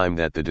same time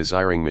that the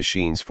desiring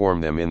machines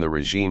form them in the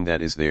regime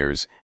that is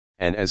theirs,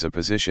 and as a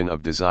position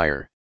of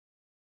desire.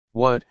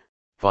 What,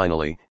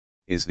 finally,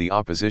 is the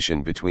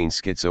opposition between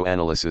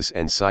schizoanalysis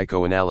and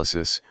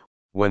psychoanalysis,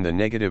 when the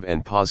negative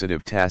and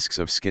positive tasks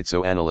of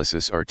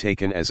schizoanalysis are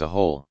taken as a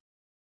whole.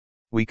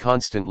 We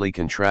constantly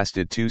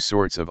contrasted two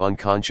sorts of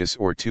unconscious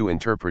or two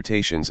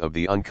interpretations of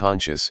the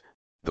unconscious,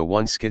 the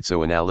one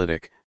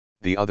schizoanalytic,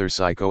 the other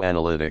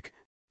psychoanalytic,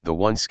 the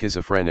one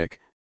schizophrenic,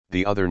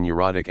 the other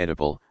neurotic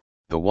Oedipal,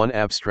 the one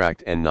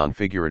abstract and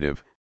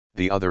non-figurative,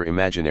 the other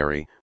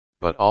imaginary,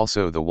 but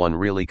also the one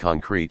really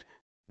concrete,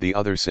 the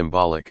other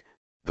symbolic,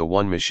 the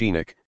one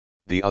machinic,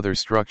 the other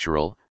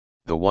structural,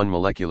 the one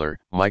molecular,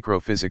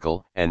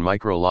 microphysical and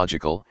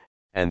micrological,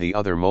 and the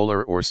other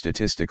molar or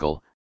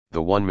statistical,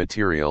 the one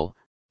material,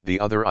 the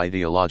other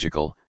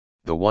ideological,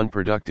 the one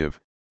productive,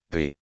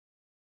 the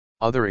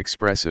other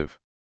expressive.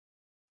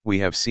 We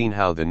have seen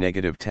how the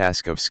negative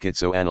task of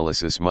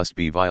schizoanalysis must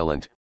be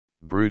violent,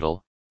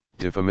 brutal,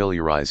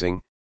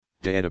 defamiliarizing,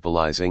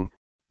 de-Oedipalizing,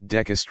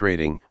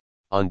 decastrating,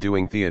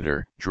 undoing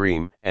theater,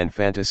 dream, and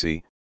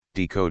fantasy,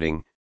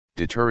 decoding,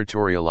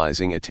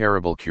 deterritorializing, a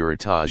terrible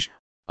curettage,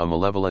 a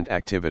malevolent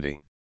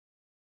activity.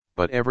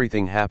 But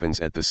everything happens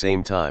at the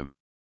same time.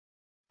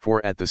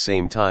 For at the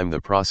same time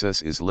the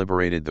process is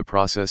liberated, the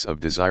process of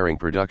desiring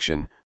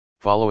production,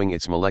 following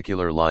its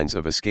molecular lines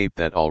of escape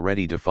that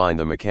already define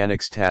the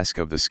mechanics task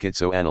of the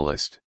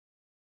schizoanalyst.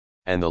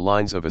 And the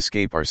lines of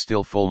escape are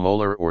still full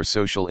molar or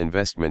social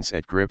investments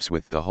at grips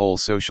with the whole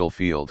social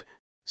field,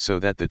 so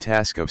that the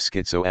task of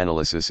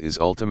schizoanalysis is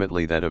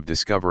ultimately that of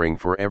discovering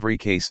for every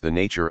case the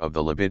nature of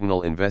the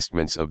libidinal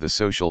investments of the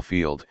social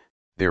field,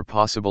 their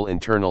possible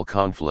internal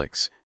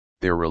conflicts,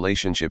 their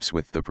relationships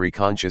with the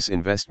preconscious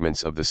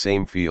investments of the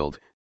same field,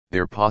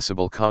 their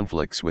possible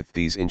conflicts with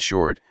these, in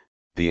short,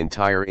 the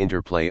entire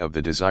interplay of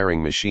the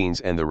desiring machines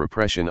and the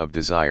repression of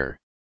desire.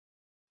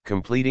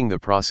 Completing the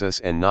process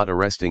and not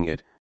arresting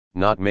it,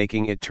 not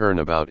making it turn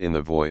about in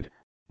the void,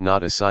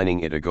 not assigning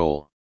it a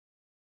goal.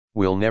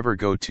 We'll never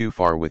go too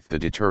far with the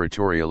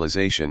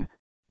deterritorialization,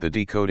 the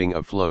decoding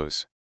of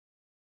flows.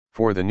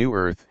 For the new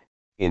earth,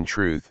 in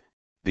truth,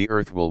 the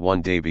earth will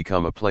one day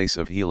become a place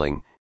of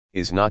healing,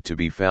 is not to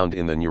be found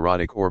in the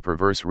neurotic or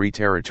perverse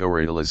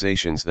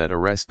reterritorializations that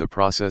arrest the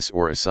process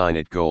or assign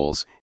it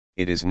goals.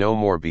 It is no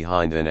more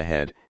behind than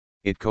ahead,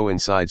 it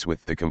coincides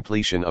with the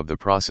completion of the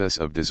process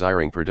of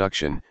desiring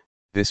production,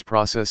 this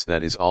process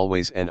that is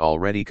always and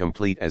already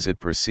complete as it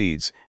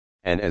proceeds,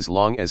 and as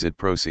long as it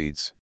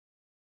proceeds.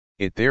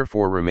 It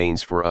therefore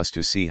remains for us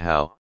to see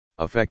how,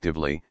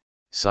 effectively,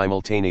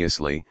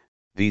 simultaneously,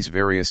 these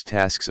various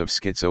tasks of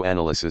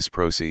schizoanalysis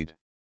proceed.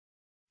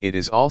 It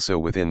is also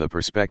within the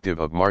perspective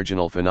of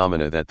marginal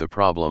phenomena that the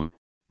problem,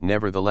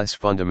 nevertheless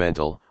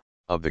fundamental,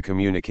 of the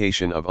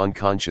communication of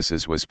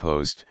unconsciouses was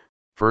posed,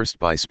 first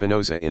by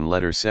Spinoza in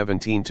Letter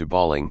 17 to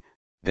Bolling,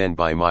 then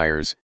by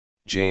Myers,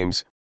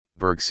 James,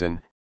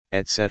 Bergson,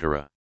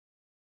 etc.